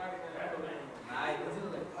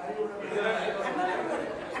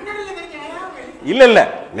 இல்ல இல்ல,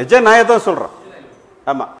 நிஜ நாயத்தான் சொல்றேன்.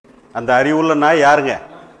 ஆமா, அந்த அறிவுள்ள நாய் யாருங்க?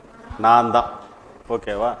 நான் தான்.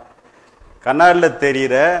 ஓகேவா? கண்ணாடியில்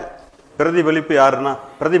தெரிகிற பிரதிபலிப்பு யாருன்னா,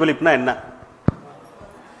 பிரதிபலிப்புனா என்ன?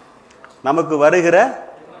 நமக்கு வருகிற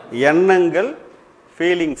எண்ணங்கள்,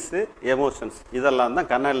 ஃபீலிங்ஸு, எமோஷன்ஸ், இதெல்லாம்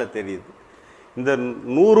தான் கண்ணாடியில் தெரியுது. இந்த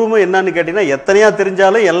 100 என்னன்னு கேட்டீங்கன்னா, எத்தனையா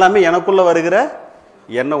தெரிஞ்சாலும் எல்லாமே எனக்குள்ள வருகிற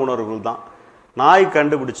எண்ண உணர்வுகள் தான். நாய்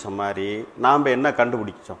கண்டுபிடிச்ச மாதிரி நாம் என்ன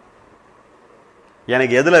கண்டுபிடிச்சோம்?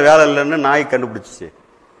 எனக்கு எதில் வேலை இல்லைன்னு நாய் கண்டுபிடிச்சிச்சு.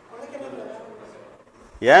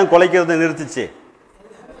 ஏன் குலைக்கிறத நிறுத்துச்சு?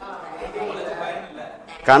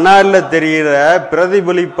 கண்ணாடியில் தெரிகிற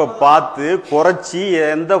பிரதிபலிப்பை பார்த்து குறைச்சி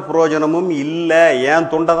எந்த பிரயோஜனமும் இல்லை, ஏன்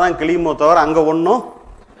தொண்டை தான் கிளியுமோ தவிர அங்கே ஒன்றும்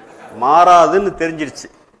மாறாதுன்னு தெரிஞ்சிருச்சு.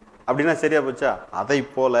 அப்படின்னா சரியா போச்சா? அதை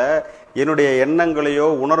போல என்னுடைய எண்ணங்களையோ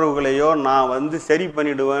உணர்வுகளையோ நான் வந்து சரி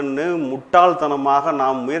பண்ணிடுவேன்னு முட்டாள்தனமாக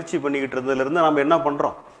நாம் முயற்சி பண்ணிக்கிட்டு இருந்ததுலேருந்து நாம் என்ன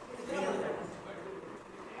பண்ணுறோம்?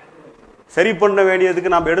 சரி பண்ண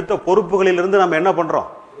வேண்டியதுக்கு நாம் எடுத்த பொறுப்புகளிலிருந்து நாம் என்ன பண்ணுறோம்?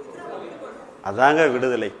 அதாங்க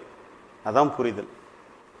விடுதலை, அதான் புரிதல்.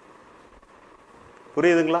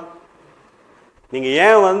 புரியுதுங்களா? நீங்க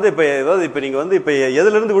ஏன் வந்து இப்ப நீங்க வந்து இப்ப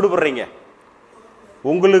எதுல இருந்து விடுபடுறீங்க?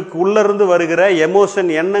 உங்களுக்கு உள்ள இருந்து வருகிற எமோஷன்,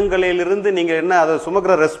 எண்ணங்களிலிருந்து நீங்க என்ன அதை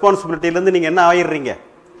சுமக்கிற ரெஸ்பான்சிபிலிட்டில இருந்து நீங்க என்ன ஆயிடுறீங்க?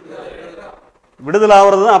 விடுதலை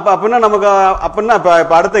ஆகிறது. அப்படின்னா நமக்கு அப்படின்னா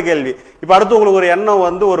இப்ப அடுத்த கேள்வி, இப்ப அடுத்து உங்களுக்கு ஒரு எண்ணம்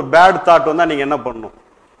வந்து ஒரு பேட் தாட் வந்தா நீங்க என்ன பண்ணணும்?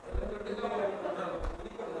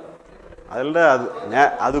 அதுல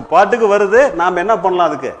அது பாட்டுக்கு வருது, நாம் என்ன பண்ணலாம்?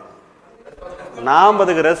 அதுக்கு நாம்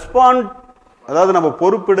அதுக்கு ரெஸ்பாண்ட், அதாவது நம்ம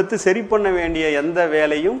பொறுப்பெடுத்து சரி பண்ண வேண்டிய எந்த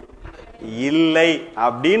வேலையும் இல்லை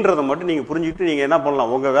அப்படின்றத மட்டும் நீங்க புரிஞ்சுக்கிட்டு நீங்க என்ன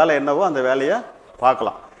பண்ணலாம்? உங்க வேலை என்னவோ அந்த வேலையை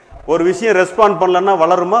பார்க்கலாம். ஒரு விஷயம் ரெஸ்பாண்ட் பண்ணலன்னா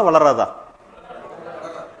வளருமா வளராதா?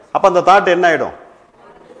 அப்ப அந்த தாட் என்ன ஆயிடும்?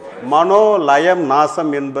 மனோலயம்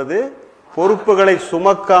நாசம் என்பது பொறுப்புகளை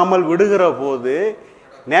சுமக்காமல் விடுகிற போது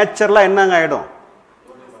நேச்சுரலா என்னங்க ஆயிடும்?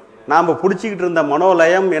 நாம பிடிச்சிக்கிட்டு இருந்த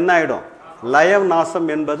மனோலயம் என்ன ஆயிடும்? லயம் நாசம்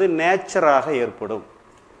என்பது நேச்சராக ஏற்படும்.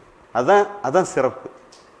 அதான் சிறப்பு.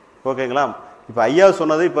 ஓகேங்களா? இப்போ ஐயா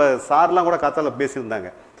சொன்னது, இப்போ சார்லாம் கூட காத்தால பேசியிருந்தாங்க,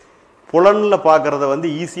 புலனில் பார்க்குறத வந்து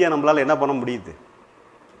ஈஸியாக நம்மளால் என்ன பண்ண முடியுது.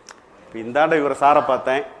 இப்போ இந்தாண்ட இவரை சாரை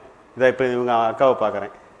பார்த்தேன், இதை இப்போ இவங்க அக்காவை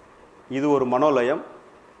பார்க்குறேன், இது ஒரு மனோலயம்.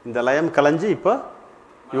 இந்த லயம் கலைஞ்சு இப்போ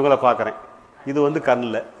இவங்கள பார்க்குறேன், இது வந்து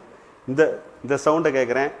கண்ணில். இந்த சவுண்டை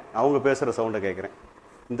கேட்குறேன், அவங்க பேசுகிற சவுண்டை கேட்குறேன்,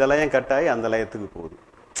 இந்த லயம் கட்டாயி அந்த லயத்துக்கு போகுது.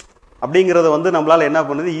 அப்படிங்கிறத வந்து நம்மளால் என்ன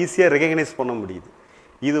பண்ணுது, ஈஸியாக ரெகக்னைஸ் பண்ண முடியுது.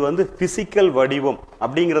 இது வந்து பிசிக்கல் வடிவம்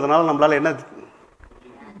அப்படிங்கிறதுனால நம்மளால் என்ன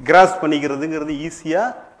கிராஸ் பண்ணிக்கிறதுங்கிறது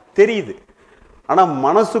ஈஸியாக தெரியுது. ஆனால்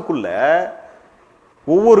மனசுக்குள்ள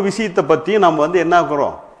ஒவ்வொரு விஷயத்தை பற்றியும் நம்ம வந்து என்ன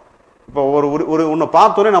ஆக்குறோம், இப்போ ஒரு ஒன்று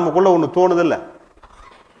பார்த்தோன்னே நமக்குள்ள ஒன்று தோணுதில்லை,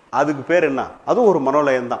 அதுக்கு பேர் என்ன, அதுவும் ஒரு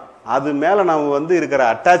மனோலயம் தான். அது மேலே நம்ம வந்து இருக்கிற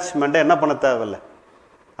அட்டாச்மெண்ட்டை என்ன பண்ண தேவையில்லை,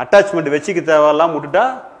 அட்டாச்மெண்ட் வச்சுக்க தேவையெல்லாம் விட்டுட்டா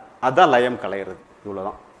அதுதான் லயம் கலையிறது.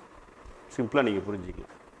 இவ்வளோதான், சிம்பிளாக நீங்கள்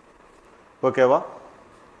புரிஞ்சுக்கலாம். ஓகேவா?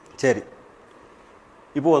 சரி,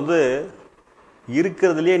 இப்போ வந்து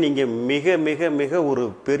இருக்கிறதுலே நீங்கள் மிக மிக மிக ஒரு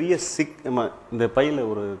பெரிய இந்த பையில்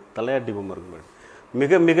ஒரு தலையாட்டி பொம்மை இருக்கு,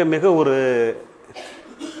 மிக மிக மிக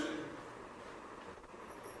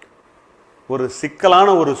ஒரு சிக்கலான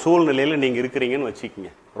ஒரு சூழ்நிலையில் நீங்கள் இருக்கிறீங்கன்னு வச்சுக்கிங்க.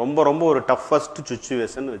 ரொம்ப ரொம்ப ஒரு டஃபஸ்ட்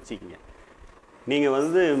சுச்சுவேஷன் வச்சுக்கிங்க. நீங்கள்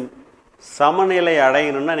வந்து சமநிலை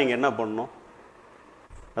அடையணும்னா நீங்கள் என்ன பண்ணணும்,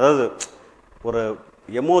 அதாவது ஒரு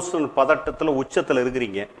எமோஷனல் பதட்டத்தில் உச்சத்தில்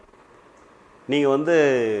இருக்கிறீங்க, நீங்கள் வந்து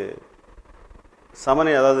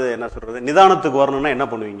அதாவது என்ன சொல்கிறது, நிதானத்துக்கு வரணும்னா என்ன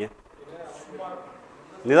பண்ணுவீங்க?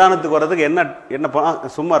 நிதானத்துக்கு வர்றதுக்கு என்ன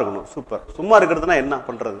சும்மா இருக்கணும். சூப்பர். சும்மா இருக்கிறதுனா என்ன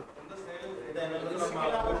பண்ணுறது?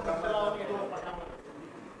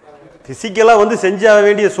 ஃபிசிக்கலாக வந்து செஞ்சாக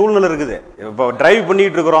வேண்டிய சூழ்நிலை இருக்குது. இப்போ டிரைவ்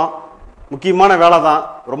பண்ணிகிட்டு இருக்கிறோம், முக்கியமான வேலை தான்,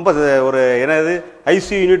 ரொம்ப ஒரு என்னது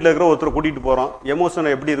ஐசியூ யூனிட்டில் இருக்கிற ஒருத்தரை கூட்டிகிட்டு போகிறோம்,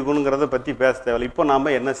 எமோஷனை எப்படி இருக்கணுங்கிறத பற்றி பேச தேவையில்லை. இப்போ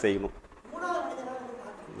நாம் என்ன செய்யணும்,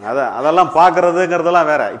 அதெல்லாம் பார்க்குறதுங்கிறதெல்லாம்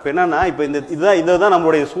வேற. இப்போ என்னன்னா, இப்போ இதுதான்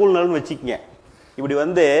நம்மளுடைய சூழ்நிலைன்னு வச்சுக்கோங்க. இப்படி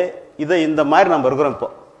வந்து இந்த மாதிரி நம்ம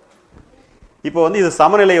இருக்கிறோம். இப்போ வந்து இது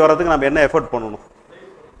சமநிலை வர்றதுக்கு நம்ம என்ன எஃபர்ட் பண்ணணும்?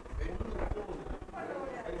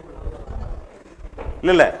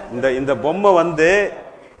 இல்லை இந்த பொம்மை வந்து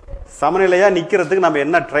சமநிலையா நிக்கிறதுக்கு நம்ம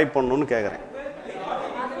என்ன ட்ரை பண்ணணும்னு கேட்குறேன்.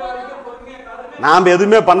 நாம்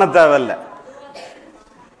எதுவுமே பண்ண தேவையில்லை.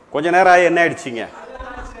 கொஞ்ச நேரம் ஆகி என்ன ஆயிடுச்சிங்க,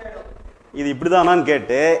 இது இப்படிதானான்னு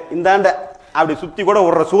கேட்டு இந்தாண்ட அப்படி சுத்தி கூட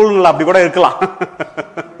விடுற சூழ்நிலை அப்படி கூட இருக்கலாம்.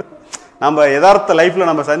 நம்ம யதார்த்த லைஃப்ல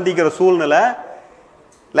நம்ம சந்திக்கிற சூழ்நிலை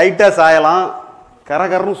லைட்டா சாயலாம்,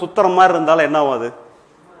 கரகரன்னு சுத்துற மாதிரி இருந்தாலும் என்ன ஆகும், அது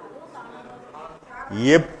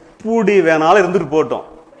எப்படி வேணாலும் இருந்துட்டு போட்டோம்,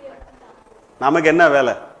 நமக்கு என்ன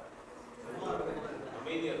வேலை,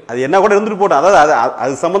 அது என்ன கூட இருந்துட்டு போட்டோம். அதாவது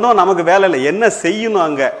அது சம்பந்தம் நமக்கு வேலை இல்லை. என்ன செய்யணும்,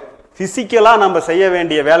 அங்க பிசிக்கலா நம்ம செய்ய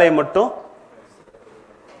வேண்டிய வேலையை மட்டும்,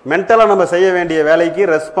 மென்டலா நம்ம செய்ய வேண்டிய வேலைக்கு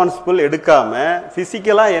ரெஸ்பான்சிபிள் எடுக்காம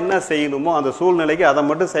பிசிக்கலா என்ன செய்யணுமோ அந்த சூழ்நிலைக்கு அதை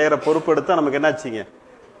மட்டும் செய்யற பொறுப்பு எடுத்தா நமக்கு என்னாச்சுங்க,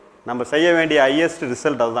 நம்ம செய்ய வேண்டிய ஹையஸ்ட்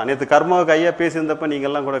ரிசல்ட் அதுதான். நேற்று கர்மாவுக்கு ஐயா பேசியிருந்தப்ப நீங்க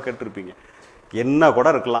எல்லாம் கூட கேட்டிருப்பீங்க. என்ன கூட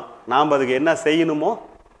இருக்கலாம், நாம் அதுக்கு என்ன செய்யணுமோ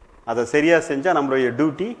அதை சரியா செஞ்சா நம்மளுடைய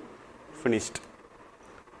டியூட்டி ஃபினிஷ்ட்.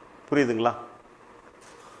 புரியுதுங்களா?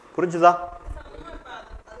 புரிஞ்சுதா?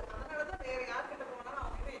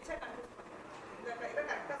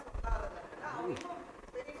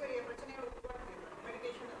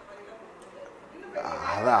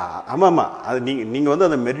 அதான் ஆமாம்மா, அது நீங்கள் வந்து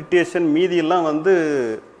அந்த மெடிடேஷன் மீதியெல்லாம் வந்து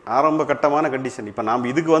ஆரம்ப கட்டமான கண்டிஷன். இப்போ நாம்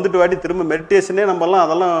இதுக்கு வந்துட்டு வாட்டி திரும்ப மெடிடேஷனே நம்மலாம்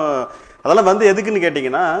அதெல்லாம் வந்து எதுக்குன்னு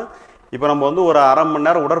கேட்டிங்கன்னா, இப்போ நம்ம வந்து ஒரு அரை மணி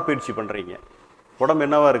நேரம் உடற்பயிற்சி பண்ணுறீங்க, உடம்பு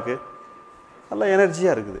என்னவா இருக்குது, நல்லா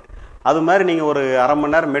எனர்ஜியாக இருக்குது. அது மாதிரி நீங்கள் ஒரு அரை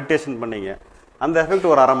மணி நேரம் மெடிடேஷன் பண்ணீங்க, அந்த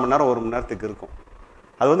எஃபெக்ட் ஒரு அரை மணி நேரம் 1 மணி நேரத்துக்கு இருக்கும்.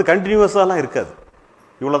 அது வந்து கண்டினியூஸாலாம் இருக்காது.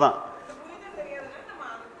 இவ்வளோதான்.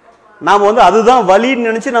 நாம் வந்து அதுதான் வலின்னு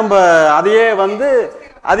நினச்சி நம்ம அதையே வந்து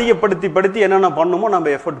அதிகப்படுத்தி என்னென்ன பண்ணுமோ நம்ம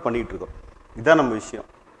எஃபர்ட் பண்ணிகிட்டு இருக்கோம். இதுதான் நம்ம விஷயம்.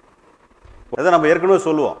 அதை நம்ம ஏற்கனவே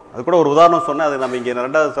சொல்லுவோம். அது கூட ஒரு உதாரணம் சொன்னேன், அது நம்ம இங்கே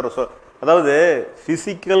 2வது தர அதாவது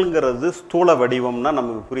ஃபிசிக்கல்ங்கிறது ஸ்தூல வடிவம்னா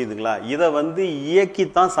நமக்கு புரியுதுங்களா. இதை வந்து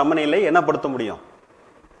இயக்கித்தான் சமநிலை என்ன படுத்த முடியும்.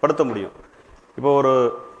 இப்போ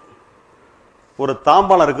ஒரு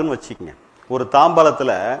தாம்பாளம் இருக்குன்னு வச்சுக்கோங்க. ஒரு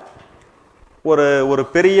தாம்பாளத்தில் ஒரு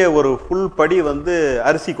பெரிய ஒரு ஃபுல் படி வந்து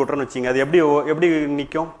அரிசி கொட்டுறன்னு வச்சுங்க, அது எப்படி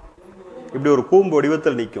நிற்கும், இப்படி ஒரு கூம்பு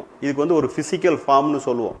வடிவத்தில் நிற்கும். இதுக்கு வந்து ஒரு ஃபிசிக்கல் ஃபார்ம்னு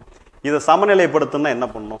சொல்லுவோம். இதை சமநிலைப்படுத்தணும்னா என்ன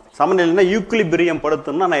பண்ணணும், சமநிலைனா ஈக்குலிபிரியம்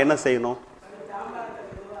படுத்தணும்னா நான் என்ன செய்யணும்,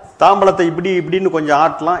 தாம்பளத்தை இப்படின்னு கொஞ்சம்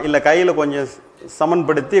ஆட்டலாம், இல்லை கையில் கொஞ்சம்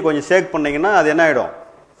சமன்படுத்தி கொஞ்சம் ஷேக் பண்ணிங்கன்னா அது என்ன ஆகிடும்,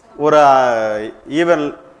 ஒரு ஈவன்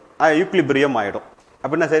ஈக்குலிபிரியம் ஆகிடும்.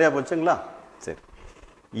 அப்படின்னா சரியா போச்சுங்களா? சரி,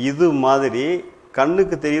 இது மாதிரி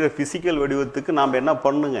கண்ணுக்கு தெரிகிற ஃபிசிக்கல் வடிவத்துக்கு நாம் என்ன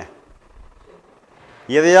பண்ணுங்க,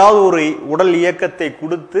 எதையாவது ஒரு உடல் இயக்கத்தை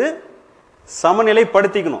கொடுத்து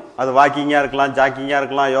சமநிலைப்படுத்திக்கணும். அது வாக்கிங்காக இருக்கலாம், ஜாக்கிங்காக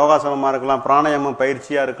இருக்கலாம், யோகாசனமாக இருக்கலாம், பிராணாயாமம்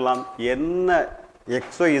பயிற்சியாக இருக்கலாம். என்ன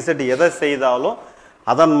எக்ஸோ இசட் எதை செய்தாலும்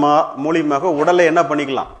அதன் மூலியமாக உடலை என்ன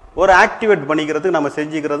பண்ணிக்கலாம், ஒரு ஆக்டிவேட் பண்ணிக்கிறதுக்கு நம்ம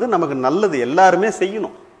செஞ்சுக்கிறது நமக்கு நல்லது. எல்லாருமே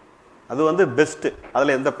செய்யணும், அது வந்து பெஸ்ட்டு.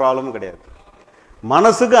 அதில் எந்த ப்ராப்ளமும் கிடையாது.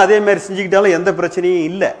 மனசுக்கு அதே மாதிரி செஞ்சுக்கிட்டாலும் எந்த பிரச்சனையும்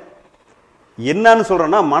இல்லை. என்னன்னு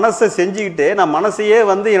சொல்கிறேன்னா, மனசை செஞ்சுக்கிட்டு நான் மனசையே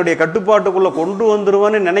வந்து என்னுடைய கட்டுப்பாட்டுக்குள்ளே கொண்டு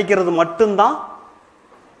வந்துடுவேன்னு நினைக்கிறது மட்டும்தான்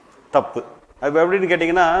தப்பு. அது எப்படின்னு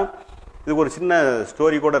கேட்டிங்கன்னா, இதுக்கு ஒரு சின்ன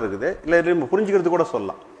ஸ்டோரி கூட இருக்குது, இல்லை நம்ம புரிஞ்சுக்கிறது கூட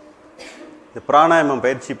சொல்லலாம். இந்த பிராணாயாமம்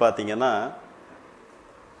பயிற்சி பார்த்தீங்கன்னா,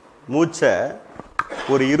 மூச்சை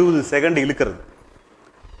ஒரு 20 செகண்ட் இழுக்கிறது,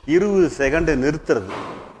 20 செகண்டு நிறுத்துறது,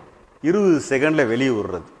 20 செகண்டில் வெளியே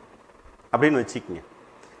விடுறது அப்படின்னு வச்சுக்கோங்க.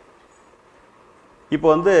 இப்போ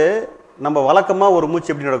வந்து நம்ம வழக்கமாக ஒரு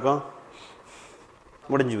மூச்சு எப்படி நடக்கும்,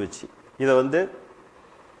 முடிஞ்சு வச்சு இதை வந்து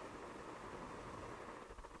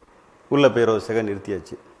உள்ள போய் 20 செகண்ட்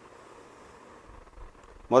நிறுத்தியாச்சு.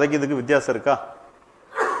 முதக்கு இதுக்கு வித்தியாசம் இருக்கா?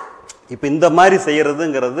 இப்போ இந்த மாதிரி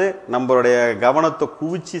செய்யறதுங்கிறது நம்மளுடைய கவனத்தை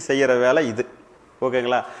குவிச்சு செய்யற வேலை இது.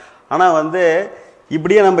 ஓகேங்களா? ஆனால் வந்து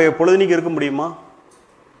இப்படியே நம்ம பொழுதுனிக்கு இருக்க முடியுமா?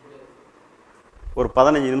 ஒரு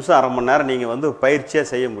 15 நிமிஷம், அரை மணி நேரம் நீங்கள் வந்து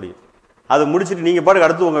பயிற்சியாக செய்ய முடியும். அது முடிச்சுட்டு நீங்கள் பாட்டுக்கு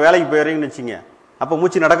அடுத்து உங்கள் வேலைக்கு போயிடுறீங்கன்னு வச்சுங்க, அப்போ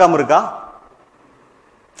மூச்சு நடக்காமல் இருக்கா?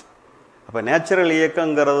 அப்போ நேச்சுரல்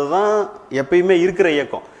இயக்கங்கிறது தான் எப்பயுமே இருக்கிற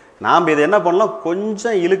இயக்கம். நாம் இதை என்ன பண்ணலாம்,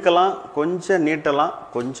 கொஞ்சம் இழுக்கலாம், கொஞ்சம் நீட்டலாம்,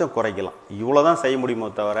 கொஞ்சம் குறைக்கலாம், இவ்வளோ தான் செய்ய முடியுமோ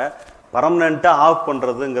தவிர பர்மனெண்ட்டாக ஆஃப்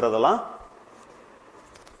பண்ணுறதுங்கிறதெல்லாம்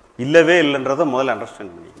இல்லவே இல்லைன்றதை முதல்ல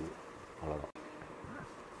அண்டர்ஸ்டாண்ட் பண்ணிக்கோங்க. அவ்வளோதான்.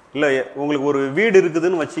 இல்லை உங்களுக்கு ஒரு வீடு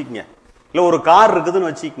இருக்குதுன்னு வச்சுக்கோங்க, இல்லை ஒரு கார் இருக்குதுன்னு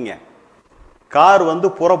வச்சுக்கோங்க. கார் வந்து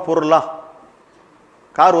புறப்பொருளா?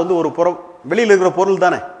 கார் வந்து ஒரு வெளியில் இருக்கிற பொருள்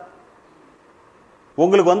தானே.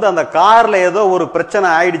 உங்களுக்கு வந்து அந்த கார்ல ஏதோ ஒரு பிரச்சனை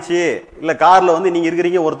ஆயிடுச்சு, இல்லை கார்ல வந்து நீங்க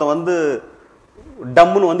இருக்கிறீங்க, ஒருத்தன் வந்து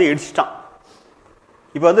டம்முன்னு வந்து இடிச்சிட்டான்.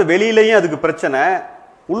 இப்போ வந்து வெளியிலையும் அதுக்கு பிரச்சனை,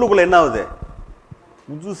 உள்ளுக்குள்ள என்ன ஆகுது,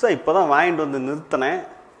 புதுசா இப்பதான் வாங்கிட்டு வந்து நிறுத்தினேன்,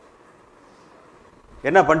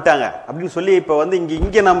 என்ன பண்ணிட்டாங்க அப்படின்னு சொல்லி இப்போ வந்து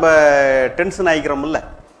இங்க நம்ம டென்ஷன் ஆகிக்கிறோம்ல.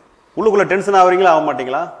 உள்ளுக்குள்ள டென்ஷன் ஆகுறீங்களா, ஆக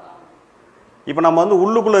மாட்டீங்களா? இப்போ நம்ம வந்து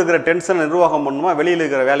உள்ளுக்குள்ள இருக்கிற டென்ஷனை நிர்வாகம் பண்ணணுமா, வெளியில்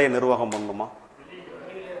இருக்கிற வேலையை நிர்வாகம் பண்ணணுமா?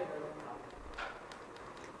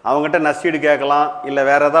 அவங்ககிட்ட நஷ்டீடு கேட்கலாம், இல்லை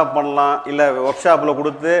வேற ஏதாவது பண்ணலாம், இல்லை ஒர்க் ஷாப்பில்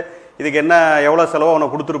கொடுத்து இதுக்கு என்ன எவ்வளோ செலவோ அவனை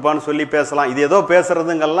கொடுத்துருப்பான்னு சொல்லி பேசலாம். இது ஏதோ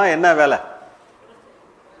பேசுறதுங்கெல்லாம் என்ன வேலை,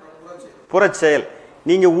 புறச்செயல்.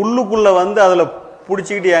 நீங்கள் உள்ளுக்குள்ள வந்து அதில்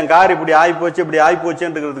பிடிச்சிக்கிட்டு என் கார் இப்படி ஆகிப்போச்சு இப்படி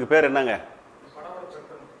ஆகிப்போச்சுன்றதுக்கு பேர் என்னங்க?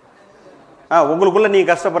 உங்களுக்குள்ள நீங்க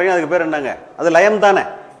கஷ்டப்படுறீங்க, அதுக்கு பேர் என்னங்க? அது லயம் தானே.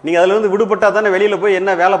 நீங்க அதுல இருந்து விடுபட்டா தானே வெளியில போய்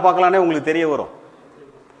என்ன வேலை பார்க்கலானே உங்களுக்கு தெரிய வரும்.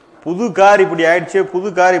 புது கார் இப்படி ஆயிடுச்சு, புது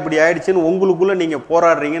கார் இப்படி ஆயிடுச்சுன்னு உங்களுக்குள்ள நீங்க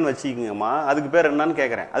போராடுறீங்கன்னு வச்சுக்கோங்கம்மா, அதுக்கு பேர் என்னன்னு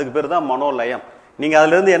கேட்கறேன். அதுக்கு பேர் தான் மனோலயம். நீங்க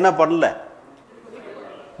அதுல இருந்து என்ன பண்ணல,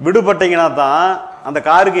 விடுபட்டீங்கன்னா தான் அந்த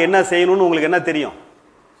காருக்கு என்ன செய்யணும்னு உங்களுக்கு என்ன தெரியும்.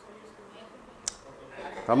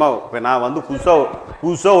 ஆமா, இப்போ நான் வந்து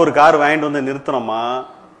புதுசா ஒரு கார் வாங்கிட்டு வந்து நிறுத்தினோமா,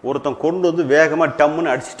 ஒருத்தன் கொண்டு வந்து வேகமா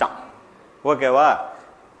டம்முன்னு அடிச்சிட்டான். ஓகேவா?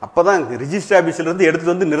 அப்பதான் ரிஜிஸ்டர் ஆபீஸ்ல இருந்து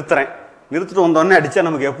எடுத்துட்டு வந்து நிறுத்திட்டு வந்தோடனே அடிச்சா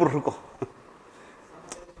நமக்கு எப்படி இருக்கும்?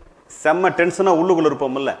 செம்ம டென்ஷனா உள்ளுக்குள்ள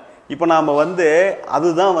இருப்போம்ல. இப்போ நாம வந்து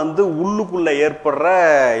அதுதான் வந்து உள்ளுக்குள்ள ஏற்படுற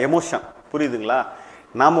எமோஷன், புரியுதுங்களா?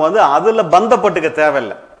 நாம வந்து அதுல பந்தப்பட்டுக்க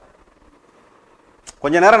தேவையில்லை.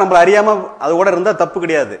 கொஞ்ச நேரம் நம்மள அறியாம அது கூட இருந்தா தப்பு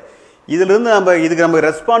கிடையாது. இதுல இருந்து இதுக்கு நம்ம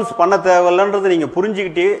ரெஸ்பான்ஸ் பண்ண தேவையில்லைன்றது நீங்க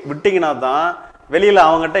புரிஞ்சுக்கிட்டு விட்டீங்கன்னா தான் வெளியில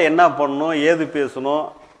அவங்ககிட்ட என்ன பண்ணணும், ஏது பேசணும்,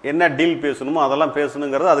 என்ன டீல் பேசணுமோ அதெல்லாம்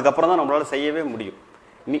பேசணுங்கிறது அதுக்கப்புறம் தான் நம்மளால செய்யவே முடியும்.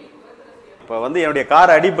 இப்போ வந்து என்னுடைய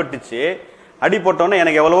கார் அடிபட்டுச்சு, அடிபட்டோன்னே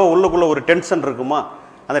எனக்கு எவ்வளவோ உள்ளுக்குள்ள ஒரு டென்ஷன் இருக்குமா,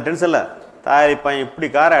 அந்த டென்ஷன்ல தாரிப்பான் இப்படி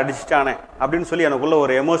காரை அடிச்சிட்டானே அப்படின்னு சொல்லி எனக்குள்ள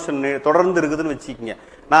ஒரு எமோஷன் தொடர்ந்து இருக்குதுன்னு வச்சுக்கிங்க.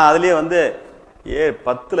 நான் அதுலயே வந்து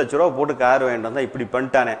 10 லட்ச ரூபா போட்டு கார் வேண்டாம் தான் இப்படி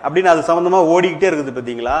பண்ணிட்டானே அப்படின்னு அது சம்பந்தமா ஓடிக்கிட்டே இருக்குது.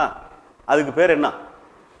 பார்த்தீங்களா? அதுக்கு பேர் என்ன?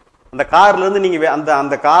 அந்த கார்ல இருந்து நீங்க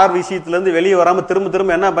அந்த கார் விஷயத்துல இருந்து வெளியே வராம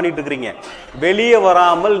திரும்ப என்ன பண்ணிட்டு இருக்கிறீங்க, வெளியே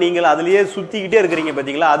வராமல் நீங்கள் அதுலயே சுத்திக்கிட்டே இருக்கிறீங்க.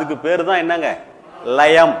 பாத்தீங்களா? அதுக்கு பேரு தான் என்னங்க,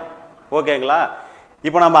 லயம். ஓகேங்களா?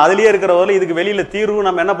 இப்ப நம்ம அதுலயே இருக்கிற போது இதுக்கு வெளியில தீர்வு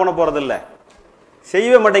நம்ம என்ன பண்ண போறது இல்ல,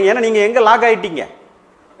 செய்யவே மாட்டீங்க. ஏன்னா நீங்க எங்க லாக் ஆயிட்டீங்க,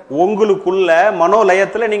 உங்களுக்குள்ள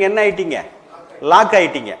மனோலயத்துல நீங்க என்ன ஆயிட்டீங்க, லாக்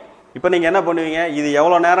ஆயிட்டீங்க. இப்ப நீங்க என்ன பண்ணுவீங்க, இது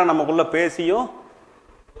எவ்வளவு நேரம் நமக்குள்ள பேசியும்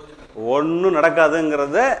ஒன்றும்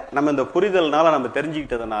நடக்காதுங்கிறத நம்ம இந்த புரிதல்னால நம்ம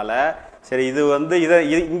தெரிஞ்சுக்கிட்டதுனால சரி, இது வந்து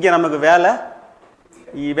இங்க நமக்கு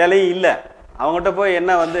வேலையும் இல்லை. அவங்ககிட்ட போய்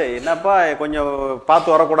என்ன வந்து என்னப்பா கொஞ்சம்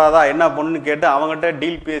பார்த்து வரக்கூடாதா என்ன பண்ணுன்னு கேட்டு அவங்ககிட்ட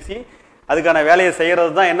டீல் பேசி அதுக்கான வேலையை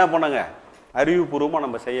செய்யறது தான் என்ன பண்ணுங்க, அறிவுபூர்வமாக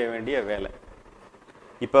நம்ம செய்ய வேண்டிய வேலை.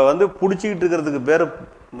 இப்போ வந்து பிடிச்சிக்கிட்டு இருக்கிறதுக்கு பேர்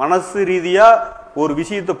மனசு ரீதியாக ஒரு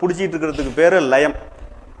விஷயத்தை பிடிச்சிட்டு இருக்கிறதுக்கு பேரு லயம்.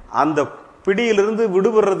 அந்த பிடியிலிருந்து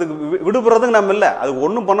விடுபடுறதுக்கு நம்ம இல்லை, அது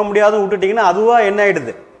ஒன்றும் பண்ண முடியாதுன்னு விட்டுட்டீங்கன்னா அதுவா என்ன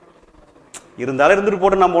ஆயிடுது. இருந்தாலும் இருந்துட்டு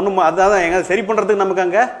போட்டு நம்ம ஒன்றும் அதான் எங்க சரி பண்றதுக்கு நமக்கு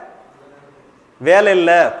அங்க வேலை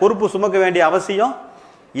இல்லை, பொறுப்பு சுமக்க வேண்டிய அவசியம்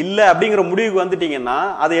இல்லை அப்படிங்கிற முடிவுக்கு வந்துட்டீங்கன்னா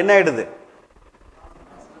அது என்ன ஆயிடுது,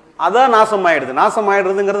 அதான் நாசம் ஆயிடுது. நாசம்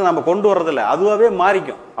ஆயிடுறதுங்கிறது நம்ம கொண்டு வர்றதில்ல, அதுவாகவே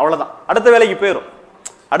மாறிக்கும். அவ்வளோதான், அடுத்த வேலைக்கு போயிடும்.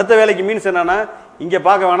 அடுத்த வேலைக்கு மீன்ஸ் என்னன்னா, இங்கே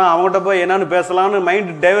பார்க்க வேணாம், அவங்ககிட்ட போய் என்னன்னு பேசலாம்னு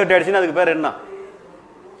மைண்ட் டைவர்ட் ஆயிடுச்சுன்னா அதுக்கு பேர் என்ன,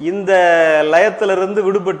 இந்த லயத்திலிருந்து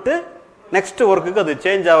விடுபட்டு நெக்ஸ்ட் ஒர்க்குக்கு அது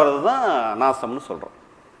சேஞ்ச் ஆகிறது தான் நாசம்னு சொல்கிறோம்.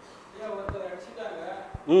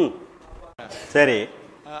 ம் சரி,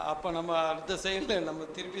 அப்போ நம்ம அடுத்த செயலில் நம்ம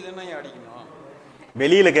திருப்பி தானே அடிக்கணும்.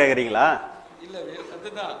 வெளியில் கேட்குறீங்களா? இல்லை,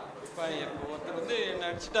 அதுதான். இப்போ ஒருத்தர் வந்து என்னை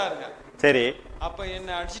அடிச்சுட்டாருங்க. சரி, அப்போ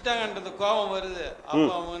என்னை அடிச்சுட்டாங்கன்றது கோபம் வருது.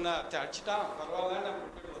 அப்போ அவங்க அடிச்சுட்டான் பரவாயில்ல,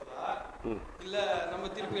 இல்லை நம்ம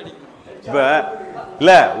திருப்பி அடிக்கணும். இப்போ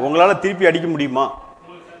இல்லை, உங்களால் திருப்பி அடிக்க முடியுமா?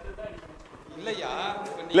 இல்லையா?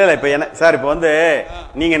 இல்லை இல்லை, இப்போ என்ன சார், இப்போ வந்து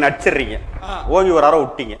நீங்கள் என்ன அடிச்சிடுறீங்க, ஓங்கி ஒரு அரை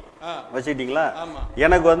விட்டீங்க வச்சுக்கிட்டீங்களா,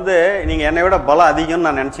 எனக்கு வந்து நீங்கள் என்னை விட பலம் அதிகம்னு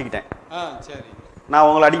நான் நினச்சிக்கிட்டேன். சரி, நான்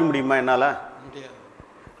உங்களை அடிக்க முடியுமா என்னால்? முடியாது.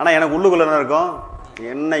 ஆனால் எனக்கு உள்ளுக்குள்ள என்ன இருக்கும்,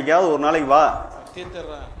 என்னைக்காவது ஒரு நாளைக்கு வா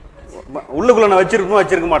தீர்த்துறேன், உள்ளுக்குள்ள நான்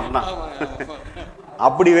வச்சிருக்க மாட்டேன்னா.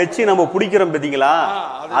 அப்படி வச்சு நம்ம பிடிக்கிறோம் பார்த்தீங்களா,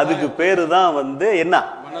 அதுக்கு பேரு தான் வந்து என்ன,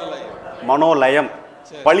 மனோலயம்.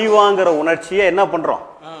 பழிவாங்கிற உணர்ச்சியை என்ன பண்றோம்,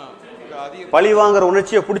 பழிவாங்கிற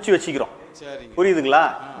உணர்ச்சியை பிடிச்சி வச்சுக்கிறோம். புரியுதுங்களா?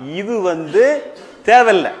 இது வந்து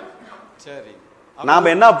தேவையில்லை. நாம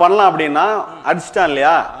என்ன பண்ணலாம் அப்படின்னா, அடிச்சிட்டான்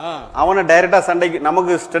இல்லையா, அவனை டைரக்டா சண்டைக்கு,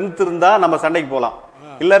 நமக்கு ஸ்ட்ரென்த் இருந்தா நம்ம சண்டைக்கு போகலாம்.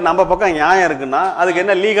 இல்ல நம்ம பக்கம் நியாயம் இருக்குன்னா அதுக்கு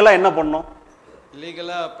என்ன லீகலா என்ன பண்ணும்,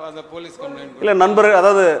 இல்ல நண்பர்,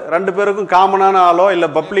 அதாவது ரெண்டு பேருக்கும் காமனான ஆளோ இல்ல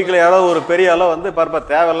பப்ளிக்ல யாராவது ஒரு பெரிய ஆளோ வந்து பரப்ப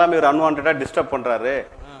தேவையில்லாம இவர் அன்வான்டா டிஸ்டர்ப் பண்றாரு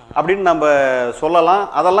அப்படின்னு நம்ம சொல்லலாம்.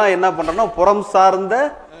 அதெல்லாம் என்ன பண்றோம்னா புறம் சார்ந்த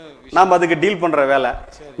நாம அதுக்கு டீல் பண்ற வேலை.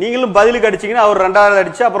 நீங்களும் பதிலுக்கு அடிச்சீங்கன்னா அவர் ரெண்டாவது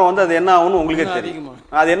அடிச்சு அப்புறம் வந்து அது என்ன ஆகும்னு உங்களுக்கே தெரியும்.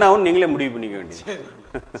 அது என்ன ஆகும் நீங்களே முடிவு பண்ணிக்க வேண்டியது.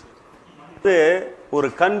 இது ஒரு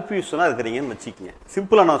கன்ஃபியூஷனா இருக்கிறீங்கன்னு வச்சுக்கோங்க.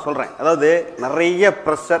 சிம்பிளா நான் சொல்றேன், அதாவது நிறைய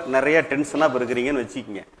ப்ரெஷர் நிறைய டென்ஷனா இருக்கிறீங்கன்னு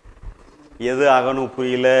வச்சுக்கோங்க. எது அகனும்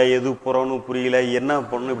புரியல, எது புறனும் புரியல, என்ன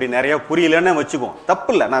பண்ணணும் இப்படி நிறைய புரியலன்னு வச்சுக்கோம்.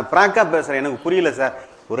 தப்பு இல்லை, நான் பிராங்கா பேசுறேன், எனக்கு புரியல சார்,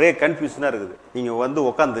 ஒரே கன்ஃபியூஷனா இருக்குது. நீங்க வந்து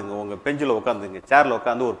உட்காந்துங்க, உங்க பெஞ்சில் உட்காந்துங்க, சேர்ல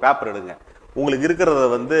உட்காந்து ஒரு பேப்பர் எடுங்க, உங்களுக்கு இருக்கிறத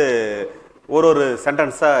வந்து ஒரு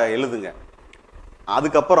சென்டென்ஸா எழுதுங்க.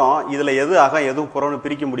 அதுக்கப்புறம் இதுல எது அகம் எதுவும் புறன்னு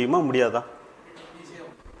பிரிக்க முடியுமா முடியாதா?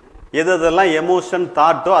 எது அதெல்லாம் எமோஷன்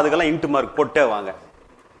தாட்டோ அதுக்கெல்லாம் இன்ட்டு மார்க் போட்டே வாங்க.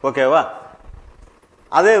 ஓகேவா?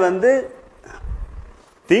 அதே வந்து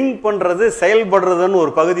திங்க் பண்றது செயல்படுறதுன்னு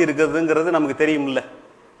ஒரு பகுதி இருக்குதுங்கிறது நமக்கு தெரியும்ல.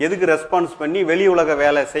 எதுக்கு ரெஸ்பான்ஸ் பண்ணி வெளி உலக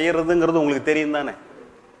வேலை செய்யறதுங்கிறது உங்களுக்கு தெரியும் தானே.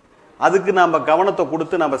 அதுக்கு நம்ம கவனத்தை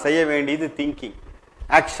கொடுத்து நம்ம செய்ய வேண்டியது திங்கிங்,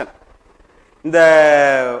 ஆக்ஷன். இந்த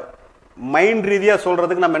மைண்ட் ரீதியா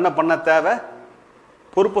சொல்றதுக்கு நம்ம என்ன பண்ண தேவை,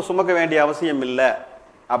 பொறுப்பை சுமக்க வேண்டிய அவசியம் இல்லை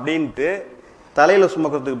அப்படின்ட்டு தலையில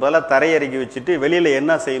சுமக்கிறதுக்கு பதிலாக தரையிறக்கி வச்சுட்டு வெளியில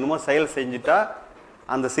என்ன செய்யணுமோ செயல் செஞ்சுட்டா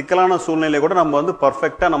அந்த சிக்கலான சூழ்நிலை கூட நம்ம வந்து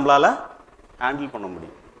பர்ஃபெக்டா நம்மளால ஹேண்டில் பண்ண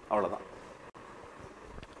முடியும். அவ்வளவுதான்.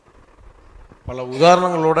 பல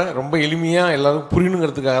உதாரணங்களோட ரொம்ப எளிமையா எல்லாரும்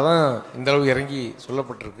புரியணுங்கிறதுக்காக தான் இந்த அளவு இறங்கி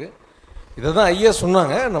சொல்லப்பட்டிருக்கு. இதை தான் ஐயா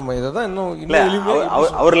சொன்னாங்க. நம்ம இதை தான் இன்னும்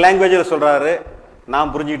அவர் லாங்குவேஜில் சொல்றாரு,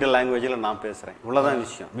 நான் புரிஞ்சுக்கிட்ட லாங்குவேஜில் நான் பேசுறேன். இவ்வளவுதான்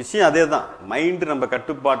விஷயம் அதே தான். மைண்ட் நம்ம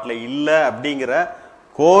கட்டுப்பாட்டில் இல்லை அப்படிங்கிற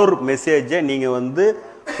கோர் மெசேஜை நீங்க வந்து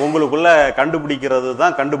உங்களுக்குள்ள கண்டுபிடிக்கிறது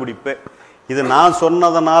தான் கண்டுபிடிப்பு. இது நான்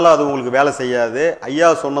சொன்னதுனால அது உங்களுக்கு வேலை செய்யாது, ஐயா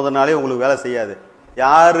சொன்னதுனாலே உங்களுக்கு வேலை செய்யாது.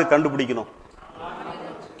 யாரு கண்டுபிடிக்கணும்?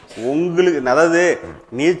 உங்களுக்கு. அதாவது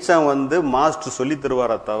நீச்சல் வந்து மாஸ்டர் சொல்லி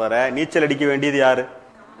தருவார தவிர நீச்சல் அடிக்க வேண்டியது யாரு?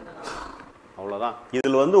 அவ்வளவுதான்.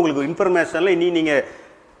 இதுல வந்து உங்களுக்கு இன்ஃபர்மேஷன்ல இனி நீங்க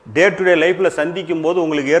டே டு டே லைஃப்ல சந்திக்கும் போது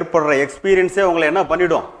உங்களுக்கு ஏற்படுற எக்ஸ்பீரியன்ஸே உங்களை என்ன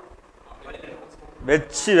பண்ணிடும்,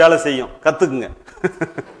 வச்சு வேலை செய்யும். கத்துக்குங்க.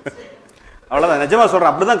 அவ்வளவுதான், நிஜமா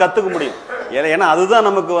சொல்றேன், அப்படிதான் கத்துக்க முடியும். ஏன்னா அதுதான்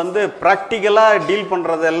நமக்கு வந்து பிராக்டிக்கலா டீல்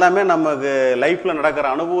பண்றது எல்லாமே நமக்கு லைஃப்ல நடக்கிற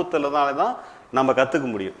அனுபவத்துல தான் நம்ம கத்துக்க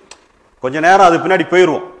முடியும். கொஞ்ச நேரம் அது பின்னாடி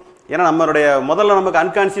போயிடுவோம். ஏன்னா நம்மளுடைய முதல்ல நமக்கு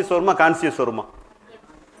அன்கான்சியஸ் வருமா கான்சியஸ் வருமா?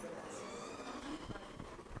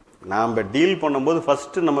 நாம டீல் பண்ணும்போது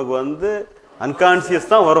ஃபர்ஸ்ட் நமக்கு வந்து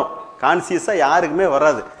அன்கான்சியஸ் தான் வரும், கான்சியஸா யாருக்குமே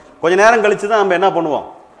வராது. கொஞ்ச நேரம் கழிச்சு தான் நம்ம என்ன பண்ணுவோம்,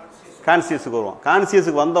 கான்சியஸுக்கு வருவோம்.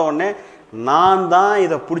 கான்சியஸுக்கு வந்த உடனே நான் தான்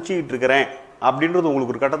இதை பிடிச்சிக்கிட்டு இருக்கிறேன் அப்படின்றது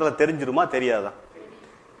உங்களுக்கு ஒரு கட்டத்தில் தெரிஞ்சிருமா தெரியாதா?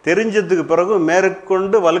 தெரிஞ்சதுக்கு பிறகு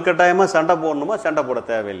மேற்கொண்டு வலுக்கட்டாயமா சண்டை போடணுமா சண்டை போட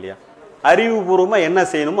தேவையில்லையா? அறிவுபூர்வமா என்ன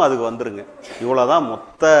செய்யணுமோ அதுக்கு வந்துருங்க. இவ்வளவுதான்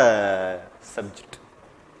மொத்த சப்ஜெக்ட்.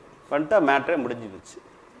 பண்ணிட்டா மேட்டரே முடிஞ்சிருச்சு.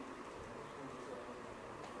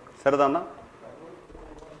 சரிதானா?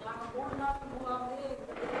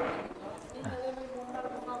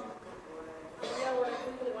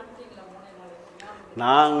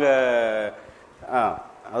 நாங்கள்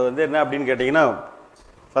அது வந்து என்ன அப்படின்னு கேட்டிங்கன்னா,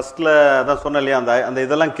 ஃபஸ்ட்டில் அதான் சொன்னேன் இல்லையா, அந்த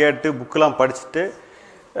இதெல்லாம் கேட்டு புக்கெலாம் படிச்சுட்டு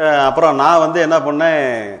அப்புறம் நான் வந்து என்ன பண்ணேன்,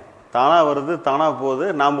 தானாக வருது தானாக போகுது,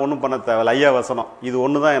 நாம் ஒன்றும் பண்ண தேவையில்ல, ஐயா வசனம் இது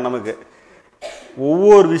ஒன்று தான் நமக்கு.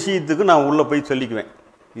 ஒவ்வொரு விஷயத்துக்கும் நான் உள்ளே போய் சொல்லிக்குவேன்,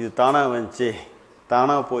 இது தானாக வந்துச்சு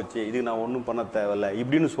தானாக போச்சு, இதுக்கு நான் ஒன்றும் பண்ண தேவையில்ல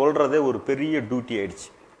இப்படின்னு சொல்கிறதே ஒரு பெரிய டியூட்டி ஆயிடுச்சு.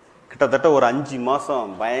 கிட்டத்தட்ட ஒரு 5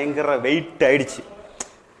 மாதம் பயங்கர வெயிட் ஆயிடுச்சு.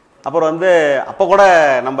 அப்புறம் வந்து அப்போ கூட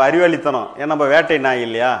நம்ம அறிவாளித்தனம், ஏன் நம்ம வேட்டை நாய்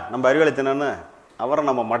இல்லையா, நம்ம அறிவாளித்தனம்னு அவரை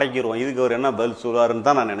நம்ம மடக்கிடுவோம், இதுக்கு அவர் என்ன பதில் சொல்லுவாருன்னு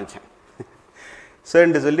தான் நான் நினச்சேன்.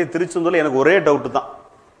 சரின்ட்டு சொல்லி திருச்செந்தூரில் எனக்கு ஒரே டவுட்டு தான்,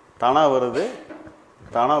 தானாக வருது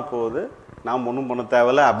தானாக போகுது, நாம் ஒன்றும் பண்ண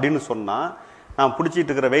தேவையில்ல அப்படின்னு சொன்னால் நான் பிடிச்சிட்டு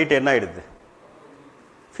இருக்கிற வெயிட் என்ன ஆகிடுது,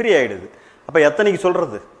 ஃப்ரீ ஆகிடுது. அப்போ எத்தனைக்கு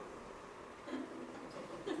சொல்கிறது,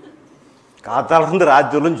 காத்தாலிருந்து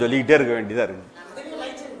ராத்திரிலும் சொல்லிக்கிட்டே இருக்க வேண்டியதாக இருக்குது.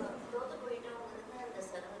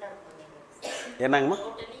 என்னங்கம்மா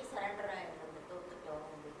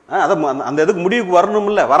அதான் அந்த இதுக்கு முடிவுக்கு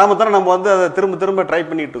வரணும்ல, வராமல் தானே நம்ம வந்து அதை திரும்ப திரும்ப ட்ரை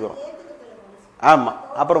பண்ணிட்டு இருக்கிறோம். ஆமாம்,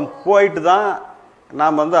 அப்புறம் போயிட்டு தான்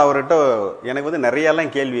நாம் வந்து அவர்கிட்ட எனக்கு வந்து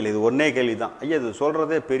நிறையெல்லாம் கேள்வி இல்லை, இது ஒன்றே கேள்வி தான், ஐயா இது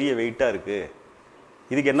சொல்கிறதே பெரிய வெயிட்டாக இருக்குது,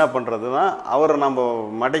 இதுக்கு என்ன பண்ணுறதுன்னா அவரை நம்ம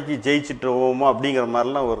மடக்கி ஜெயிச்சிட்டுவோமோ அப்படிங்கிற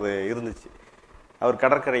மாதிரிலாம் ஒரு இருந்துச்சு. அவர்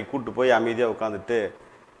கடற்கரை கூப்பிட்டு போய் அமைதியாக உட்காந்துட்டு,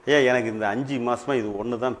 ஏன் எனக்கு இந்த 5 மாதமாக இது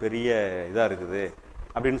ஒன்று தான் பெரிய இதாக இருக்குது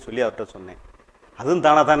அப்படின்னு சொல்லி அவர்கிட்ட சொன்னேன். அதுவும்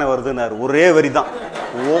தானே தானே வருதுன்னாரு, ஒரே வரி தான்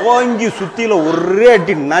ஓங்கி சுற்றியில் ஒரே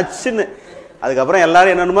அடி நச்சுன்னு. அதுக்கப்புறம்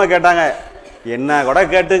எல்லாரும் என்னென்னமோ கேட்டாங்க, என்ன கூட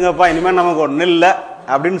கேட்டுங்கப்பா, இனிமேல் நமக்கு ஒன்றும் இல்லை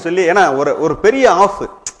அப்படின்னு சொல்லி. ஏன்னா ஒரு பெரிய ஆஃப்,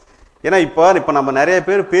 ஏன்னா இப்போ நம்ம நிறைய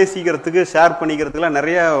பேர் பேசிக்கிறதுக்கு ஷேர் பண்ணிக்கிறதுக்குலாம்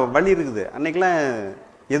நிறைய வழி இருக்குது. அன்னைக்கெல்லாம்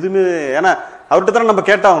எதுவுமே, ஏன்னா அவர்கிட்ட தானே நம்ம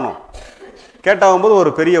கேட்டாகும்போது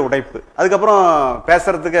ஒரு பெரிய உடைப்பு, அதுக்கப்புறம்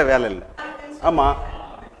பேசுறதுக்கே வேலை இல்லை. ஆமாம்,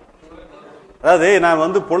 அதாவது நான்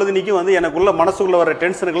வந்து பொழுதுனிக்கும் வந்து எனக்குள்ள மனசுக்குள்ள வர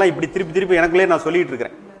டென்ஷனுக்கெல்லாம் இப்படி திருப்பி திருப்பி எனக்குள்ளே நான் சொல்லிட்டு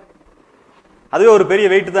இருக்கிறேன், அதுவே ஒரு பெரிய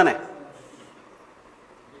வெயிட் தானே.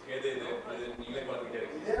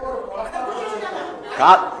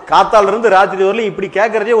 காத்தால இருந்து ராத்திரி வரலையும் இப்படி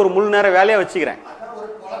கேட்கறதே ஒரு முழு நேரம் வேலையா வச்சுக்கிறேன்.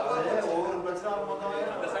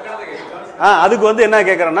 அதுக்கு வந்து என்ன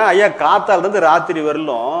கேட்கறேன்னா, ஐயா காத்தால இருந்து ராத்திரி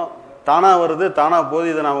வரலும் தானா வருது தானா போகுது,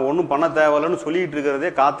 இதை நாம ஒன்றும் பண்ண தேவையில்லன்னு சொல்லிட்டு இருக்கிறதே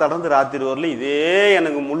காத்தால இருந்து ராத்திரி வரலும் இதே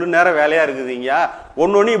எனக்கு முழு நேரம் வேலையா இருக்குதுங்க,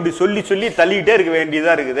 ஒன்னொன்னு இப்படி சொல்லி சொல்லி தள்ளிக்கிட்டே இருக்க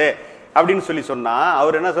வேண்டியதா இருக்குது அப்படின்னு சொல்லி சொன்னா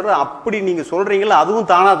அவர் என்ன சொல்றாரு, அப்படி நீங்க சொல்றீங்களா அதுவும்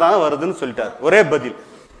தானா தானே வருதுன்னு சொல்லிட்டாரு, ஒரே பதில்.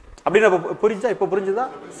 அப்படின்னு புரிஞ்சா, இப்ப புரிஞ்சுதா?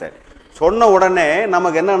 சரி, சொன்ன உடனே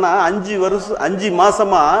நமக்கு என்னன்னா 5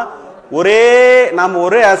 மாசமா நாம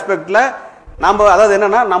ஒரே ஆஸ்பெக்ட்ல நம்ம, அதாவது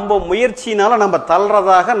என்னன்னா நம்ம முயற்சினால நம்ம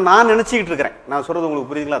தள்ளுறதாக நான் நினைச்சுக்கிட்டு இருக்கிறேன். நான் சொல்றது உங்களுக்கு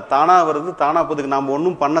புரியுதுங்களா? தானா வருது தானா போதுக்கு நாம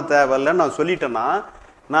ஒன்றும் பண்ண தேவையில்லைன்னு நான் சொல்லிட்டேன்னா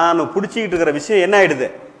நான் பிடிச்சிக்கிட்டு இருக்கிற விஷயம் என்ன ஆயிடுது,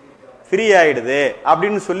 ஃப்ரீ ஆயிடுது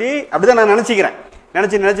அப்படின்னு சொல்லி அப்படிதான் நான் நினைச்சுக்கிறேன்.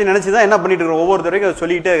 நினைச்சுதான் என்ன பண்ணிட்டு இருக்கிறேன், ஒவ்வொரு தடவைக்கும் அதை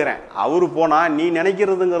சொல்லிக்கிட்டே இருக்கிறேன். அவரு போனா நீ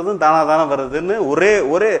நினைக்கிறதுங்கிறதும் தானா தானே வருதுன்னு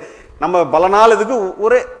ஒரே நம்ம பல நாள் இதுக்கு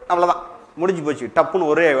ஒரே அவ்வளவுதான் முடிஞ்சு போச்சு,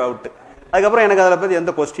 டப்புன்னு ஒரே அவுட்டு. அதுக்கப்புறம் எனக்கு அதில் பற்றி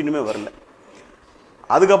எந்த கொஸ்டினுமே வரல.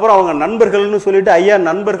 அதுக்கப்புறம் அவங்க நண்பர்கள்னு சொல்லிட்டு ஐயா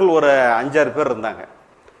நண்பர்கள் ஒரு 5-6 பேர் இருந்தாங்க.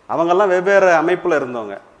 அவங்கெல்லாம் வெவ்வேறு அமைப்பில்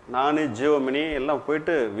இருந்தவங்க. நான் ஜீவமணி எல்லாம்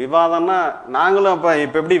போயிட்டு விவாதம்னா நாங்களும் இப்போ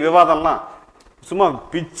எப்படி விவாதம்லாம் சும்மா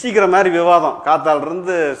பிச்சிக்கிற மாதிரி விவாதம். காத்தால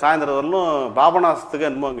இருந்து சாயந்தரம் வரலும் பாபநாசத்துக்கு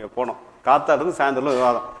என்னமோ அங்கே போனோம். காத்தால இருந்து சாயந்தரம்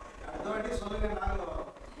விவாதம்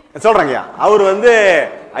சொல்றேங்கய்யா. அவர் வந்து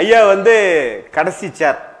ஐயா வந்து கடைசி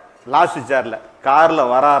சேர், லாஸ்ட் சேர்ல கார்ல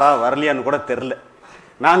வராரா வரலையான்னு கூட தெரில.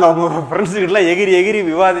 நாங்கள் அவங்க ஃப்ரெண்ட்ஸுக்கிட்டலாம் எகிரி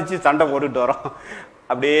விவாதிச்சு சண்டை போட்டுட்டு வரோம்.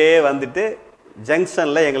 அப்படியே வந்துட்டு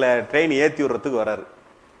ஜங்ஷனில் எங்களை ட்ரெயின் ஏற்றி விடுறதுக்கு வர்றாரு.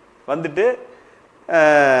 வந்துட்டு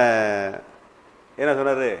என்ன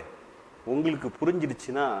சொன்னார், உங்களுக்கு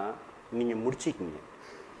புரிஞ்சிடுச்சுன்னா நீங்கள் முடிச்சிக்கிங்க,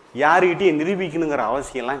 யாருக்கிட்டையும் நிரூபிக்கணுங்கிற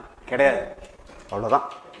அவசியம்லாம் கிடையாது, அவ்வளோதான்.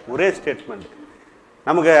 ஒரே ஸ்டேட்மெண்ட்.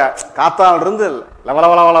 நமக்கு காத்தால இருந்து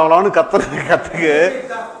லவலவலவலவலன்னு கத்துக்கு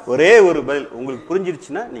ஒரே ஒரு பதில், உங்களுக்கு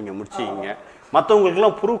புரிஞ்சிருச்சுன்னா நீங்கள் முடிச்சிக்கிங்க,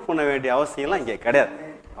 மற்றவங்களுக்கெல்லாம் ப்ரூஃப் பண்ண வேண்டிய அவசியம்லாம் இங்கே கிடையாது,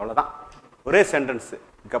 அவ்வளோதான். ஒரே சென்டென்ஸு,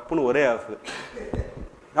 கப்புன்னு ஒரே ஆஃப்,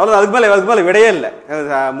 அவ்வளோ. அதுக்கு மேலே விடையே இல்லை,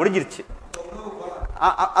 முடிஞ்சிருச்சு.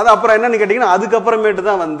 அது அப்புறம் என்னன்னு கேட்டிங்கன்னா அதுக்கப்புறமேட்டு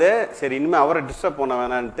தான் வந்து சரி இனிமேல் அவரை டிஸ்டர்ப் பண்ண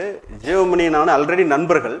வேணான்ட்டு ஜீவமணி நான் ஆல்ரெடி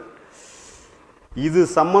நண்பர்கள், இது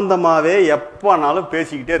சம்பந்தமாகவே எப்போனாலும்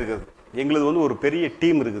பேசிக்கிட்டே இருக்குது. எங்களுக்கு வந்து ஒரு பெரிய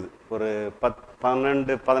டீம் இருக்குது, ஒரு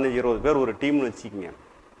 12, 15, 20 பேர் ஒரு டீம்னு வச்சுக்கிங்க.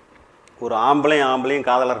 ஒரு ஆம்பளையும்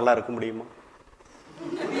காதலர்களாக இருக்க முடியுமா?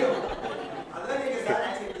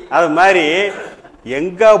 அது மாதிரி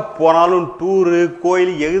எங்க போனாலும் டூரு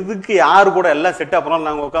கோயில் எதுக்கு யாரு கூட எல்லாம் செட்டாக போனாலும்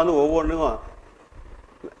நாங்கள் உட்காந்து ஒவ்வொன்றுக்கும்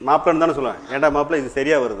மாப்பிள்ளன்னு தானே சொல்லுவேன், ஏன்டா மாப்பிள்ள இது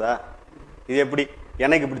சரியா வருதா, இது எப்படி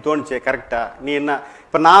எனக்கு இப்படி தோணுச்சே கரெக்டா, நீ என்ன.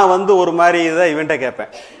 இப்போ நான் வந்து ஒரு மாதிரி இதை இவன்ட்ட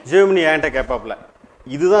கேட்பேன், ஜெமினி என்கிட்ட கேட்பாப்புல.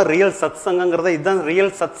 இதுதான் ரியல் சத்சங்கங்கிறத, இதுதான்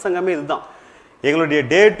ரியல் சத்சங்கமே. இதுதான் எங்களுடைய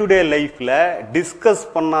டே டு டே லைஃப்பில் டிஸ்கஸ்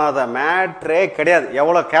பண்ணாத மேட்ரே கிடையாது.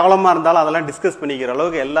 எவ்வளோ கேவலமாக இருந்தாலும் அதெல்லாம் டிஸ்கஸ் பண்ணிக்கிற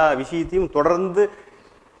அளவுக்கு எல்லா விஷயத்தையும் தொடர்ந்து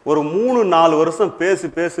ஒரு 3-4 வருஷம்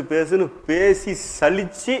பேசுன்னு பேசி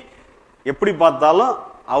சலிச்சு எப்படி பார்த்தாலும்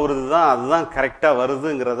அவரது தான் அதுதான் கரெக்டாக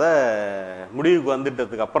வருதுங்கிறத முடிவுக்கு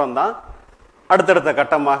வந்துட்டதுக்கு அப்புறம் தான் அடுத்தடுத்த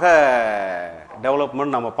கட்டமாக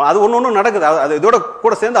டெவலப்மெண்ட் நம்ம அது ஒன்று நடக்குது. அது இதோட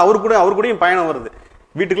கூட சேர்ந்து அவர் கூடயும் பயணம் வருது.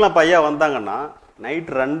 வீட்டுக்கெல்லாம் இப்போ ஐயா வந்தாங்கன்னா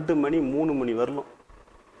நைட்டு 2 மணி 3 மணி வரலும்,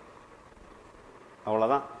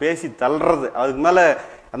 அவ்வளோதான் பேசி தள்ளுறது. அதுக்கு மேலே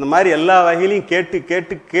அந்த மாதிரி எல்லா வகையிலையும்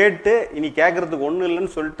கேட்டு இனி கேட்கறதுக்கு ஒன்றும்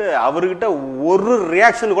இல்லைன்னு சொல்லிட்டு அவர்கிட்ட ஒரு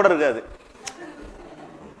ரியாக்ஷன் கூட இருக்காது.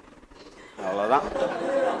 அவ்வளோதான்.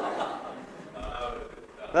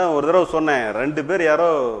 அதான் ஒரு தடவை சொன்னேன், 2 பேர் யாரோ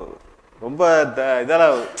ரொம்ப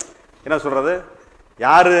இதெல்லாம் என்ன சொல்கிறது,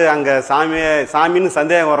 யார் அங்கே சாமின்னு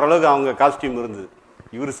சந்தேகம் வர்ற அளவுக்கு அவங்க காஸ்டியூம் இருந்தது.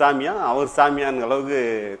 இவர் சாமியா அவர் சாமியான்னு அளவுக்கு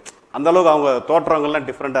அந்த அளவுக்கு அவங்க தோற்றவங்கள்லாம்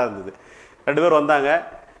டிஃப்ரெண்ட்டாக இருந்தது. 2 பேர் வந்தாங்க.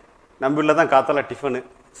 நம்ம வீட்டில் தான் காத்தால டிஃபனு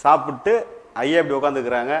சாப்பிட்டு ஐயா இப்படி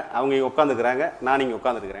உட்காந்துக்கிறாங்க, அவங்க இங்கே உட்காந்துக்கிறாங்க, நான் இங்கே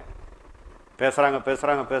உட்காந்துருக்கிறேன்.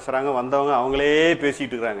 பேசுகிறாங்க. வந்தவங்க அவங்களே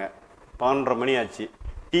பேசிகிட்டு இருக்கிறாங்க. 11:30 மணி ஆச்சு.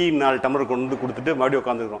 டீ 4 டம்ளர் கொண்டு வந்து கொடுத்துட்டு மறுபடியும்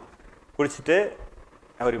உட்காந்துக்கிறோம். குடிச்சிட்டு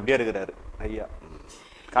அவர் இப்படியே இருக்கிறாரு. ஐயா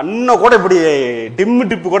கண்ணை கூட இப்படி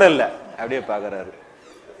டிப்பு கூட இல்லை, அப்படியே பார்க்குறாரு.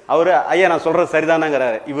 அவர் ஐயா நான் சொல்கிறது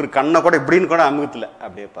சரிதானாங்கிறாரு. இவர் கண்ணை கூட இப்படின்னு கூட அமுகத்தில்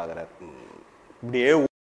அப்படியே பார்க்குறாரு. இப்படியே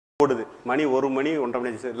ஓடுது. மணி 1 மணி 1:30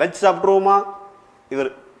 மணி. லஞ்ச் சாப்பிட்ருவோமா? இவர்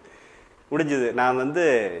முடிஞ்சது. நான் வந்து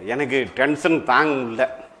எனக்கு டென்ஷன் தாங்க முடியல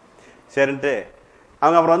சரின்ட்டு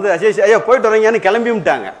அவங்க அப்புறம் வந்து ஐயா போயிட்டு வரீங்கன்னு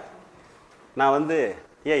கிளம்பிவிட்டாங்க. நான் வந்து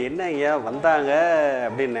என்ன ஐயா வந்தாங்க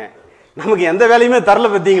அப்படின்னேன். நமக்கு எந்த வேலையுமே தரல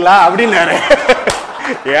பார்த்தீங்களா அப்படின்னாரு.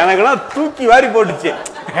 எனக்குலாம் தூக்கி வாரி போட்டுச்சு.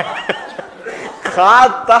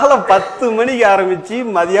 காத்தால 10 மணிக்கு ஆரம்பிச்சு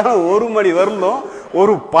மதியானம் 1 மணி வரலும்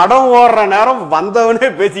ஒரு படம் ஓடுற நேரம் வந்தவனே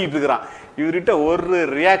பேசிக்கிட்டு இருக்கிறான். இவர்கிட்ட ஒரு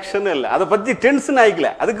ரியாக்ஷனும் இல்லை. அதை பற்றி டென்ஷன்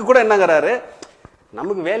ஆகிக்கல. அதுக்கு கூட என்னங்கிறாரு,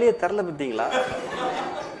 நமக்கு வேலையை தரல பார்த்தீங்களா,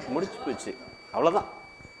 முடிச்சு போச்சு, அவ்வளோதான்.